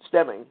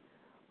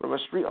from a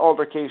street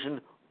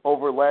altercation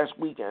over last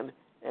weekend,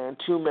 and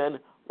 2 men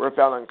were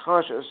found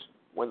unconscious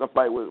when the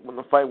fight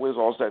was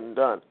all said and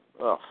done.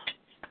 Ugh.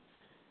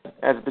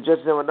 As the Jets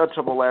didn't have enough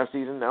trouble last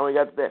season, now we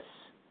got this.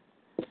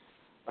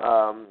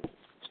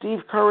 Steve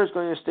Kerr is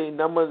going to stay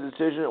numb on the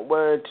decision of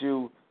whether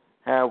to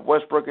have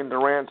Westbrook and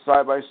Durant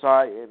side by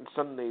side in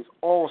Sunday's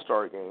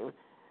All-Star game.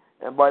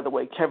 And by the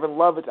way, Kevin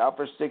Love is out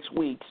for 6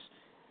 weeks.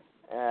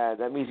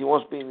 That means he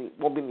won't be in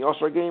the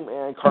All-Star game,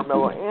 and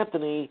Carmelo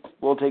Anthony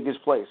will take his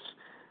place.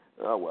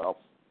 Oh, well.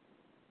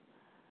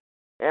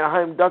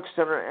 Anaheim Ducks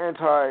center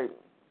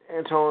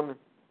Anton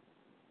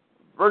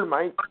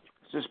Verdemite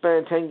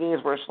suspended 10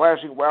 games for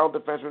slashing Wild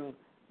defenseman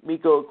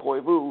Mikko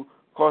Koivu,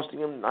 costing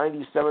him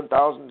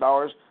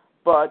 $97,000,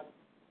 but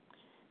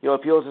he'll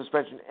appeal the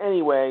suspension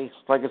anyway,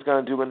 like it's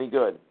going to do any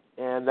good.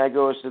 And that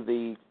goes to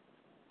the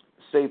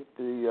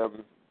safety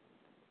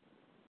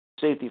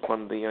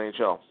fund of the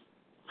NHL.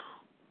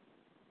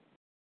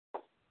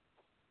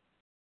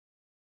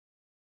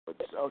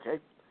 Okay.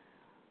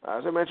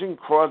 As I mentioned,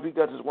 Crosby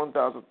got his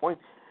 1,000th point.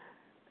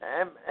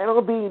 And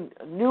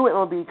new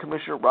MLB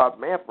Commissioner Rob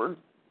Manfred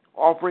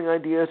offering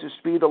ideas to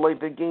speed the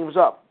length of games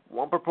up.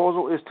 One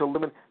proposal is to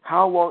limit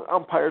how long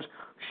umpires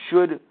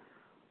should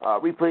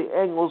replay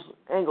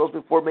angles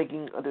before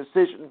making a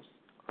decision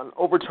on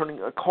overturning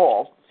a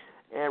call,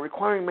 and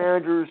requiring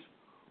managers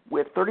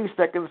with 30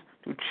 seconds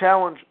to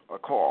challenge a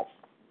call.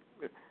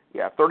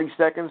 Yeah, 30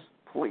 seconds,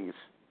 please.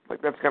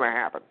 Like, that's going to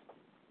happen.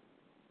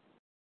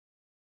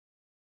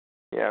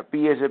 Yeah,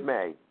 be as it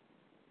may.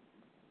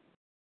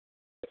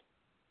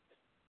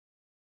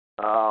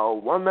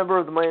 One member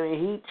of the Miami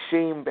Heat,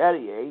 Shane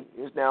Battier,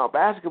 is now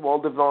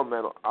basketball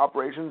developmental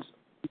operations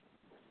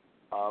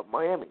of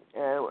Miami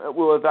and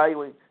will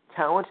evaluate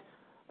talent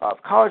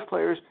of college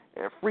players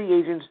and free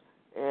agents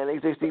and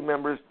existing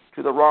members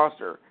to the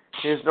roster.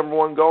 His number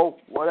one goal,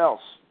 what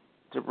else?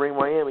 To bring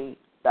Miami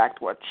back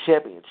to a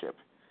championship.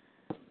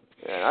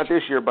 Not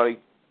this year, buddy.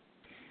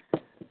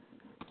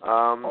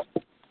 NC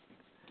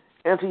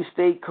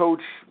State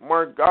coach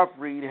Mark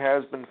Gottfried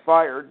has been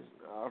fired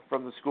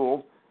from the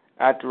school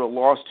after a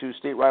loss to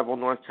state rival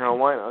North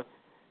Carolina,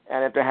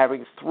 and after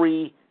having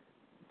 3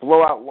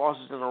 blowout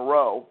losses in a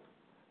row.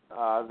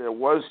 There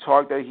was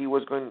talk that he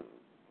was going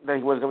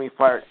to be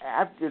fired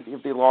after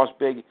if they lost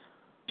big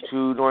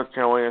to North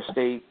Carolina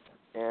State,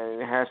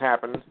 and it has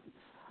happened.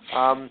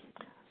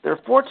 They're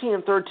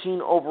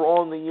 14-13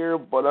 overall in the year,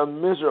 but a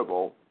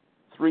miserable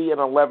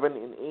 3-11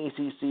 in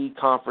ACC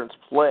conference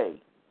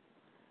play.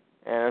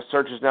 And a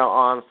search is now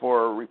on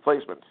for a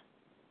replacement.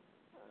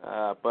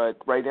 But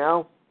right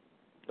now,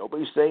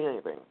 nobody's saying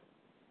anything.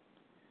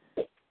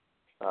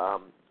 A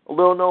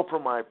little note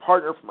from my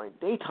partner from my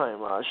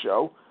daytime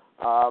show.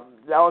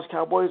 Dallas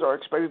Cowboys are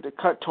expected to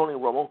cut Tony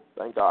Romo,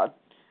 thank God,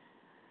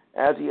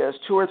 as he has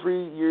 2 or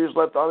 3 years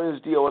left on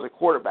his deal as a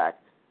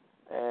quarterback.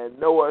 And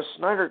Noah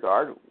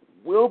Syndergaard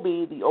will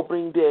be the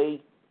opening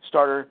day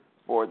starter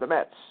for the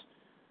Mets.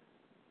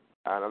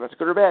 I don't know if that's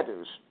good or bad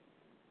news.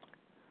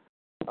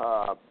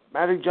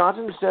 Magic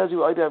Johnson says he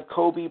would like to have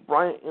Kobe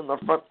Bryant in the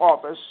front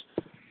office,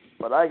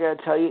 but I got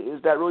to tell you,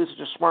 is that really such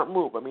a smart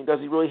move? I mean, does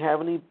he really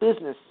have any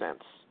business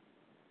sense?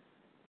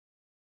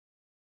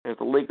 As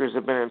the Lakers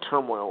have been in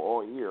turmoil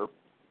all year.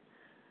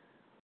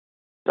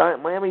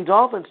 Miami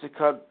Dolphins to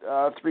cut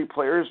 3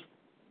 players,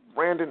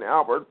 Brandon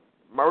Albert,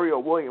 Mario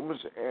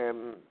Williams,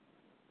 and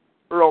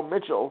Earl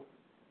Mitchell,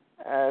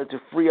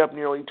 to free up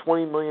nearly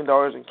 $20 million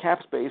in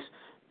cap space.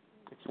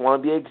 If you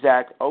want to be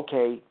exact,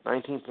 okay,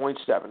 19.7.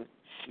 Sheesh.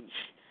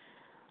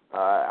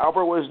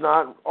 Albert was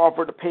not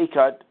offered a pay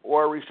cut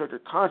or a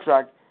restructured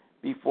contract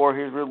before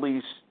his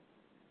release,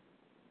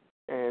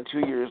 and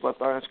 2 years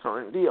left on his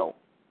current deal.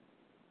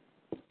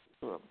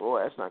 Oh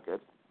boy, that's not good.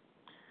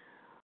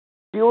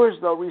 Steelers,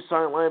 though,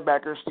 re-signed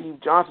linebacker Steve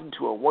Johnson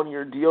to a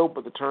 1-year deal,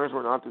 but the terms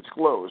were not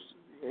disclosed.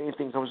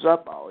 Anything comes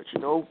up, I'll let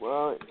you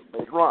know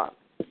later on.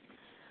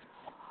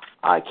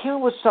 I came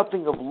up with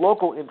something of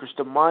local interest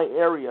to my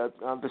area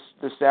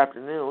this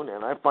afternoon,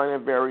 and I find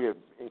it very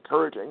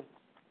encouraging.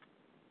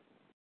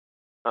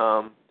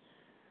 2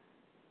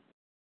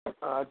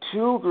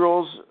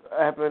 girls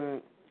have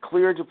been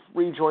cleared to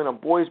rejoin a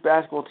boys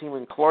basketball team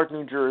in Clark,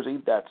 New Jersey.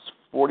 That's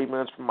 40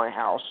 minutes from my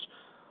house.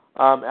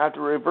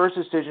 After a reverse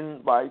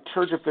decision by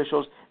church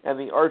officials and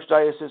the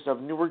Archdiocese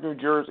of Newark, New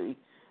Jersey,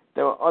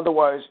 that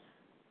otherwise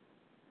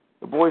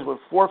the boys would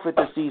forfeit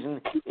the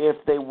season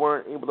if they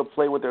weren't able to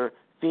play with their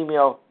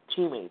female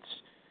teammates.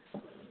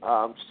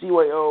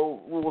 CYO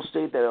rules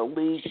state that the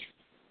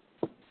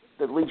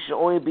league should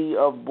only be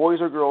of boys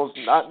or girls,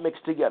 not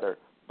mixed together.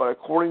 But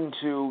according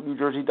to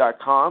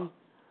NewJersey.com,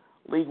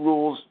 league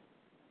rules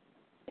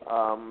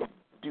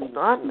do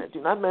not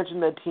mention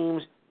that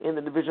teams in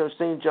the division of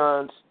St.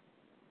 John's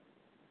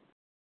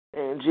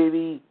and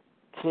JV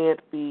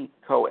can't be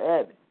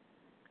co-ed.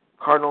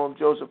 Cardinal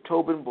Joseph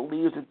Tobin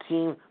believes the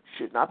team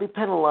should not be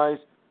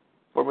penalized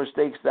for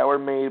mistakes that were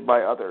made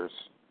by others.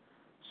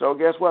 So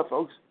guess what,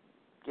 folks?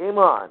 Game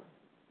on,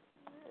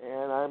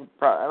 and I'm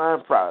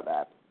proud of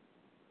that.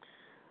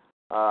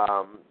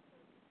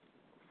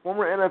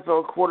 Former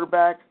NFL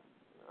quarterback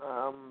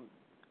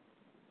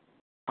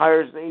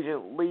hires an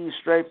agent, Lee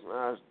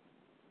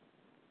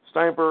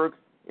Steinberg,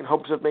 in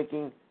hopes of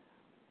making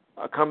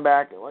a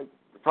comeback, like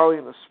probably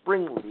in the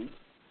spring league.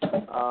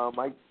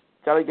 I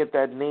got to get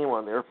that name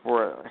on there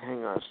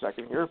hang on a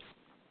second here.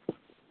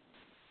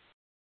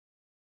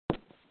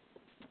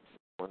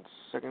 One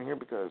second here,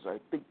 because I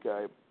think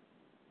I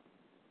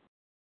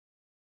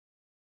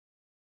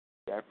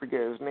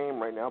forget his name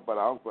right now, but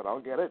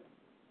I'll get it.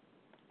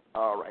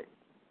 All right.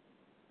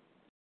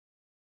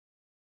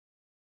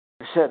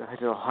 I said I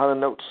did a lot of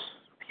notes.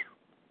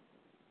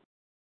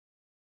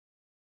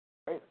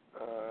 Right.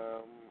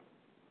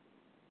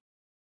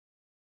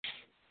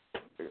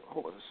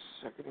 Hold on a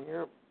second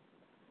here.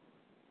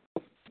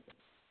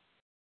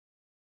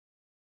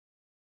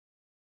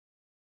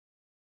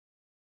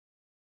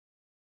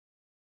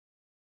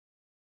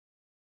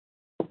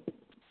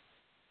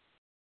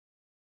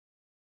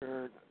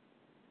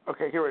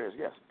 Okay, here it is,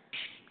 yes.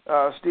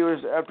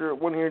 Steelers, after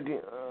 1 year,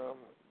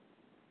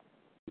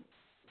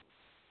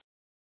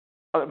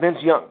 Vince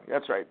Young,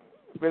 that's right.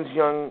 Vince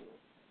Young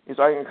is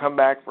eyeing a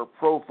comeback for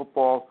pro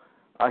football.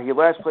 He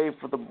last played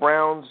for the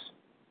Browns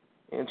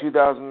in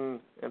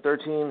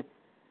 2013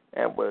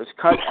 and was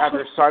cut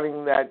after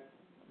signing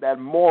that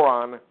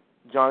moron,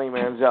 Johnny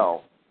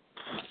Manziel.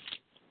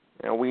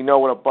 And we know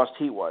what a bust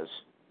he was.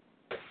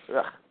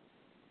 Ugh.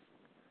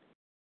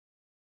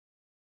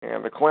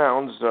 And the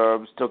Clowns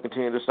still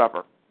continue to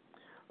suffer.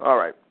 All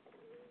right.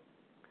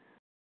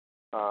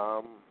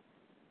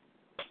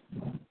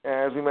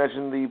 As we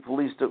mentioned, the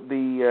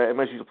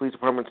MSU Police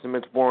Department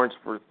submits warrants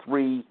for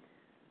 3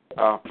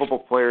 football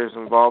players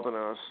involved in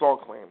an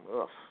assault claim.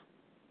 Ugh.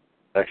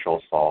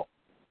 Sexual assault.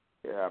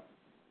 Yeah.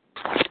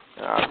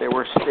 They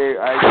were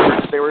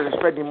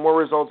expecting more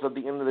results at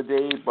the end of the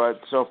day, but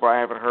so far I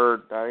haven't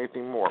heard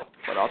anything more.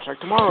 But I'll check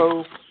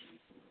tomorrow.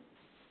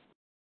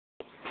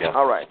 Yeah.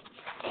 All right.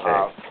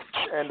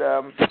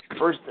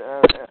 First,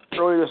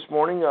 early this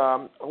morning,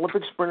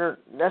 Olympic sprinter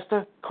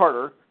Nesta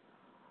Carter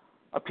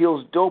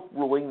appeals dope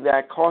ruling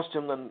that cost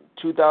him the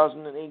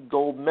 2008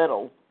 gold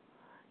medal.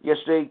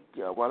 Wednesday,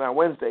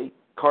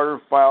 Carter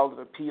filed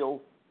an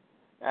appeal,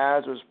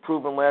 as was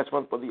proven last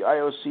month by the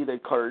IOC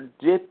that Carter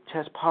did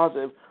test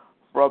positive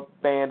for a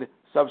banned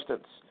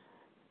substance.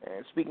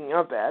 And speaking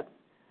of that,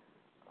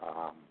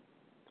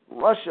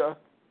 Russia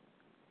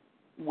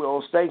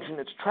will sanction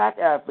its track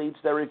athletes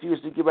that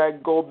refuse to give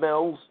back gold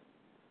medals,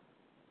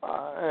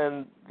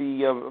 and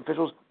the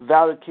officials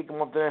vow to kick them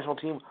off the national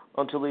team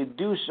until they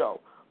do so.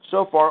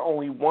 So far,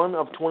 only 1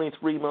 of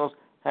 23 medals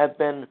have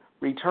been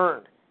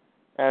returned,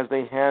 as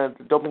they had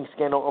a doping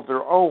scandal of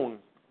their own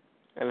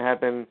and have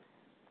been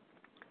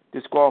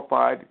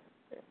disqualified,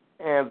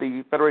 and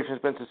the federation has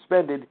been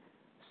suspended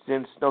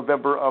since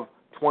November of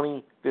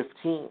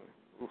 2015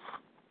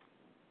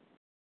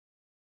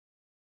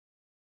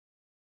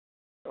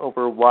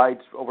 over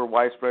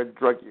widespread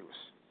drug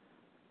use.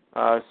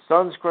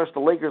 Suns crushed the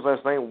Lakers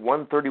last night,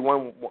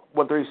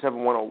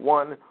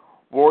 137-101.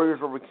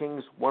 Warriors over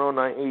Kings,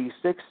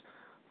 109-86.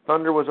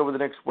 Thunder was over the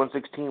Knicks,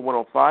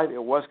 116-105.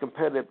 It was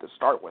competitive to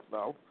start with,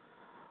 though.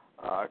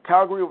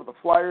 Calgary over the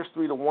Flyers,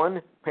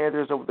 3-1.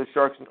 Panthers over the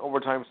Sharks in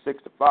overtime,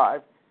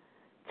 6-5.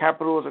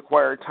 Capitals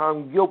acquired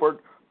Tom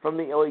Gilbert from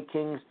the LA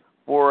Kings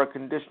for a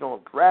conditional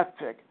draft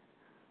pick.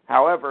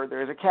 However,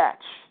 there is a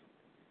catch.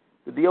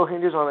 The deal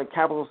hinges on the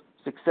Capitals'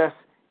 success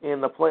in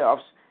the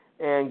playoffs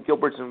and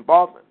Gilbert's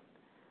involvement.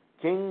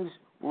 Kings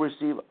will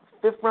receive a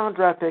 5th-round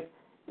draft pick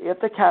if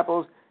the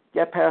Capitals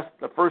get past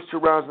the first 2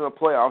 rounds in the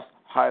playoffs,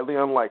 highly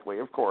unlikely,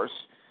 of course,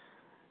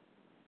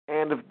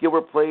 and if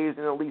Gilbert plays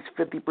in at least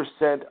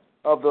 50%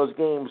 of those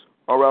games,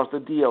 or else the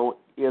deal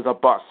is a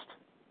bust.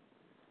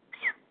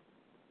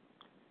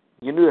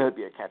 You knew there'd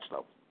be a catch,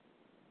 though.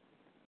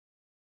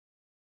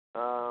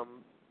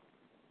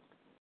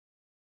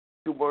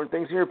 2 more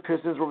things here.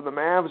 Pistons over the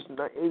Mavs,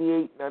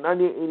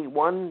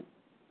 98-81.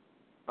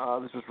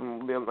 This was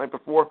from the night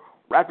before.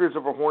 Raptors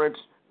over Hornets,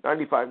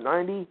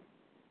 95-90.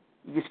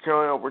 East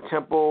Carolina over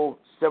Temple,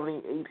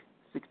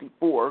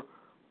 78-64.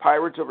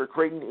 Pirates over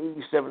Creighton,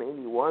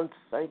 87-81.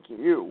 Thank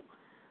you.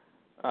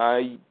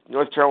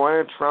 North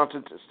Carolina trounced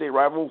its state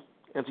rival,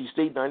 NC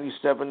State,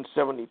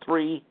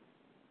 97-73.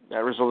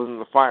 That resulted in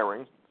the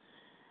firing.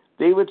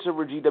 Davids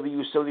over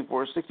GW,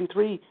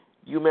 74-63.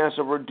 UMass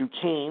over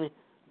Duquesne,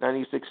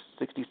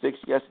 96-66.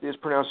 Yes, it is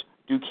pronounced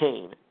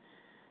Duquesne.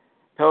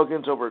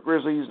 Pelicans over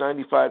Grizzlies,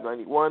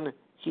 95-91.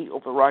 Heat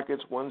over the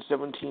Rockets,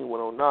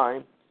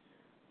 117-109.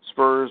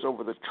 Spurs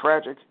over the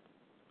Tragic,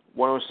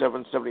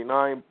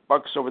 107-79.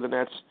 Bucks over the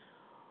Nets,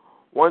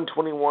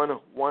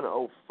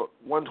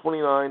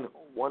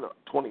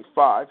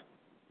 129-125.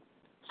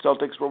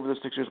 Celtics over the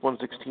Sixers,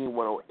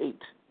 116-108.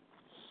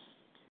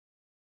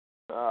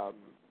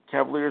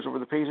 Cavaliers over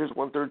the Pacers,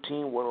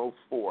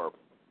 113-104.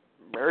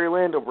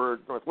 Maryland over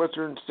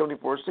Northwestern,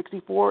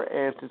 74-64.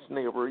 And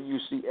Cincinnati over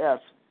UCF,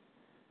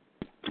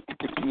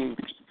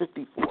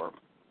 68-54.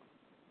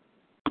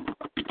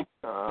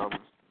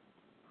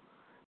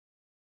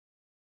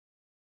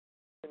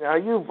 Now,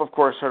 you've, of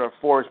course, heard of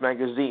Forbes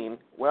magazine.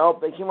 Well,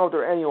 they came out with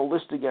their annual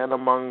list again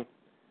among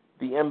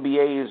the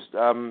NBA's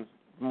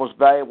most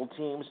valuable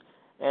teams,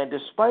 and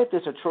despite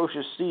this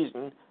atrocious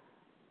season,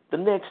 the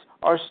Knicks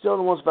are still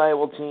the most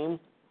valuable team,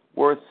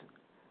 worth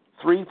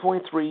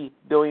 $3.3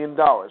 billion,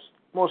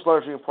 most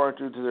largely in part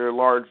due to their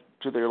large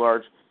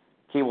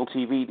cable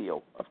TV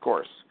deal, of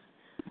course.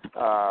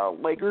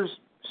 Lakers,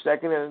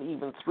 second at an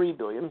even $3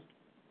 billion.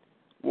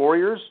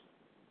 Warriors,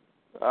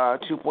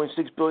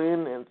 $2.6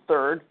 billion, and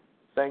third,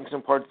 thanks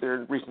in part to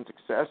their recent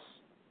success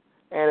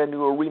and a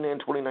new arena in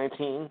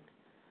 2019.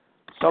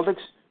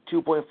 Celtics,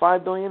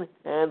 $2.5 billion,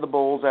 and the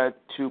Bulls at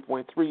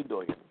 $2.3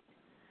 billion.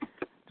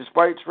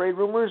 Despite trade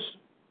rumors,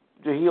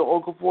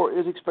 Jahlil Okafor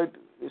is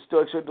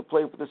still expected to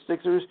play for the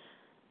Sixers,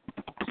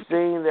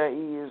 saying that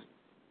he is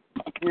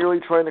merely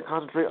trying to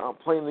concentrate on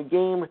playing the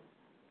game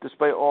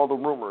despite all the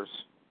rumors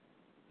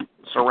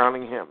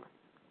surrounding him.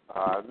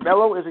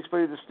 Melo is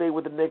expected to stay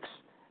with the Knicks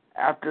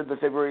after the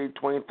February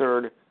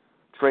 23rd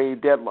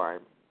trade deadline.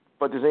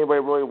 But does anybody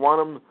really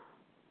want him?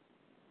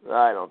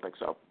 I don't think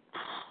so.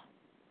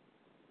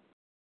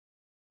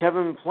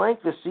 Kevin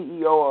Plank, the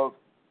CEO of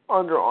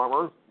Under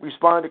Armour,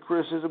 responded to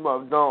criticism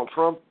of Donald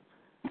Trump.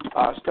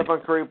 Stephen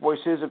Curry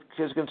voiced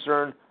his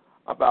concern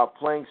about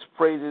Plank's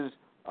praises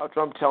of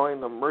Trump, telling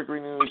the Mercury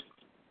News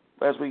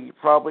last week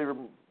probably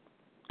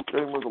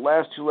remove the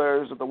last two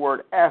letters of the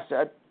word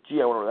asset.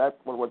 Gee, I wonder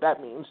what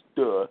that means.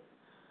 Duh.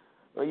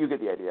 Well, you get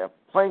the idea.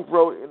 Plank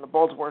wrote in the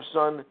Baltimore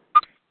Sun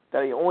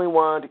that he only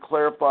wanted to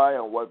clarify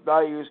on what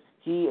values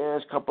he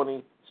and his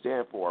company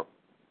stand for.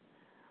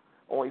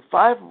 Only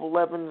 5 of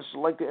 11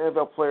 selected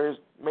NFL players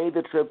made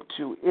the trip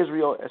to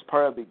Israel as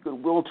part of the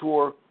Goodwill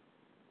Tour,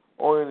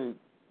 only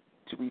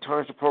to be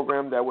tarnished a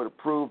program that would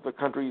improve the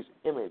country's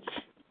image,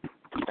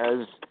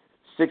 as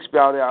 6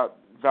 bowed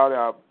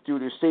out due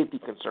to safety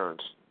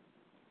concerns.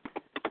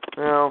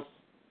 Now,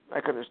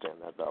 I can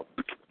understand that, though.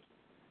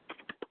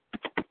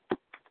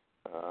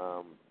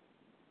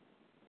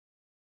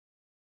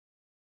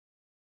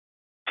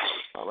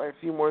 All right,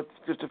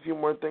 just a few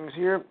more things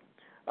here.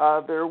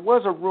 There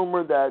was a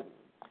rumor that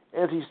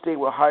NC State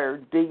will hire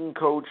Dayton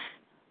coach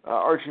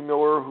Archie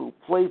Miller, who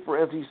played for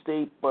NC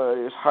State, but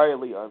is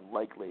highly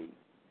unlikely.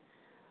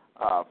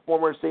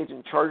 Former Saints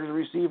and Chargers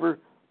receiver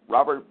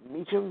Robert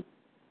Meacham,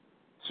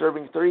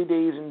 serving 30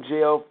 days in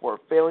jail for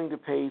failing to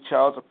pay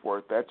child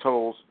support. That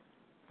totals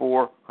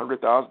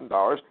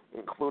 $400,000,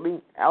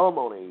 including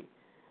alimony.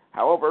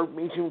 However,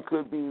 Meacham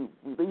could be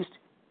released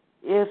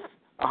if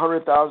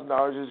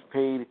 $100,000 is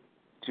paid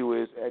to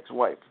his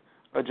ex-wife.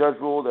 A judge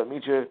ruled that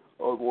Meacham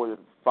owed more than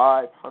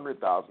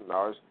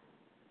 $500,000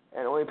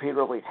 and only paid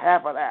roughly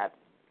half of that.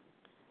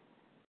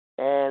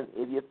 And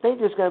if you think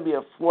there's going to be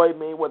a Floyd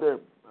Mayweather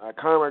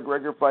Conor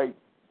McGregor fight,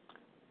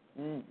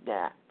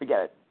 nah, forget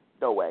it.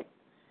 No way.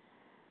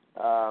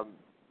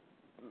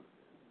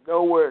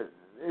 Nowhere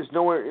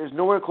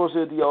closer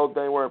to the deal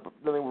than they were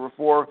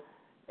before.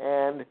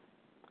 And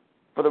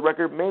for the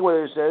record,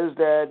 Mayweather says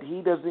that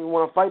he doesn't even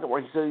want to fight anymore.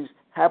 He says he's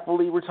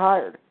happily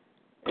retired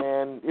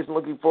and isn't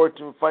looking forward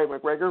to a fight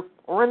McGregor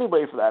or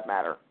anybody for that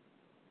matter.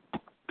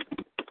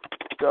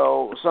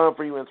 So, something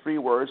for you in 3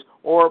 words.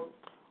 Or,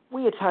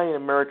 we Italian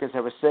Americans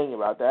have a saying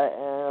about that,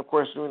 and of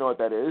course we know what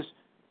that is.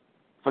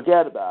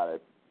 Forget about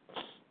it.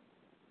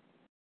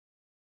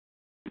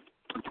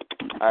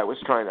 I was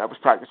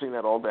practicing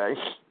that all day.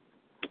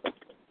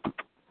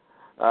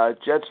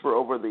 Jets were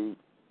over the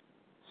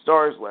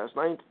Stars last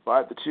night,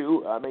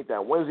 5-2. Make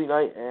that Wednesday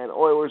night, and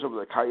Oilers over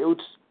the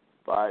Coyotes,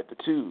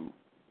 5-2.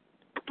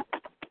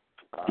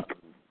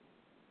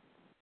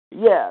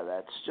 Yeah,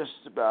 that's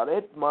just about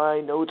it. My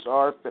notes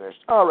are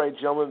finished. All right,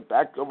 gentlemen,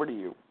 back over to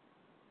you.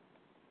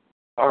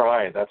 All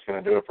right, that's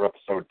going to do it for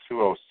episode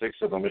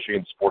 206 of the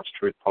Michigan Sports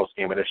Truth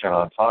Postgame Edition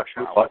on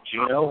TalkShoe. Buck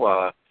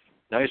Geno,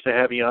 nice to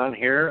have you on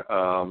here.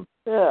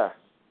 Yeah,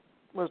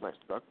 it was nice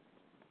to talk.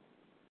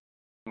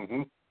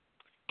 Mm-hmm.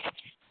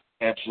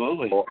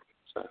 Absolutely.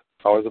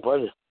 Always a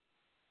pleasure.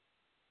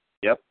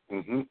 Yep.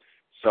 Mm-hmm.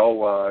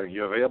 So,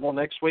 you available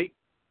next week?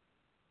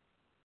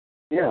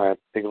 Yeah, I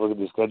take a look at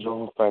the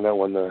schedule and find out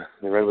when the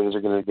Red Wings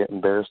are going to get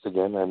embarrassed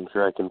again. I'm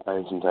sure I can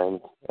find some time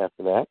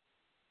after that.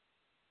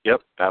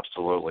 Yep,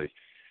 absolutely.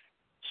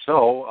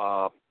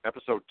 So,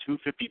 episode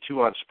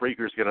 252 on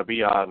Spreaker is going to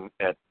be on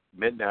at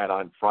midnight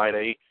on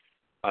Friday,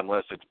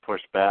 unless it's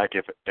pushed back.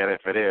 If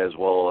it is,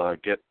 we'll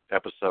get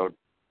episode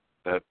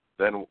that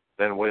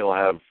then we'll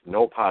have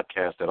no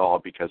podcast at all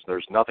because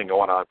there's nothing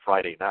going on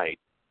Friday night.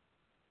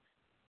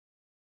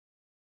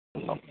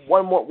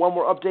 One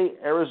more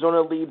update.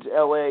 Arizona leads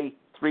LA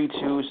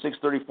 3-2,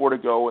 6:34 to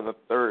go in the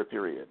third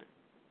period.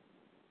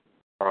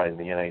 All right, in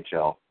the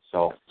NHL.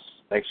 So,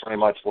 thanks very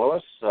much,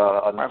 Lewis.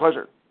 My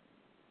pleasure.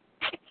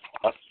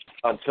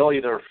 Until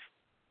either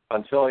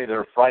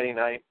Friday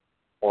night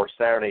or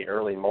Saturday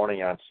early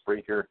morning on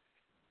Spreaker.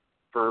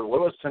 For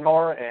Lewis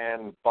Tenor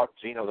and Buck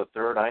Geno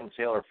III, I'm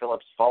Taylor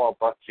Phillips. Follow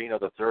Buck Geno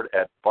III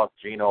at Buck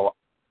Geno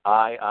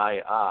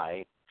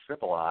III,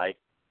 triple I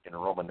in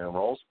Roman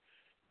numerals.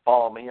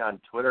 Follow me on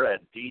Twitter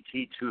at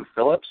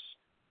DT2Phillips.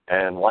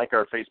 And like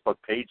our Facebook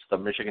page, The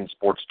Michigan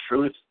Sports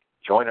Truth.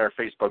 Join our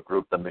Facebook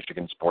group, The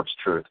Michigan Sports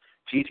Truth.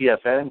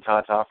 TTFN,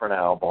 ta-ta for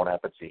now. Bon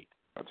appetit.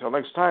 Until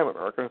next time,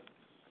 America.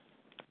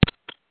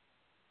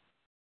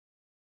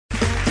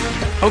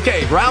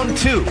 Okay, round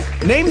 2.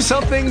 Name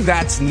something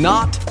that's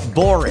not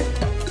boring.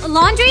 A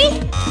laundry?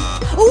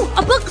 Ooh,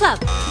 a book club.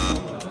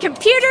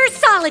 Computer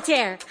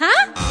solitaire,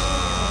 huh?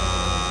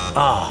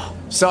 Ah,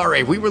 oh,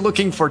 sorry, we were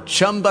looking for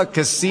Chumba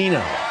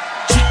Casino.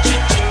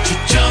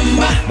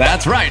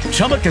 That's right,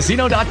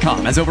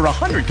 ChumbaCasino.com has over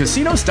 100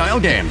 casino-style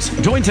games.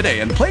 Join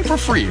today and play for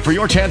free for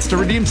your chance to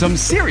redeem some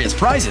serious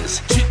prizes.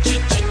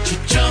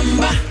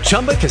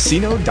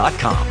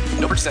 ChumbaCasino.com.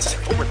 No purchase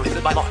necessary. Void where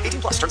prohibited by law.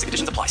 18+ terms and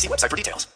conditions apply. See website for details.